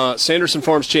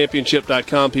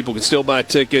 SandersonFarmsChampionship.com. People can still buy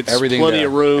tickets. Everything plenty there.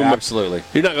 of room. Absolutely.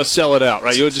 You're not going to sell it out,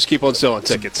 right? You'll just keep on selling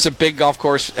tickets. It's a big golf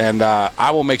course, and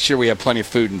I will make sure we have plenty of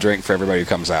food and drink for everybody who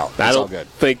comes out. That's all good. I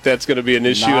don't think that's going to be an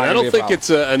issue. And I don't think it's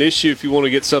an issue if you want to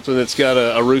get something that's got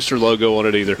a Rooster logo on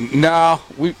it either. No,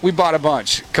 we bought a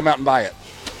bunch. Come out and buy it.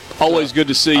 Always good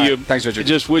to see you. Thanks, Richard.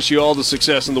 Just wish you all the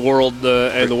success in the world,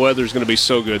 and the weather's going to be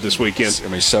so good this weekend. It's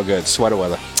going to be so good. Sweater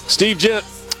weather. Steve Gent.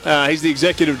 He's the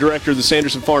executive director of the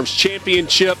Sanderson Farms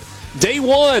Championship. Day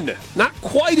 1, not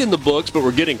quite in the books, but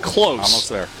we're getting close. Almost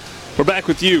there. We're back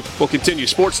with you. We'll continue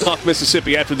Sports Talk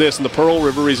Mississippi after this in the Pearl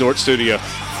River Resort Studio.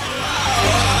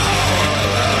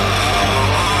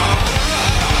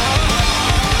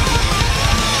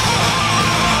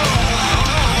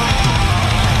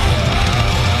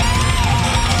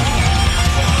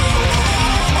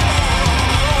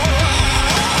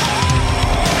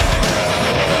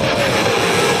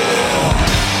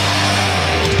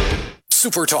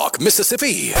 SuperTalk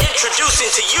Mississippi. Introducing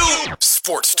to you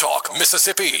Sports Talk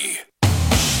Mississippi.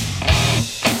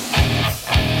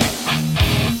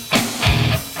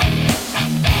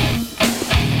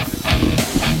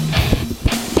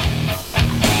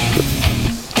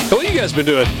 What have you guys been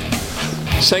doing?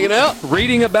 Just hanging out?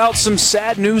 Reading about some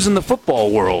sad news in the football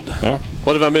world. Huh?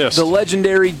 What have I missed? The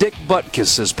legendary Dick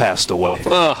Butkus has passed away.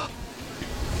 Oh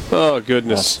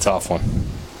goodness. That's a tough one.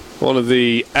 One of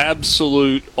the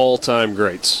absolute all-time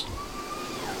greats.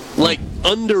 Like,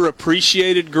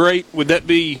 underappreciated great, would that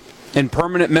be? And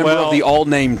permanent member of the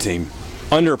all-name team.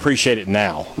 Underappreciated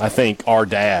now. I think our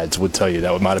dads would tell you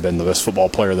that might have been the best football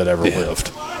player that ever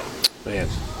lived. Man.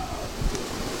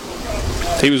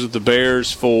 He was with the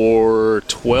Bears for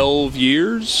 12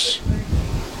 years.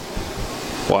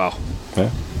 Wow.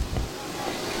 Yeah.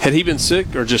 Had he been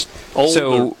sick or just old?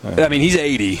 So, I mean, he's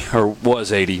 80, or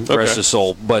was 80, rest his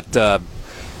soul. But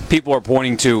people are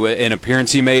pointing to an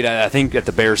appearance he made, I think, at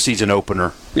the Bears season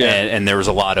opener. Yeah. And there was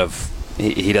a lot of,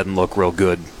 he doesn't look real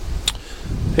good.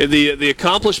 The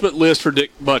accomplishment list for Dick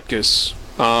Butkus,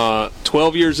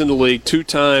 12 years in the league,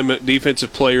 2-time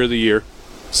Defensive Player of the Year,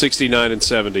 69 and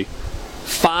 70.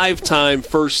 5-time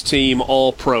first-team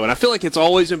All-Pro. And I feel like it's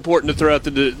always important to throw out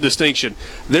the distinction.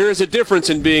 There is a difference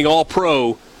in being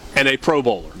All-Pro and a Pro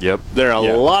Bowler. Yep. There are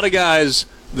a lot of guys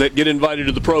that get invited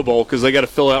to the Pro Bowl because they got to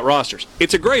fill out rosters.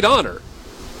 It's a great honor,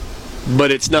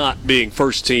 but it's not being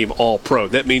first-team All-Pro.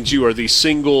 That means you are the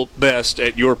single best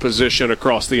at your position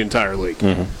across the entire league.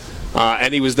 Mm-hmm.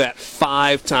 And he was that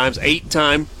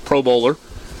 8-time Pro Bowler.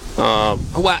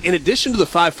 Wow! In addition to the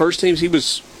 5 first teams, he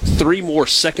was 3 more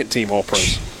second-team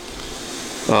All-Pros.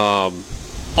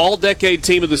 All-decade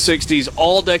team of the 60s,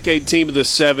 all-decade team of the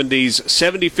 70s,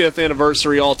 75th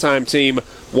anniversary all-time team,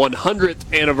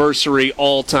 100th anniversary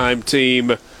all-time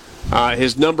team.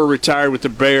 His number retired with the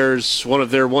Bears, one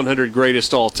of their 100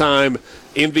 greatest all-time.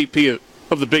 MVP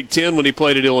of the Big Ten when he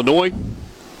played at Illinois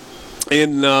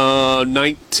in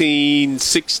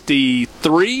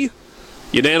 1963.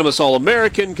 Unanimous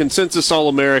All-American, consensus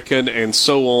All-American, and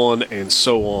so on, and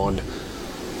so on,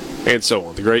 and so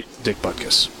on. The great Dick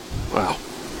Butkus. Wow.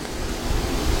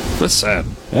 That's sad.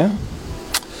 Yeah.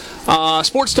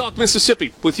 Sports Talk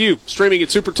Mississippi with you, streaming at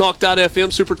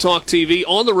supertalk.fm, Supertalk TV,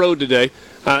 on the road today.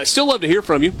 Still love to hear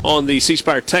from you on the C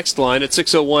Spire text line at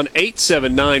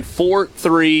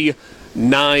 601-879-4395.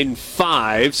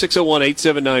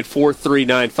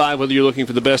 601-879-4395, whether you're looking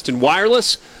for the best in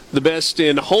wireless, the best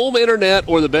in home internet,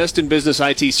 or the best in business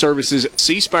IT services,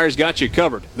 C-Spire's got you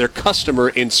covered. They're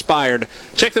customer-inspired.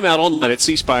 Check them out online at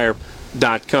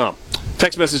cspire.com.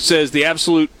 Text message says, the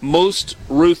absolute most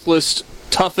ruthless,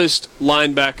 toughest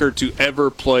linebacker to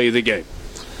ever play the game.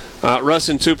 Russ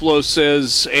in Tupelo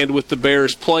says, and with the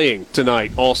Bears playing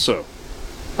tonight also.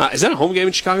 Is that a home game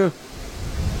in Chicago?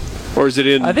 Or is it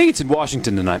in... I think it's in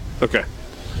Washington tonight. Okay.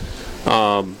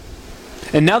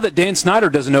 And now that Dan Snyder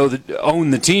doesn't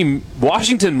own the team,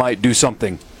 Washington might do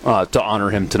something to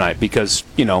honor him tonight because,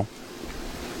 they'll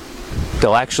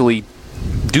actually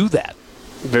do that.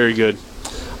 Very good.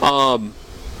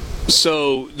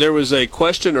 So there was a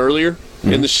question earlier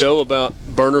in the show about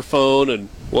burner phone and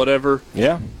whatever.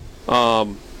 Yeah.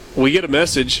 We get a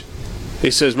message. He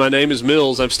says, my name is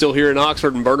Mills. I'm still here in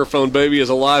Oxford, and burner phone baby is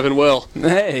alive and well.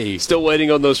 Hey. Still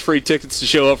waiting on those free tickets to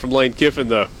show up from Lane Kiffin,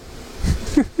 though.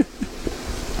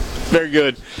 Very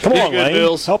good. Come on, good, Lane.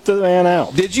 Mills. Help the man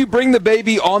out. Did you bring the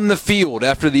baby on the field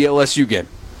after the LSU game?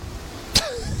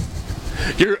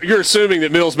 You're assuming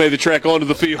that Mills made the trek onto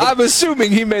the field. I'm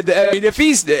assuming he made the... I mean, if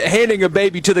he's handing a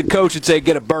baby to the coach and say,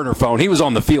 get a burner phone, he was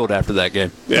on the field after that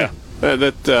game. Yeah.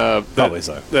 Probably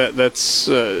so. That's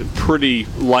a pretty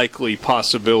likely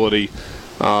possibility,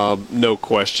 no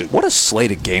question. What a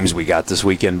slate of games we got this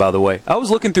weekend, by the way. I was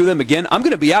looking through them again. I'm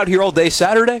going to be out here all day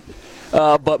Saturday,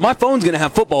 but my phone's going to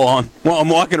have football on while I'm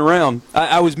walking around.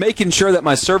 I was making sure that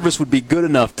my service would be good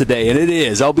enough today, and it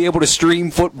is. I'll be able to stream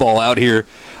football out here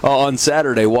on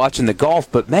Saturday watching the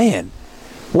golf, but man,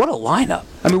 what a lineup.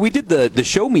 I mean, we did the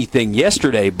show me thing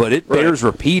yesterday, but it bears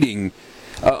repeating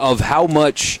of how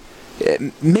much...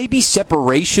 Maybe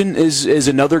separation is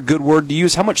another good word to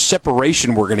use. How much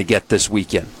separation we're going to get this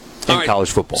weekend in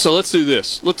college football. So let's do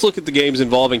this. Let's look at the games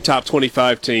involving top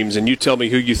 25 teams, and you tell me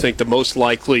who you think the most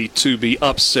likely to be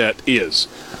upset is.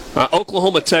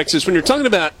 Oklahoma, Texas. When you're talking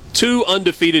about 2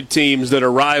 undefeated teams that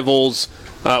are rivals,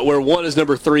 where one is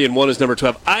number 3 and one is number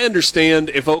 12, I understand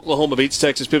if Oklahoma beats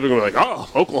Texas, people are going to be like, oh,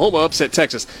 Oklahoma upset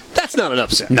Texas. That's not an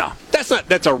upset. No.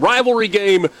 That's a rivalry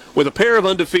game with a pair of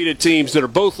undefeated teams that are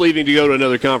both leaving to go to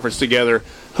another conference together.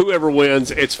 Whoever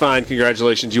wins, it's fine.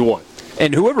 Congratulations, you won.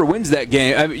 And whoever wins that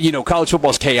game, college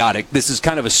football is chaotic. This is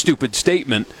kind of a stupid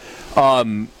statement.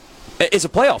 It's a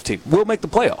playoff team. We'll make the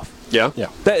playoff. Yeah.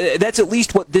 That's at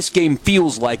least what this game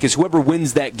feels like, is whoever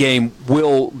wins that game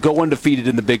will go undefeated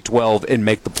in the Big 12 and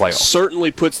make the playoff.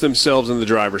 Certainly puts themselves in the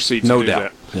driver's seat to no do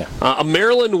doubt. that. Yeah. A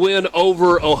Maryland win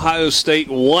over Ohio State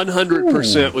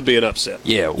 100% would be an upset.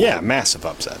 Yeah, massive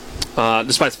upset.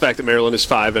 Despite the fact that Maryland is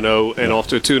 5-0 and off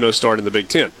to a 2-0 start in the Big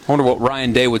Ten. I wonder what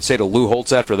Ryan Day would say to Lou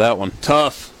Holtz after that one.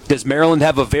 Tough. Does Maryland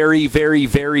have a very, very,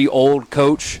 very old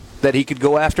coach that he could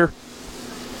go after?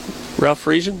 Ralph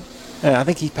Friesen? Yeah, I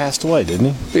think he passed away,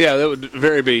 didn't he? Yeah,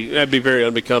 that'd be very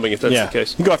unbecoming if that's the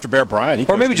case. You can go after Bear Bryant.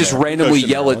 Or maybe just randomly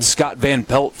yell at Scott Van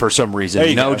Pelt for some reason. There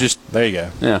you go. Just there you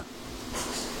go. Yeah.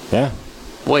 Yeah.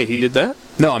 Wait, he did that?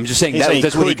 No, I'm just saying He's saying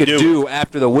that's what he could do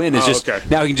after the win. Is just okay.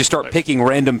 now he can just start picking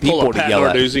random people to yell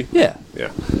at. Yeah.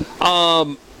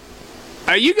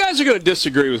 You guys are going to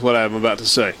disagree with what I'm about to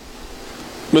say.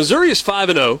 Missouri is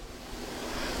 5-0,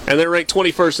 and they're ranked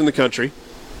 21st in the country.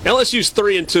 LSU's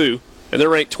 3-2, and they're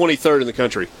ranked 23rd in the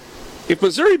country. If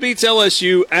Missouri beats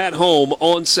LSU at home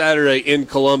on Saturday in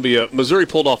Columbia, Missouri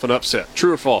pulled off an upset.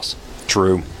 True or false?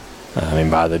 True. I mean,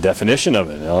 by the definition of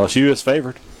it, LSU is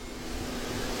favored.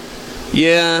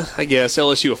 Yeah, I guess.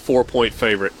 LSU a 4-point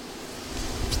favorite.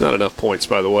 It's not enough points,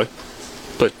 by the way.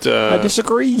 But I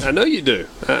disagree. I know you do.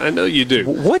 I know you do.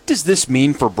 What does this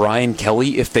mean for Brian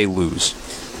Kelly if they lose?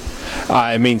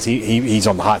 It means he's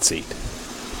on the hot seat.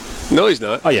 No, he's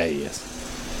not. Oh, yeah, he is.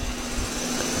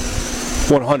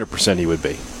 100% he would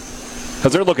be.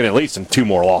 Because they're looking at least in 2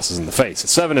 more losses in the face. At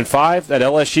 7-5 at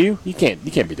LSU, you can't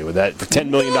be doing that for $10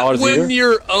 million a year. When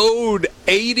you're owed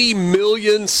 $80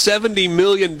 million, $70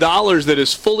 million that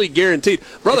is fully guaranteed,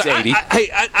 brother.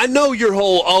 I know your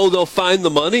whole they'll find the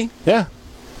money. Yeah.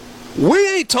 We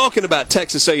ain't talking about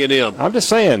Texas A&M. I'm just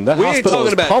saying that hospital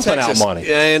is pumping out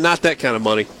money. Not that kind of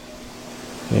money.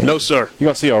 Yeah. No, sir. You're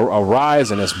going to see a rise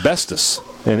in asbestos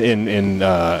in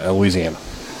Louisiana.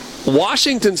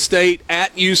 Washington State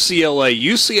at UCLA.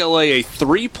 UCLA a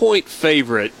 3-point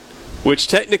favorite, which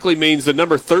technically means the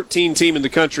number 13 team in the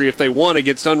country, if they won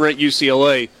against unranked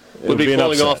UCLA, would be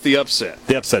pulling off the upset.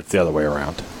 The upset's the other way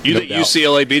around. You think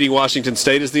UCLA beating Washington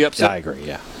State is the upset? Yeah, I agree,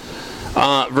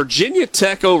 yeah. Virginia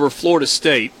Tech over Florida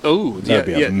State. Oh, that'd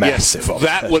be a massive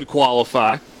upset. That would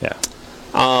qualify. Yeah.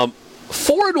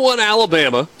 4-1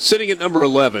 Alabama, sitting at number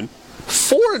 11.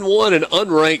 4-1 in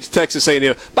unranked Texas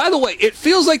A&M. By the way, it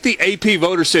feels like the AP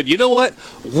voter said, "You know what?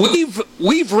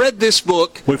 We've read this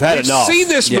book. We've had enough. Seen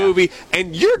this movie,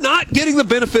 and you're not getting the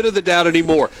benefit of the doubt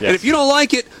anymore. Yes. And if you don't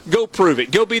like it, go prove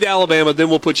it. Go beat Alabama, then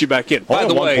we'll put you back in." By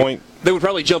the way, they would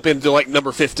probably jump into like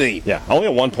number 15. Yeah, only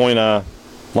a 1-point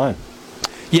line.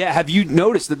 Yeah, have you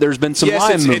noticed that there's been some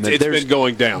line movement? It's been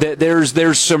going down.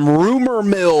 There's some rumor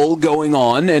mill going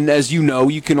on, and as you know,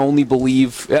 you can only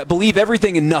believe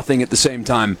everything and nothing at the same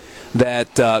time.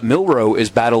 That Milroe is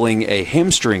battling a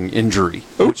hamstring injury,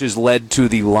 which has led to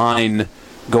the line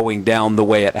going down the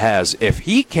way it has. If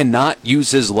he cannot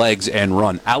use his legs and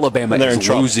run, Alabama is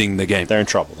losing the game. They're in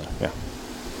trouble then. Yeah.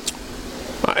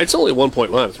 It's only a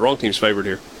 1-point line. It's the wrong team's favored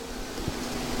here.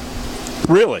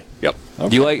 Really? Yep.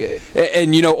 Okay. You like it?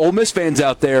 And you know, Ole Miss fans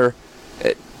out there,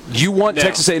 you want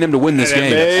Texas A&M to win this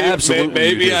game. Absolutely.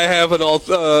 Maybe I have an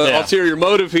ulterior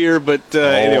motive here, but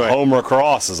anyway. Homer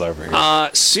Cross is over here.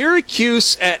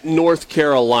 Syracuse at North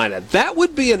Carolina. That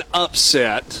would be an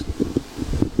upset,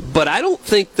 but I don't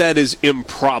think that is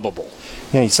improbable.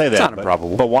 Yeah, you say that. It's not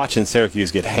improbable. But watching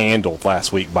Syracuse get handled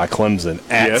last week by Clemson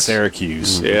at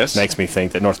Syracuse makes me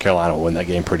think that North Carolina will win that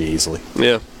game pretty easily.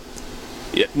 Yeah.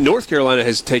 Yeah, North Carolina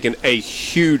has taken a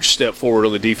huge step forward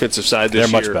on the defensive side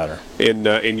this year. They're much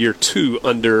better. In year 2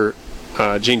 under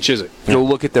Gene Chizik. Go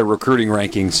look at their recruiting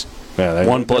rankings. Yeah,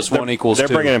 1 + 1 = 2. They're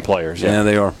bringing in players. Yeah,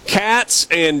 they are. Cats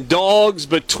and dogs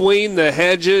between the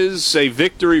hedges. A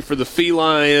victory for the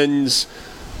felines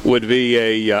would be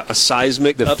a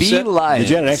seismic upset. Felines. Did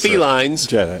you have an extra, felines.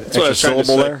 Did you have an extra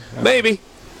syllable there? Maybe.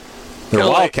 They're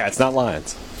wildcats, not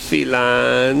lions.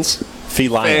 Felines.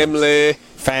 Felines.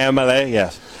 Family,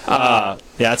 yes. Yeah,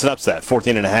 it's an upset,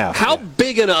 14.5. How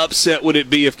big an upset would it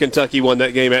be if Kentucky won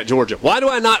that game at Georgia? Why do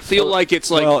I not feel like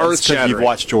it's like earth-shattering? You've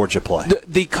watched Georgia play.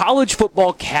 The college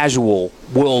football casual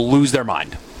will lose their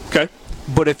mind. Okay.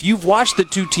 But if you've watched the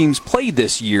two teams play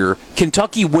this year,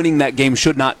 Kentucky winning that game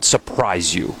should not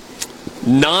surprise you.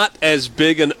 Not as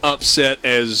big an upset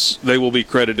as they will be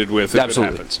credited with if it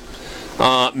happens.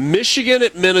 Michigan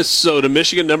at Minnesota.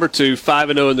 Michigan number 2,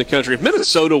 5-0 in the country. If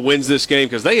Minnesota wins this game,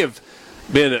 because they have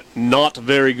been not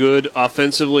very good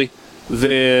offensively,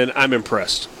 then I'm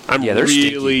impressed. I'm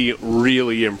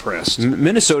really impressed.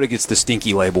 Minnesota gets the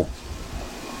stinky label.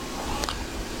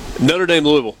 Notre Dame,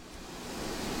 Louisville.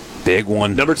 Big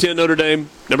one. Number 10, Notre Dame.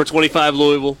 Number 25,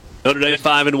 Louisville. Notre Dame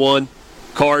 5-1.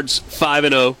 Cards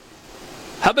 5-0.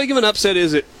 How big of an upset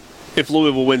is it if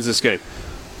Louisville wins this game?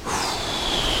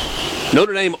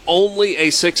 Notre Dame only a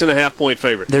 6.5-point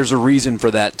favorite. There's a reason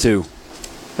for that, too.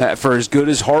 For as good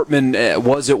as Hartman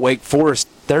was at Wake Forest,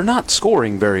 they're not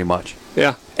scoring very much.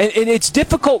 Yeah. And it's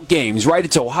difficult games, right?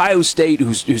 It's Ohio State,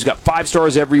 who's got 5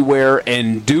 stars everywhere,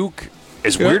 and Duke,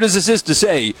 as weird as this is to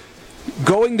say,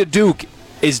 going to Duke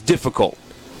is difficult.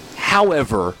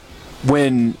 However,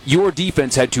 when your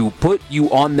defense had to put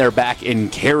you on their back and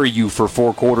carry you for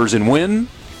 4 quarters and win,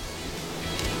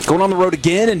 going on the road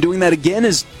again and doing that again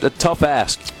is a tough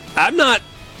ask. I'm not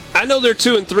I know they're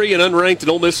 2-3 and unranked, and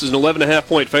Ole Miss is an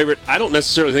 11.5-point favorite. I don't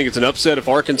necessarily think it's an upset if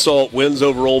Arkansas wins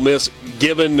over Ole Miss,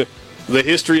 given the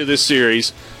history of this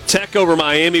series. Tech over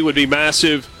Miami would be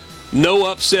massive. No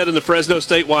upset in the Fresno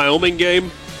State-Wyoming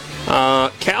game.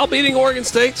 Cal beating Oregon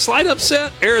State, slight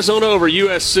upset. Arizona over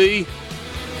USC.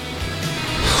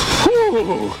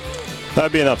 Whew.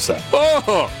 That'd be an upset.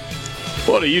 Oh,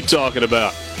 what are you talking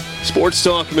about? Sports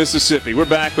Talk Mississippi. We're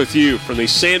back with you from the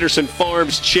Sanderson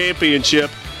Farms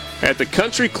Championship at the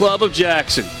Country Club of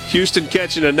Jackson. Houston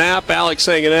catching a nap, Alex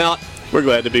hanging out. We're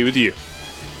glad to be with you.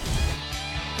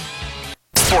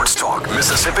 Sports Talk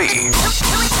Mississippi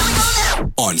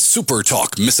on Super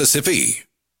Talk Mississippi.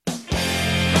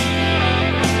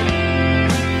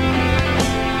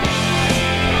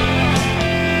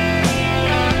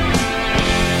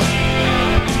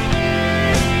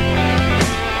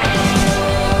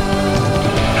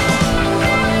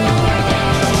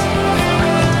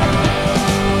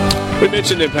 We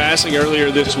mentioned in passing earlier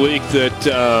this week that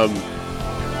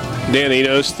Dan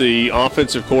Enos, the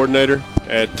offensive coordinator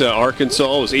at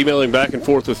Arkansas, was emailing back and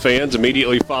forth with fans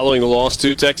immediately following the loss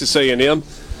to Texas A&M. And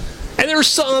there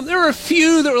were a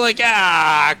few that were like,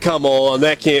 come on,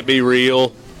 that can't be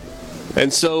real.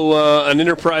 And so an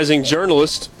enterprising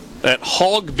journalist at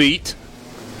Hogbeat,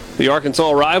 the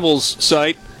Arkansas Rivals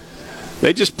site,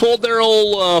 they just pulled their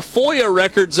old FOIA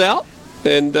records out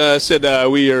and said,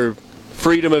 we are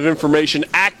Freedom of Information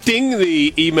Acting,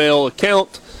 the email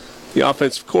account, the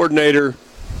offensive coordinator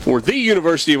for the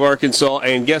University of Arkansas,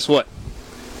 and guess what?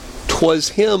 'Twas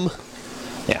him.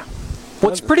 Yeah.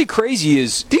 What's pretty crazy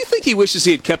is... Do you think he wishes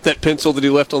he had kept that pencil that he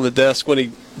left on the desk when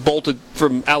he bolted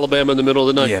from Alabama in the middle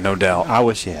of the night? Yeah, no doubt. I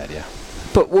wish he had, yeah.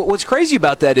 But what's crazy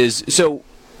about that is, so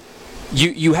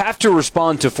you have to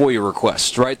respond to FOIA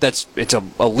requests, right? It's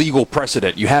a legal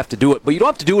precedent. You have to do it, but you don't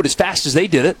have to do it as fast as they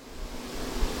did it.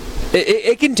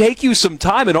 It can take you some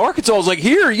time, and Arkansas is like,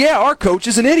 our coach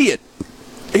is an idiot.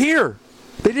 Here.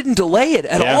 They didn't delay it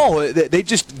at all. They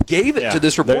just gave it to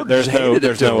this reporter. There's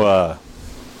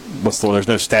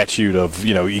no statute of,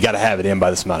 you got to have it in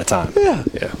by this amount of time. Yeah.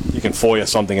 You can FOIA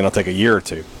something and it'll take a year or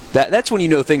two. That's when you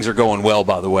know things are going well,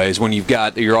 by the way, is when you've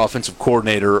got your offensive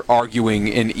coordinator arguing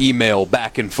in email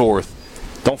back and forth.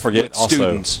 Don't forget also,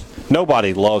 students.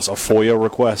 Nobody loves a FOIA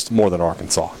request more than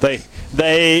Arkansas.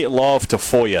 They love to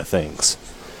FOIA things.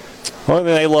 The only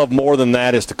thing they love more than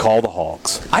that is to call the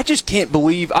Hogs. I just can't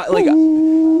believe,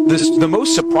 the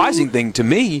most surprising thing to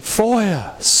me,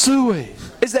 FOIA, SUI,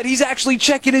 is that he's actually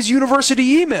checking his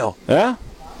university email. Yeah.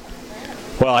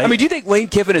 Well, do you think Lane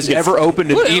Kiffin has ever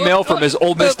opened an email from his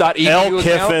olemiss.edu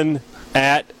Kiffin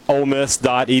at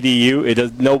olemiss.edu. It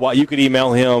does nobody. You could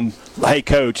email him, hey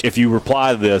coach, if you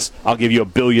reply to this, I'll give you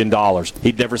 $1 billion.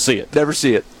 He'd never see it. Never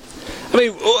see it.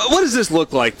 What does this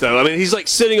look like, though? He's like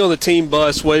sitting on the team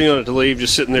bus, waiting on it to leave,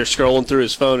 just sitting there scrolling through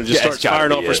his phone and just starts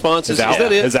firing off responses. Is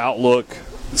that it? His Outlook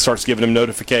starts giving him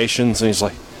notifications, and he's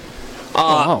like,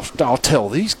 I'll tell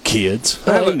these kids.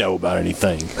 I don't know about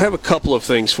anything. I have a couple of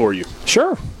things for you.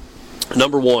 Sure.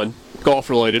 Number one,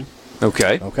 golf-related.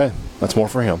 Okay. That's more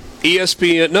for him.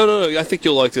 ESPN. No. I think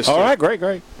you'll like this. All right, great.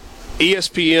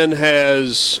 ESPN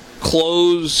has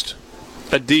closed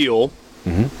a deal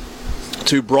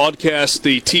to broadcast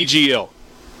the TGL.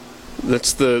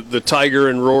 That's the Tiger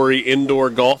and Rory Indoor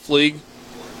Golf League.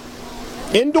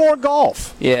 Indoor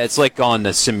golf. Yeah, it's like on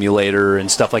the simulator and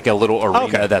stuff, like a little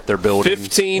arena that they're building.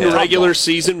 15 regular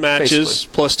season matches,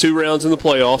 basically, plus 2 rounds in the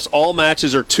playoffs. All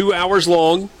matches are 2 hours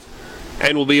long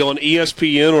and will be on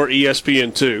ESPN or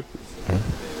ESPN2.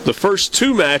 The first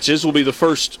 2 matches will be the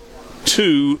first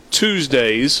 2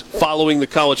 Tuesdays following the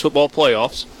college football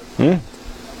playoffs.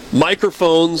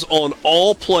 Microphones on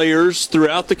all players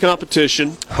throughout the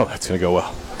competition. Oh, that's going to go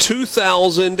well.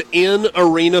 2,000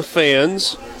 in-arena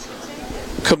fans.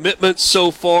 Commitments so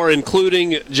far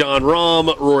including John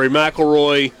Rahm, Rory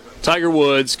McIlroy, Tiger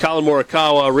Woods, Colin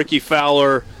Morikawa, Ricky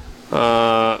Fowler,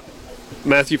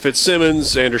 Matthew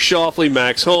Fitzsimmons, Andrew Schauffele,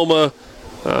 Max Homa,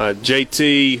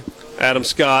 JT, Adam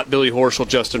Scott, Billy Horschel,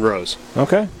 Justin Rose.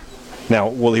 Okay. Now,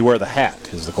 will he wear the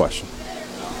hat is the question.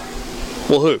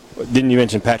 Well, who? Didn't you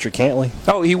mention Patrick Cantley?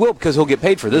 Oh, he will, because he'll get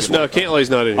paid for this one. No, Cantley's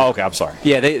not in here. Oh, okay, I'm sorry.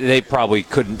 Yeah, they probably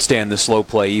couldn't stand the slow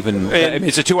play even.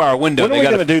 It's a 2-hour window. When are we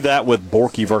going to do that with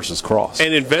Borky versus Cross?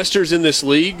 And investors in this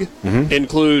league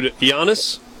include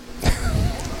Giannis,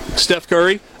 Steph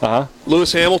Curry,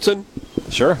 Lewis Hamilton,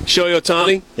 sure, Shohei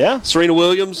Ohtani, Serena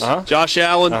Williams, Josh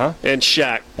Allen, and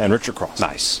Shaq. And Richard Cross.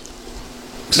 Nice.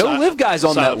 No live guys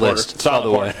on that list, by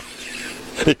the way.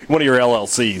 One of your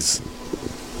LLCs.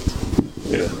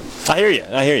 Yeah. I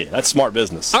hear you. That's smart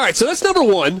business. All right, so that's number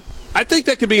one. I think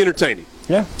that could be entertaining.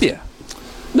 Yeah.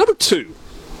 Number two,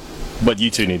 But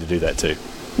you two need to do that too.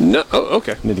 No,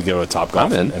 okay. Need to go to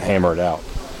Topgolf and hammer it out.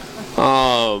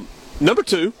 Number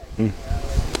 2.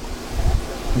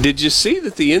 Did you see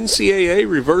that the NCAA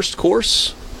reversed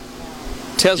course?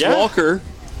 Tez Walker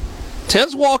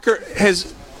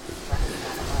has,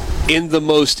 in the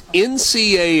most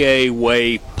NCAA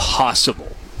way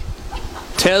possible,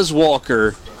 Tez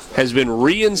Walker has been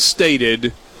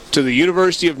reinstated to the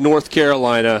University of North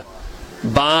Carolina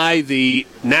by the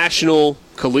National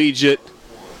Collegiate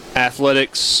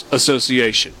Athletics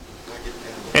Association.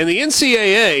 And the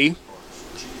NCAA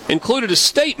included a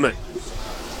statement.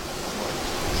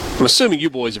 I'm assuming you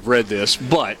boys have read this,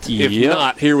 but if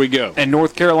not, here we go. And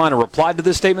North Carolina replied to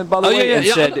this statement, by the way, and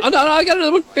said... No, I got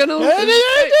another one.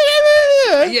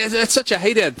 Yeah, that's such a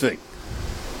hate-ad thing.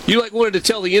 You wanted to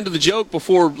tell the end of the joke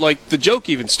before the joke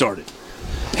even started.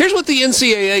 Here's what the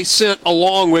NCAA sent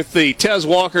along with the Tez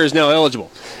Walker is now eligible.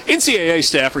 NCAA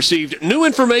staff received new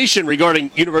information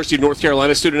regarding University of North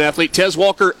Carolina student-athlete Tez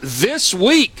Walker this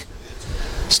week.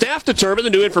 Staff determined the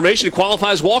new information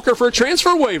qualifies Walker for a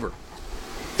transfer waiver.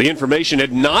 The information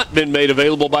had not been made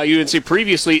available by UNC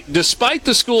previously, despite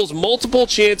the school's multiple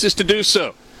chances to do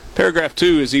so. Paragraph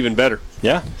 2 is even better.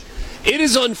 Yeah. It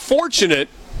is unfortunate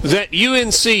that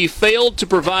UNC failed to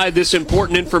provide this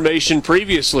important information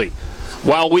previously.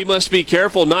 While we must be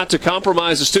careful not to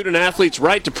compromise a student-athlete's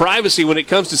right to privacy when it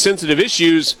comes to sensitive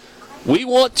issues, we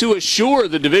want to assure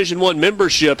the Division I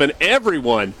membership and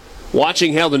everyone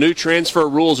watching how the new transfer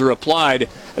rules are applied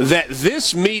that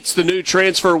this meets the new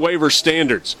transfer waiver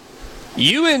standards.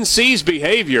 UNC's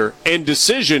behavior and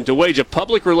decision to wage a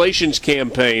public relations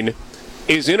campaign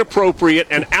is inappropriate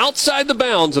and outside the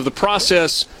bounds of the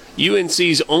process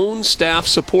UNC's own staff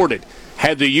supported.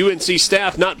 Had the UNC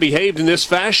staff not behaved in this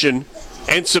fashion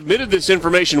and submitted this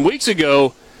information weeks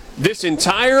ago, this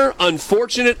entire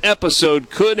unfortunate episode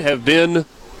could have been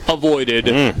avoided.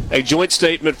 A joint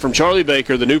statement from Charlie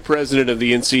Baker, the new president of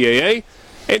the NCAA,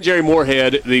 and Jerry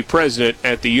Moorhead, the president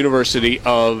at the University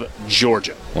of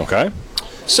Georgia. Okay.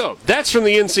 So, that's from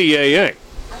the NCAA.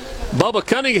 Bubba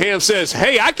Cunningham says,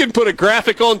 hey, I can put a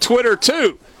graphic on Twitter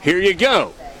too. Here you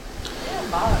go.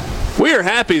 We are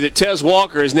happy that Tez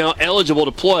Walker is now eligible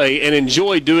to play and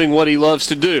enjoy doing what he loves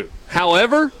to do.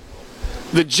 However,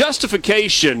 the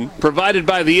justification provided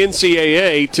by the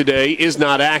NCAA today is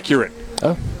not accurate.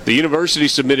 Oh. The university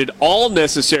submitted all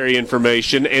necessary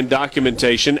information and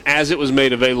documentation as it was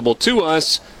made available to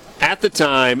us at the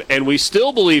time, and we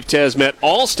still believe Tez met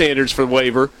all standards for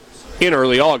waiver in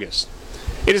early August.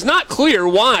 It is not clear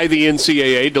why the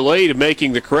NCAA delayed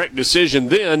making the correct decision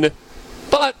then,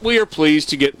 but we are pleased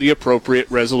to get the appropriate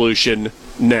resolution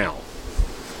now.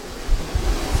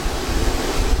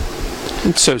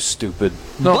 It's so stupid.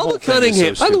 Bubba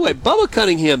Cunningham, by the way, Bubba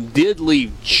Cunningham did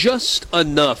leave just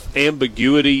enough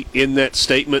ambiguity in that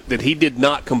statement that he did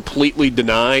not completely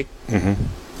deny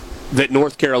that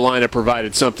North Carolina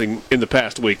provided something in the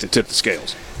past week to tip the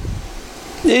scales.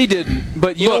 He didn't,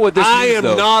 but you know what this I means, am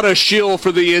though. not a shill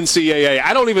for the NCAA.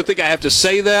 I don't even think I have to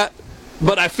say that,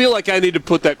 but I feel like I need to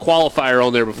put that qualifier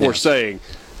on there before saying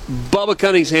Bubba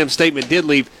Cunningham's statement did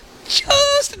leave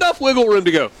just enough wiggle room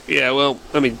to go, yeah, well,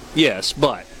 I mean, yes,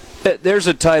 but. There's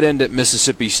a tight end at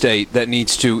Mississippi State that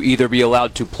needs to either be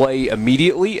allowed to play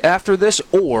immediately after this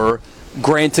or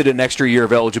granted an extra year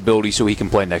of eligibility so he can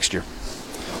play next year.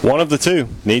 One of the two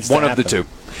needs to happen. One of the two.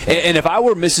 And if I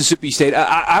were Mississippi State,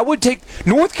 I would take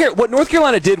what North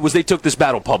Carolina did was they took this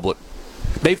battle public.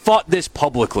 They fought this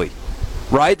publicly,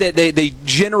 right? They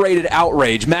generated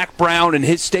outrage. Mac Brown and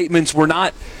his statements were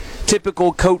not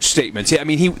typical coach statements. I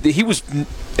mean, he was,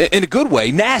 in a good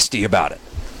way, nasty about it.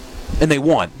 And they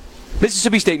won.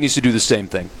 Mississippi State needs to do the same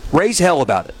thing. Raise hell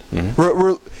about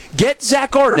it. Get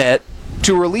Zach Arnett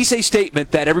to release a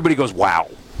statement that everybody goes, wow,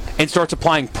 and starts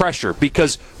applying pressure.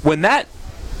 Because when that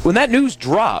news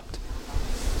dropped,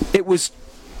 it was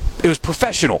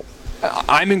professional.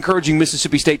 I'm encouraging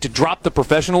Mississippi State to drop the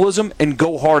professionalism and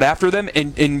go hard after them,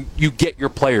 and you get your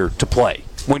player to play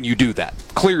when you do that.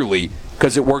 Clearly,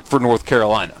 because it worked for North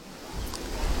Carolina.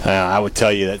 I would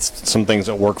tell you that some things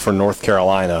that work for North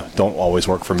Carolina don't always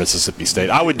work for Mississippi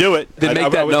State. I would do it. Then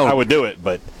make that known. I would do it,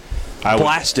 but I would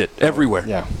blast it everywhere.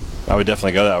 Yeah, I would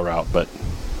definitely go that route. But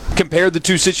compare the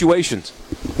two situations.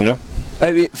 Yeah.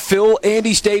 I mean,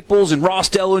 Andy Staples and Ross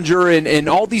Dellinger and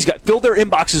all these guys fill their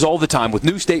inboxes all the time with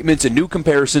new statements and new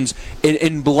comparisons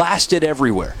and blast it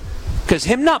everywhere. Because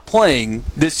him not playing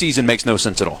this season makes no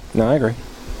sense at all. No, I agree.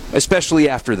 Especially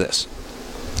after this.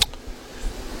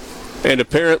 And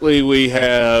apparently we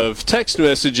have text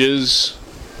messages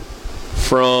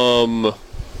from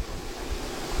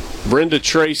Brenda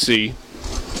Tracy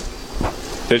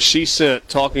that she sent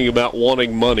talking about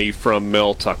wanting money from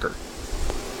Mel Tucker.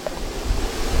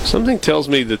 Something tells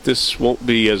me that this won't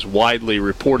be as widely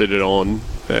reported on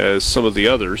as some of the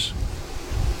others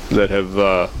that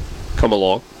have come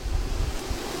along.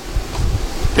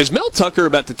 Is Mel Tucker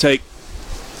about to take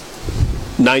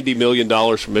 $90 million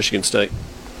from Michigan State?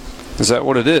 Is that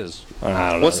what it is?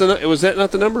 I don't know. Was that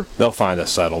not the number? They'll find a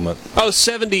settlement. Oh,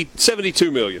 72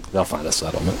 million. They'll find a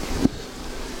settlement.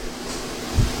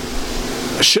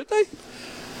 Should they?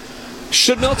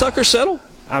 Should Mel Tucker settle?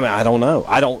 I mean, I don't know.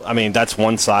 I mean, that's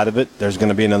one side of it. There's going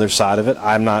to be another side of it.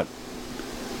 I don't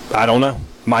know.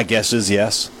 My guess is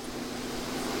yes.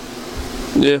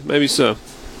 Yeah, maybe so.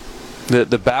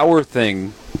 The Bauer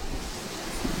thing,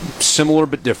 similar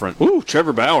but different. Ooh,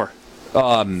 Trevor Bauer.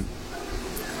 What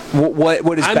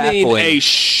is baffling? I mean, a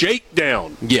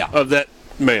shakedown of that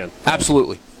man.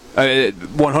 Absolutely.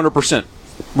 100%.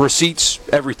 Receipts,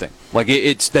 everything. Like,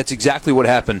 that's exactly what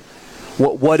happened.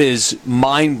 What is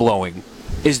mind-blowing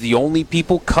is the only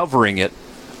people covering it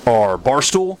are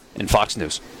Barstool and Fox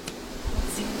News.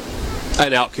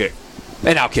 And Outkick.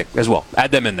 And Outkick as well.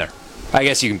 Add them in there. I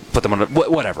guess you can put them on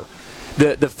whatever.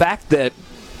 The fact that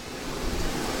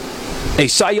a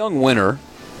Cy Young winner,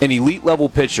 an elite-level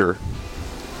pitcher,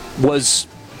 was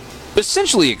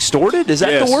essentially extorted? Is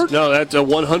that the word? No, that's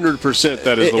 100%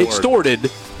 that is the word. Extorted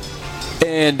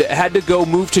and had to go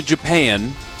move to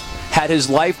Japan, had his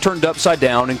life turned upside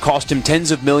down and cost him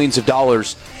tens of millions of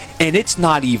dollars, and it's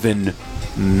not even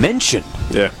mentioned,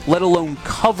 let alone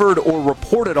covered or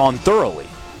reported on thoroughly.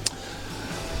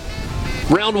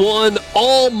 Round one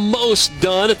almost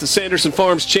done at the Sanderson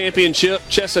Farms Championship.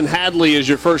 Chesson Hadley is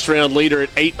your first round leader at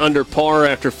 8 under par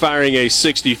after firing a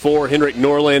 64. Henrik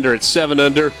Norlander at 7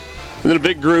 under. And then a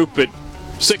big group at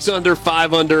 6 under,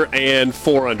 5 under, and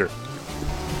 4 under.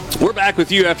 We're back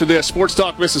with you after this. Sports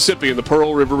Talk Mississippi in the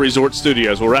Pearl River Resort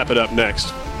Studios. We'll wrap it up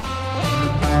next.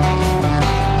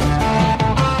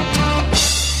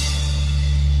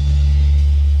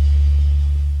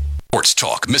 Sports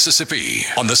Talk Mississippi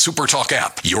on the SuperTalk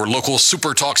app, your local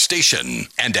SuperTalk station,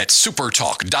 and at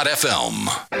supertalk.fm.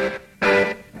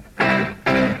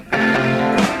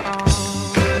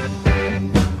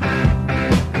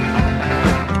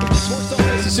 Sports Talk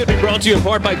Mississippi brought to you in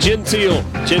part by Genteel.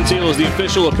 Genteel is the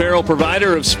official apparel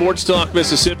provider of Sports Talk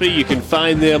Mississippi. You can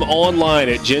find them online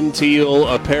at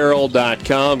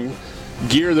genteelapparel.com.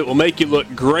 Gear that will make you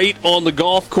look great on the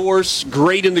golf course,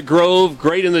 great in the Grove,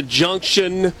 great in the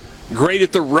Junction, great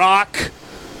at the Rock,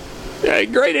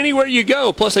 great anywhere you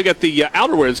go. Plus, they got the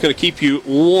outerwear that's going to keep you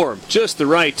warm, just the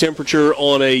right temperature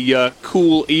on a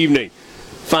cool evening.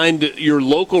 Find your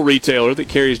local retailer that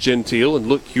carries Genteel and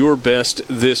look your best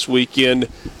this weekend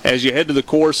as you head to the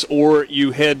course or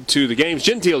you head to the games.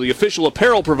 Genteel, the official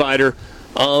apparel provider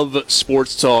of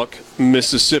Sports Talk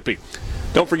Mississippi.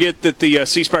 Don't forget that the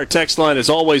C Spire text line is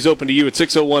always open to you at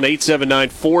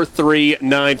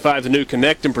 601-879-4395. The new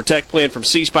Connect and Protect plan from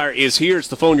C Spire is here. It's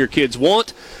the phone your kids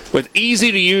want with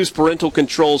easy-to-use parental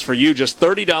controls for you. Just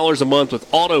 $30 a month with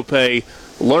auto pay.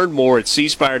 Learn more at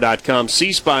cspire.com.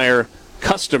 C Spire,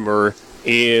 customer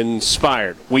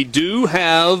inspired. We do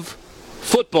have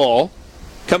football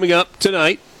coming up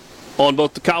tonight on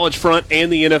both the college front and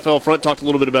the NFL front. Talked a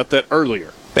little bit about that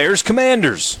earlier. Bears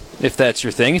Commanders, if that's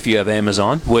your thing, if you have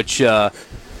Amazon, which...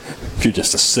 if you're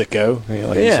just a sicko,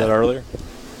 like you said earlier.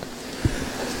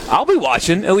 I'll be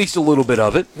watching at least a little bit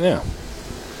of it. Yeah.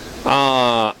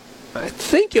 I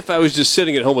think if I was just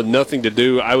sitting at home with nothing to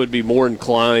do, I would be more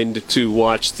inclined to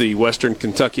watch the Western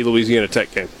Kentucky-Louisiana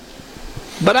Tech game.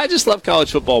 But I just love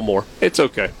college football more. It's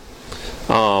okay.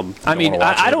 I mean,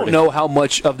 I don't know how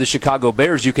much of the Chicago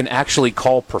Bears you can actually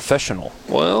call professional.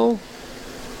 Well,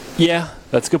 yeah,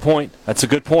 that's a good point. That's a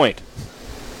good point.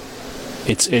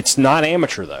 It's not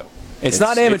amateur, though. It's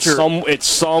not amateur. It's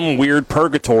some weird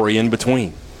purgatory in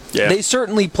between. Yeah. They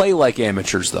certainly play like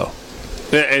amateurs, though.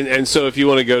 And so if you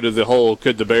want to go to the whole,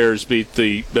 could the Bears beat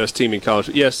the best team in college?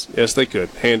 Yes, they could,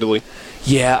 handily.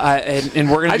 Yeah, and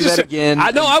we're going to do that again.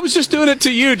 I know, I was just doing it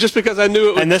to you just because I knew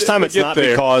it would. And this time it's not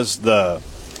because the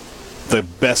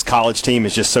best college team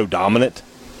is just so dominant.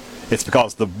 It's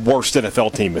because the worst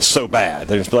NFL team is so bad.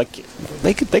 They're just like,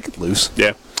 they could lose.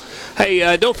 Yeah.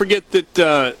 Hey, don't forget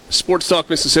that Sports Talk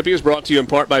Mississippi is brought to you in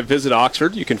part by Visit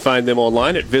Oxford. You can find them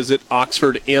online at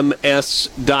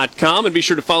visitoxfordms.com. And be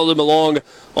sure to follow them along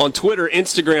on Twitter,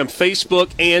 Instagram,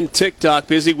 Facebook, and TikTok.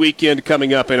 Busy weekend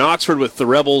coming up in Oxford with the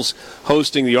Rebels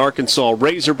hosting the Arkansas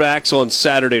Razorbacks on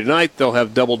Saturday night. They'll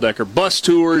have double-decker bus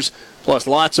tours, plus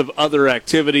lots of other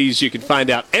activities. You can find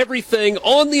out everything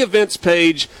on the events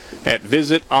page at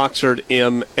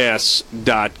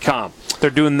visitoxfordms.com. They're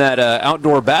doing that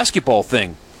outdoor basketball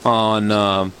thing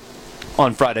on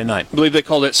Friday night. I believe they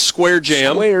call it Square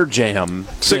Jam. Square Jam.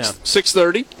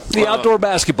 6:30. The outdoor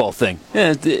basketball thing.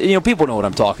 Yeah, people know what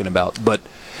I'm talking about. But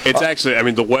it's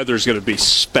actually, the weather's going to be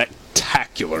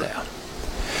spectacular. Yeah.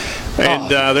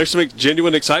 And there's some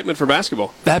genuine excitement for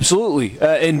basketball. Absolutely.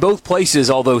 In both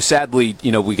places, although sadly,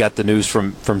 we got the news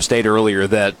from State earlier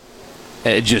that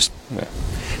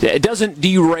it doesn't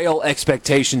derail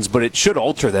expectations, but it should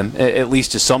alter them, at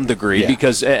least to some degree,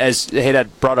 because as Haydad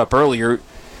brought up earlier,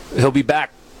 he'll be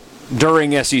back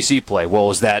during SEC play. Well,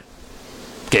 is that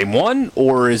game one,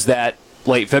 or is that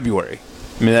late February?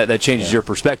 That changes your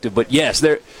perspective. But yes,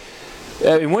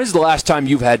 when is the last time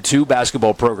you've had two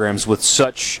basketball programs with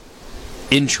such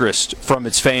interest from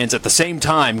its fans at the same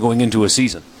time going into a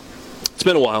season? It's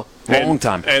been a while. Long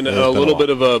time. And a little bit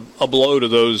of a blow to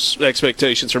those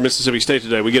expectations for Mississippi State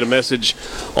today. We get a message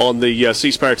on the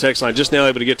C-Spire text line, just now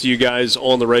able to get to you guys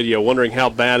on the radio, wondering how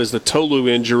bad is the Tolu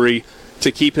injury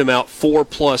to keep him out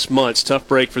 4+ months. Tough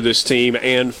break for this team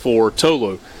and for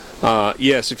Tolu.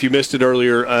 Yes, if you missed it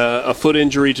earlier, a foot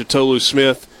injury to Tolu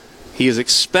Smith. He is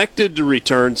expected to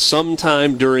return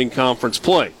sometime during conference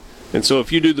play. And so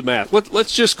if you do the math,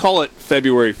 let's just call it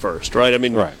February 1st, right?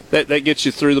 That gets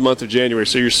you through the month of January.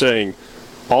 So you're saying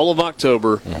all of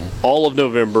October, all of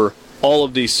November, all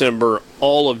of December,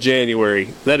 all of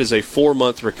January. That is a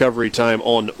 4-month recovery time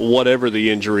on whatever the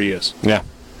injury is. Yeah.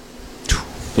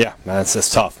 Yeah, it's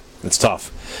tough. It's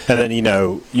tough. And then you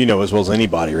know as well as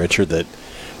anybody, Richard, that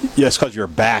just because you're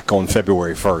back on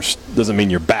February 1st doesn't mean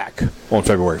you're back on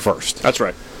February 1st. That's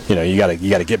right. You got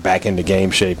to get back into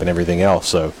game shape and everything else.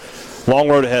 So, long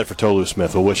road ahead for Tolu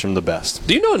Smith. We'll wish him the best.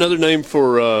 Do you know another name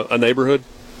for a neighborhood?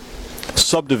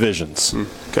 Subdivisions.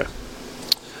 Okay.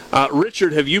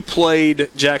 Richard, have you played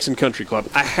Jackson Country Club?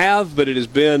 I have, but it has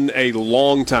been a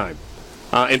long time.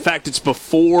 In fact, it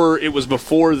was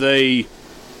before they.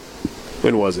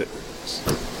 When was it?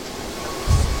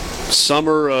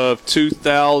 Summer of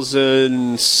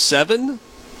 2007,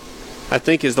 I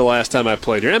think, is the last time I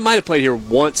played here. I might have played here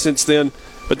once since then,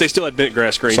 but they still had bent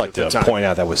grass greens at the time. Point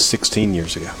out that was 16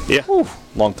 years ago. Yeah. Whew,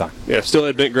 long time. Yeah, still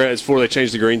had bent grass before they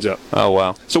changed the greens up. Oh,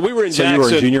 wow. So we were in Jackson. So you were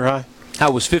in junior high? I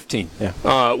was 15.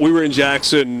 Yeah. We were in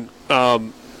Jackson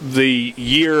the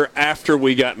year after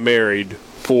we got married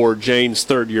for Jane's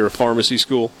third year of pharmacy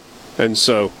school. And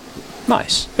so.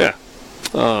 Nice. Yeah.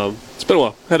 It's been a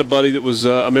while. Had a buddy that was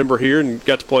a member here and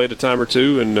got to play it a time or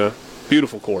two, and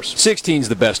beautiful course. 16's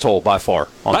the best hole by far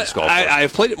on this golf course. I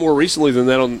have played it more recently than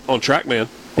that on TrackMan.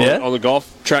 On the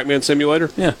golf TrackMan simulator.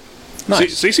 Yeah.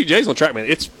 Nice. CCJ's on TrackMan.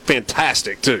 It's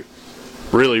fantastic, too.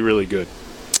 Really, really good.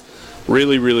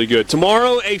 Really, really good.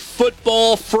 Tomorrow, a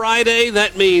football Friday.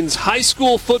 That means high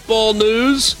school football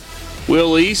news.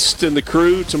 Will East and the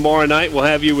crew tomorrow night will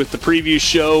have you with the preview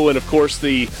show and, of course,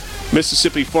 the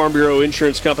Mississippi Farm Bureau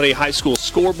Insurance Company High School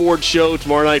Scoreboard Show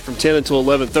tomorrow night from 10 until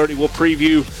 11:30. We'll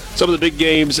preview some of the big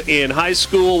games in high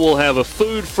school. We'll have a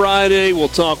Food Friday. We'll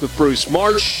talk with Bruce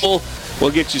Marshall.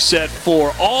 We'll get you set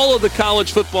for all of the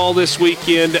college football this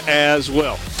weekend as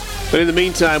well. But in the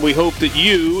meantime, we hope that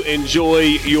you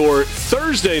enjoy your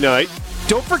Thursday night.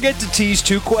 Don't forget to tease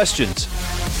 2 questions.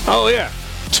 Oh, yeah.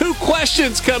 2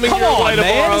 questions coming your way tomorrow. Come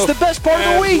on, man. It's the best part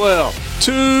of the week. Well,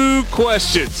 2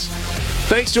 questions.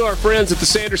 Thanks to our friends at the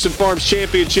Sanderson Farms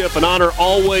Championship. An honor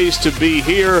always to be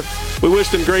here. We wish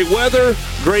them great weather,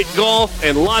 great golf,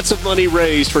 and lots of money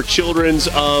raised for Children's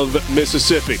of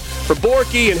Mississippi. For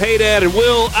Borky and Haydad and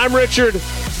Will, I'm Richard.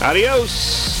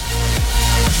 Adios.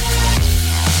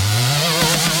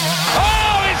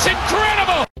 Oh, it's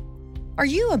incredible! Are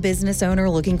you a business owner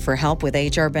looking for help with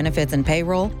HR benefits and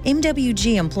payroll?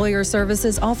 MWG Employer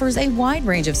Services offers a wide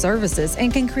range of services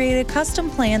and can create a custom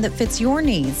plan that fits your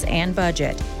needs and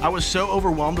budget. I was so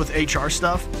overwhelmed with HR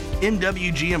stuff.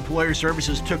 MWG Employer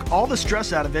Services took all the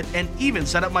stress out of it and even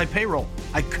set up my payroll.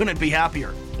 I couldn't be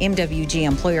happier. MWG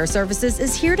Employer Services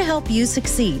is here to help you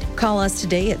succeed. Call us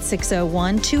today at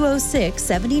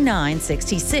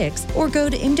 601-206-7966 or go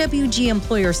to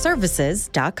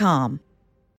MWGEmployerServices.com.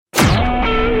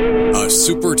 A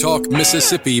SuperTalk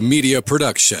Mississippi media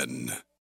production.